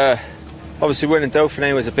 It's obviously winning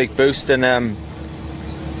Dauphiné was a big boost, and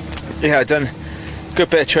yeah, I've done a good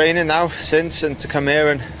bit of training now since, and to come here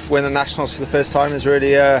and win the Nationals for the first time is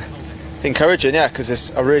really encouraging. Yeah,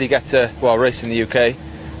 because I really get to race in the UK,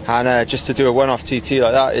 and just to do a one-off TT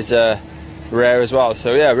like that is rare as well.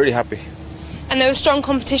 So yeah, really happy. And there was strong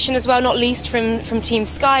competition as well, not least from Team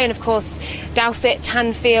Sky and of course Dowsett,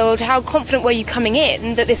 Tanfield. How confident were you coming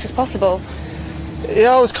in that this was possible?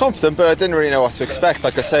 Yeah, I was confident, but I didn't really know what to expect.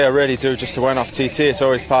 Like I say, I really do just a one-off TT. It's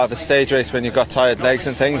always part of a stage race when you've got tired legs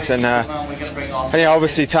and things. And yeah,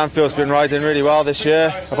 obviously Tanfield's been riding really well this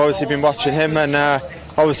year. I've obviously been watching him, and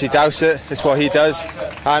obviously Dowsett is what he does.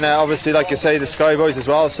 And obviously, like you say, the Sky Boys as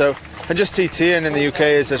well. So, and just TTing in the UK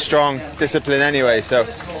is a strong discipline anyway. So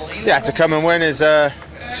yeah, to come and win is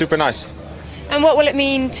super nice. And what will it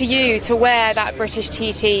mean to you to wear that British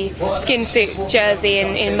TT skin suit jersey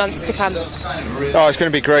in months to come? Oh, it's going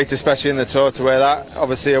to be great, especially in the Tour, to wear that.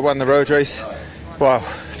 Obviously I won the road race, well, a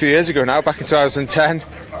few years ago now, back in 2010.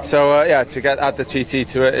 So yeah, to add the TT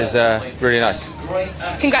to it is really nice.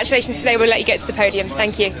 Congratulations today. We'll let you get to the podium.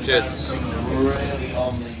 Thank you. Cheers.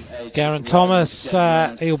 Geraint Thomas,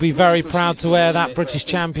 he'll be very proud to wear that British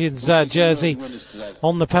Champions jersey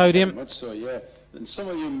on the podium.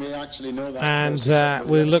 And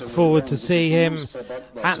we look forward to see him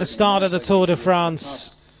at the start of the Tour de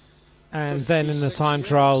France and then in the time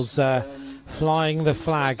trials flying the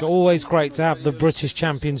flag. Always great to have the British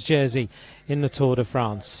Champions jersey in the Tour de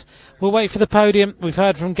France. We'll wait for the podium. We've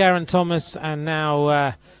heard from Geraint Thomas, and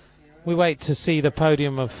now we wait to see the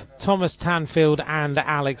podium of Thomas Tanfield and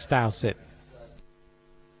Alex Dowsett.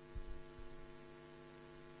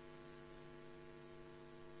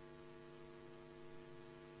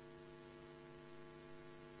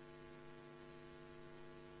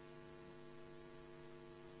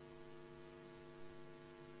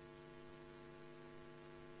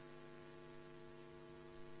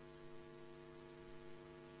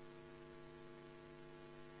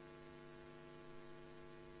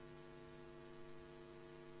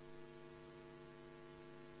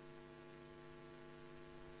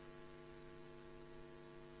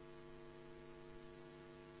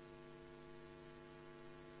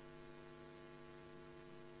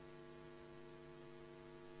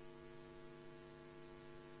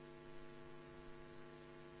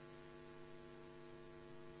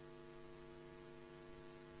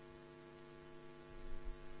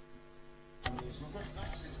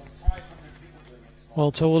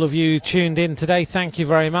 Well, to all of you tuned in today, thank you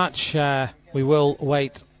very much. We will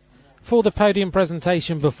wait for the podium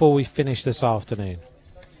presentation before we finish this afternoon.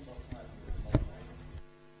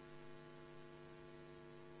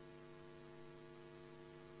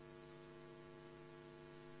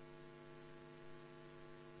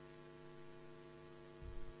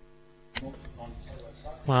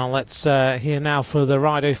 Well, let's hear now for the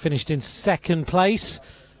rider who finished in second place.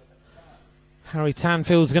 Harry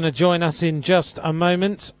Tanfield's going to join us in just a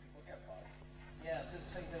moment.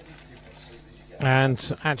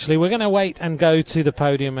 And actually, we're going to wait and go to the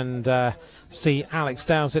podium and see Alex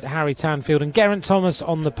Dowsett, Harry Tanfield and Geraint Thomas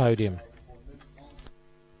on the podium.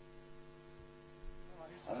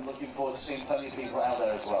 I'm looking forward to seeing plenty of people out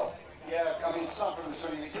there as well. Yeah, I mean, Stanford was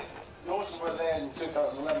really... Those who were there in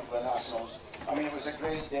 2011 for the Nationals, I mean, it was a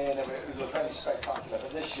great day and it was very spectacular.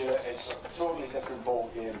 But this year, it's a totally different ball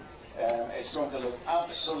game. It's going to look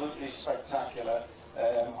absolutely spectacular.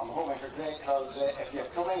 I'm hoping for great crowds there. If you're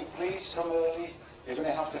coming, please come early. You're going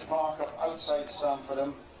to have to park up outside Stamford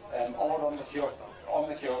or on the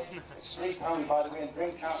queue. It's £3, by the way, and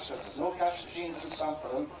bring cash. There's no cash machines in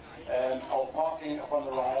Stamford or parking up on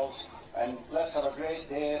the Riles. And let's have a great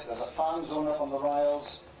day. There's a fan zone up on the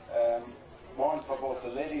Riles. One for both the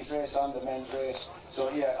ladies' race and the men's race. So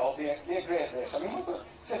yeah, it'll be a great race. I mean, we've got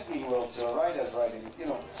 15 World Tour riders riding,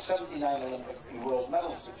 79 Olympic and world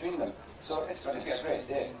medals between them. So it's going to be a great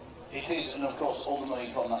day. It is, and of course all the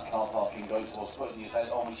money from that car parking goes towards putting the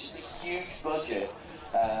event on, which is a huge budget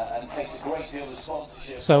and takes a great deal of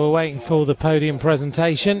sponsorship. So we're waiting for the podium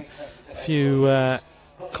presentation. A few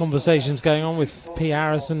conversations going on with P.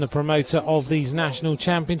 Harrison, the promoter of these national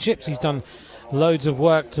championships. He's done loads of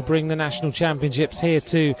work to bring the national championships here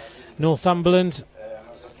to Northumberland,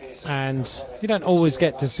 and you don't always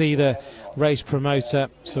get to see the race promoter,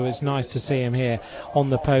 so it's nice to see him here on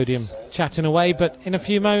the podium chatting away. But in a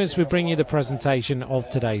few moments we bring you the presentation of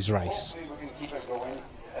today's race. We can keep it going,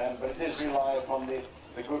 but it does rely upon the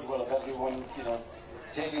goodwill of everyone, you know,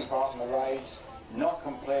 taking part in the rides, not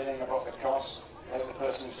complaining about the cost. Like the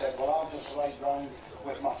person who said, well, I'll just ride round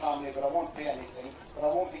with my family, but I won't pay anything, but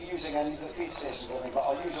I won't be using any of the feed station building, but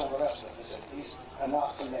I'll use all the rest of the facilities, and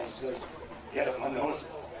that's something to get up my nose.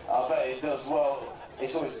 I bet it does. Well,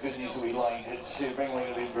 it's always good news that we like to bring. We're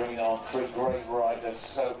going to be bringing on 3 great riders,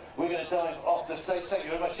 so we're going to dive off the stage. Thank you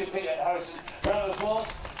very much to Peter Harrison. Round of applause.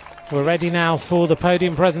 We're ready now for the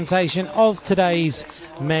podium presentation of today's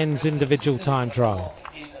men's individual time trial.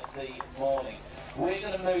 In the morning, we're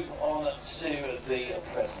going to move on to the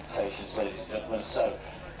presentations, ladies and gentlemen. So,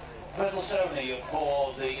 medal ceremony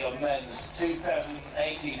for the men's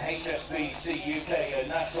 2018 HSBC UK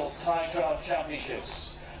National Time Trial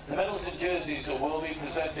Championships. The medals and jerseys will be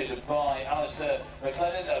presented by Alistair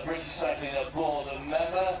McLennan, a British Cycling Board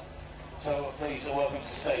member. So please welcome to the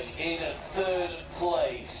stage in 3rd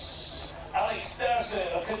place, Alex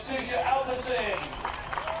Dowsett of Katusha Alpecin.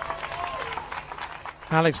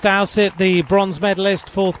 Alex Dowsett, the bronze medalist,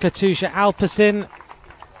 4th Katusha Alpecin.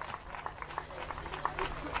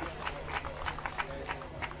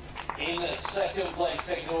 In 2nd place,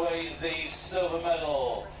 taking away the silver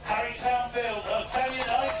medal, Harry Tanfield of Canyon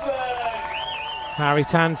Iceberg. Harry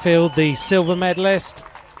Tanfield, the silver medalist.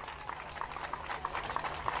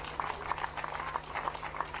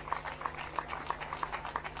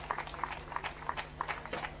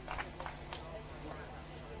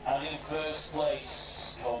 And in 1st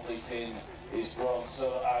place, completing his bronze,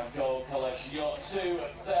 silver and gold collection, your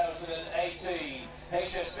 2018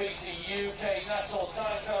 HSBC UK National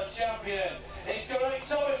Time Trial Champion, it's Geraint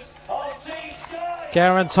Thomas of Team Sky.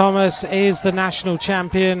 Geraint Thomas is the national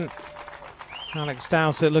champion. Alex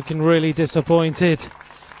Dowsett looking really disappointed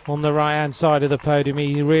on the right hand side of the podium.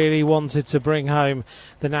 He really wanted to bring home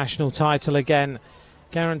the national title again.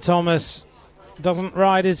 Geraint Thomas doesn't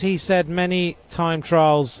ride, as he said, many time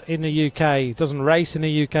trials in the UK. Doesn't race in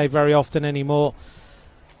the UK very often anymore.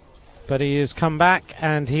 But he has come back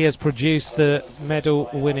and he has produced the medal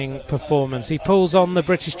winning performance. He pulls on the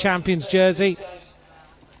British Champions jersey.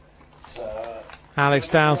 Alex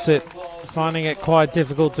Dowsett finding it quite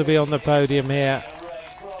difficult to be on the podium here.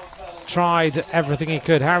 Tried everything he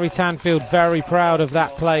could. Harry Tanfield very proud of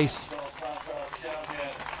that place.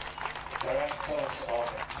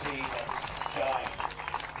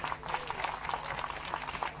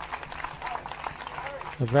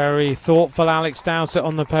 A very thoughtful Alex Dowsett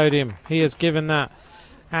on the podium. He has given that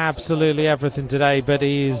absolutely everything today, but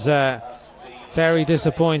he's very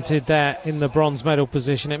disappointed there in the bronze medal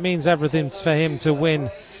position. It means everything for him to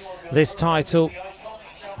win this title.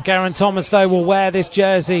 Geraint Thomas, though, will wear this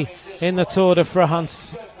jersey in the Tour de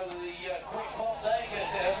France.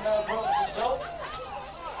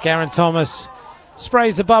 Geraint Thomas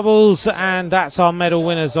sprays the bubbles, and that's our medal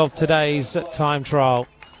winners of today's time trial.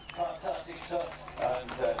 Fantastic stuff, and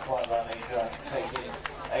quite rightly taking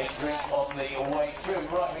a drink on the way through.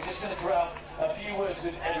 Right, we're just going to grab a few words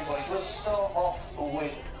with everybody. We'll start off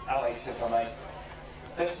with Alex, if I may.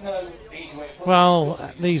 There's no easy way. Well,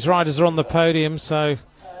 these riders are on the podium, so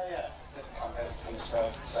Yeah, didn't come here to finish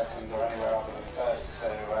 2nd or anywhere other than 1st. So,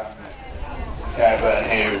 yeah, but I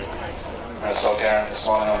knew when I saw Geraint this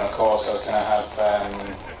morning on the course, I was going to have a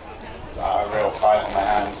real fight on my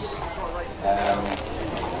hands.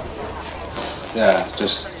 Yeah,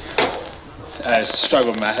 just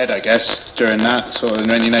struggled in my head, I guess, during that sort of.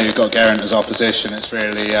 And when you know you've got Geraint as opposition, it's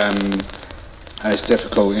really it's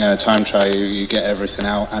difficult. You know, time trial, you get everything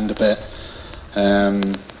out and a bit.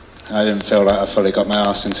 I didn't feel like I fully got my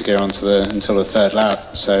arse into gear until the 3rd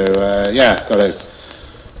lap. So yeah, got to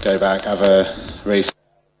go back, have a race.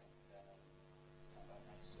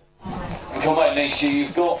 Come back next year.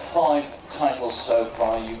 You've got 5 titles so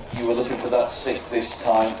far. You were looking for that 6th this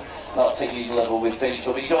time. Not taking you level with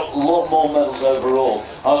Digital, but you got a lot more medals overall.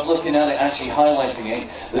 I was looking at it, actually highlighting it,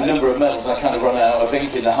 the number of medals. I kind of run out of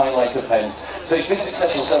ink in the highlighter pens. So it's been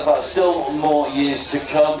successful so far. Still more years to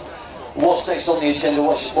come. What's next on the agenda?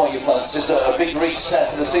 What are your plans? Just a big reset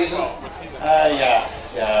for the season?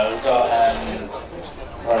 Yeah, we've got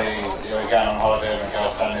probably we're going on holiday with my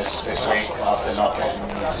girlfriend this week after not getting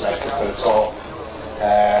selected for the tour.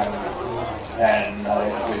 And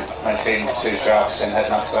with my team, Katusha Alpecin,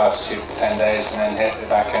 heading up to altitude for 10 days and then hit the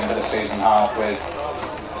back end of the season hard with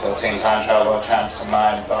the Team Time Trial World Champs in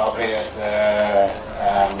mind. But I'll be at the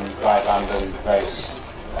Light London race.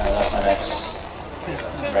 That's my next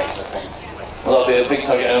race, I think. Well, that'll be a big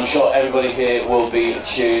target, and I'm sure everybody here will be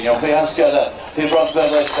cheering you on. Put your hands together for the bronze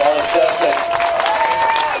medalist, Alex Dowsett.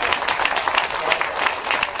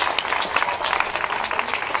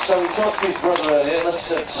 So we talked to his brother earlier.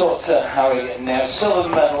 Let's talk to Harry now. Silver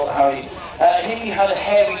medal, Harry. He had a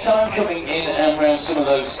hairy time coming in and around some of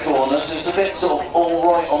those corners. It was a bit sort of all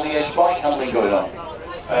right on the edge bike handling going on.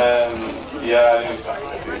 Yeah, I knew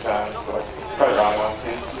exactly a few times, but probably around one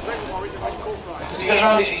piece. So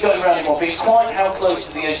you got it around in one piece. Quite how close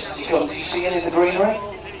to the edge did you come? Did you see any of the greenery?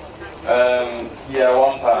 Yeah,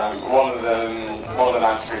 one time, one of the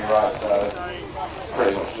 90 green rides,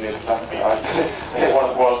 pretty much near the centre. I hit one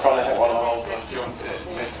of the walls, trying to hit one of the walls, and jumped it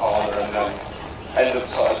mid-corner, and then ended up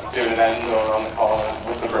sort of doing an end on the corner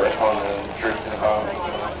with the brake on and drifting about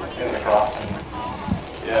in the grass. And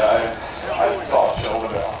yeah, I sort of chilled a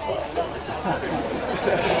bit after that.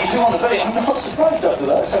 You do want to bet. I'm not surprised after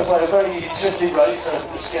that. It sounds like a very interesting race,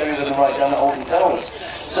 scarier than the ride down at Alton Towers.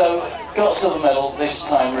 So, got a silver medal this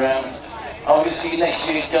time round. Are we going to see you next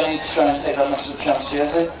year going in to try and take that national champs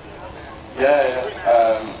jersey? Yeah.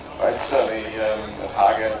 It's certainly a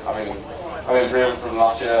target. I mean, I've been from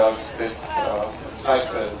last year. I was 5th, so it's nice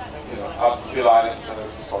to, I'll be lying instead of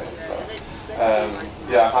disappointed. So,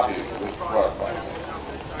 yeah, I'm happy with where I'm going.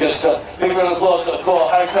 Good stuff. Big round of applause for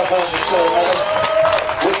Harry Crawford and the silver medals.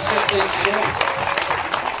 Which just leads to you.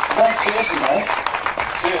 Nice jersey, mate.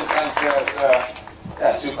 Cheers, thanks.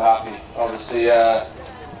 Yeah, super happy. Obviously,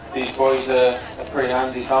 these boys are pretty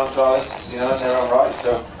handy time trialists, in their own right.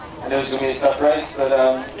 So I knew it was going to be a tough race, but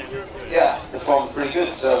yeah, the form was pretty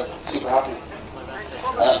good. So super happy.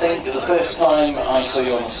 And I think the first time I saw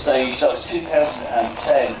you on the stage, that was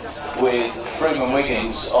 2010 with Froome and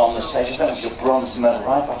Wiggins on the stage. I think it was your bronze medal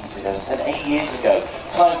right back in 2010, 8 years ago.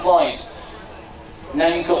 Time flies. Now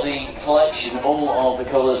you've got the collection, all of the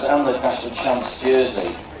colours and the national champs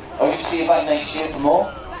jersey. Are we going to see you back next year for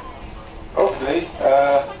more? Hopefully.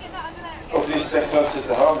 Hopefully it's a bit closer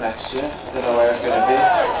to home next year. I don't know where it's going to be,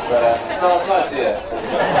 but no, it's nice here.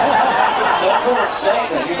 So come on, say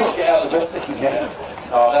then, you've got to get out of the building again.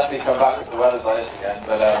 No, I'll definitely come back if the weather's like this again.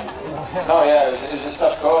 But no, yeah, it was a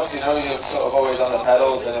tough course. You're sort of always on the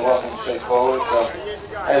pedals, and it wasn't straightforward. So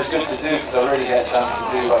it was good to do because I really get a chance to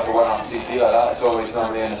do like a one-off TT like that. It's always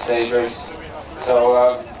normally in a stage race.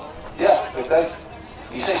 So yeah, good day.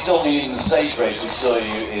 You say it's normally in the stage race. We saw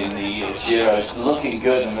you in the Giros, looking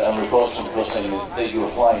good, and reports from the course saying that you were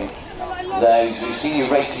flying there. We've seen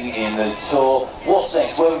you racing in the Tour. What's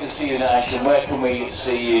next? Where are we going to see you in action? Where can we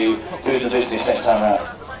see you doing the business next time around?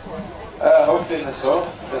 Hopefully in the Tour,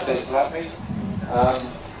 if they select me.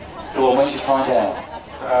 Go on, when did you find out?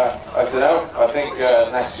 I don't know. I think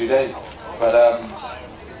next few days. But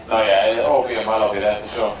no, yeah, it'll all be a mile. I'll be there for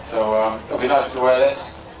sure. So it'll be nice to wear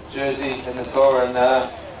this jersey in the Tour, and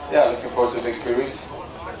yeah, looking forward to a big 3 weeks.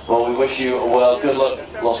 Well, we wish you well, good luck,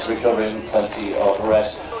 lots of recovery and plenty of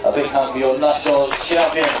rest. A big hand for your national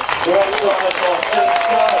champion, Geraint Thomas of Team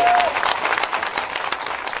Sky.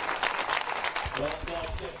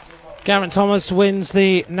 Geraint Thomas wins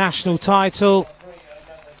the national title,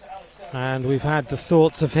 and we've had the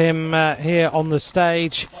thoughts of him here on the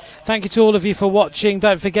stage. Thank you to all of you for watching.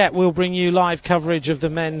 Don't forget, we'll bring you live coverage of the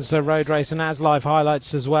men's road race and as live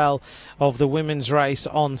highlights as well of the women's race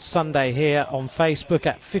on Sunday here on Facebook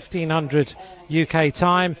at 1500 UK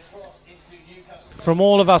time. From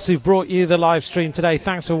all of us who've brought you the live stream today,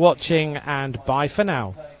 thanks for watching and bye for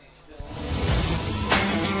now.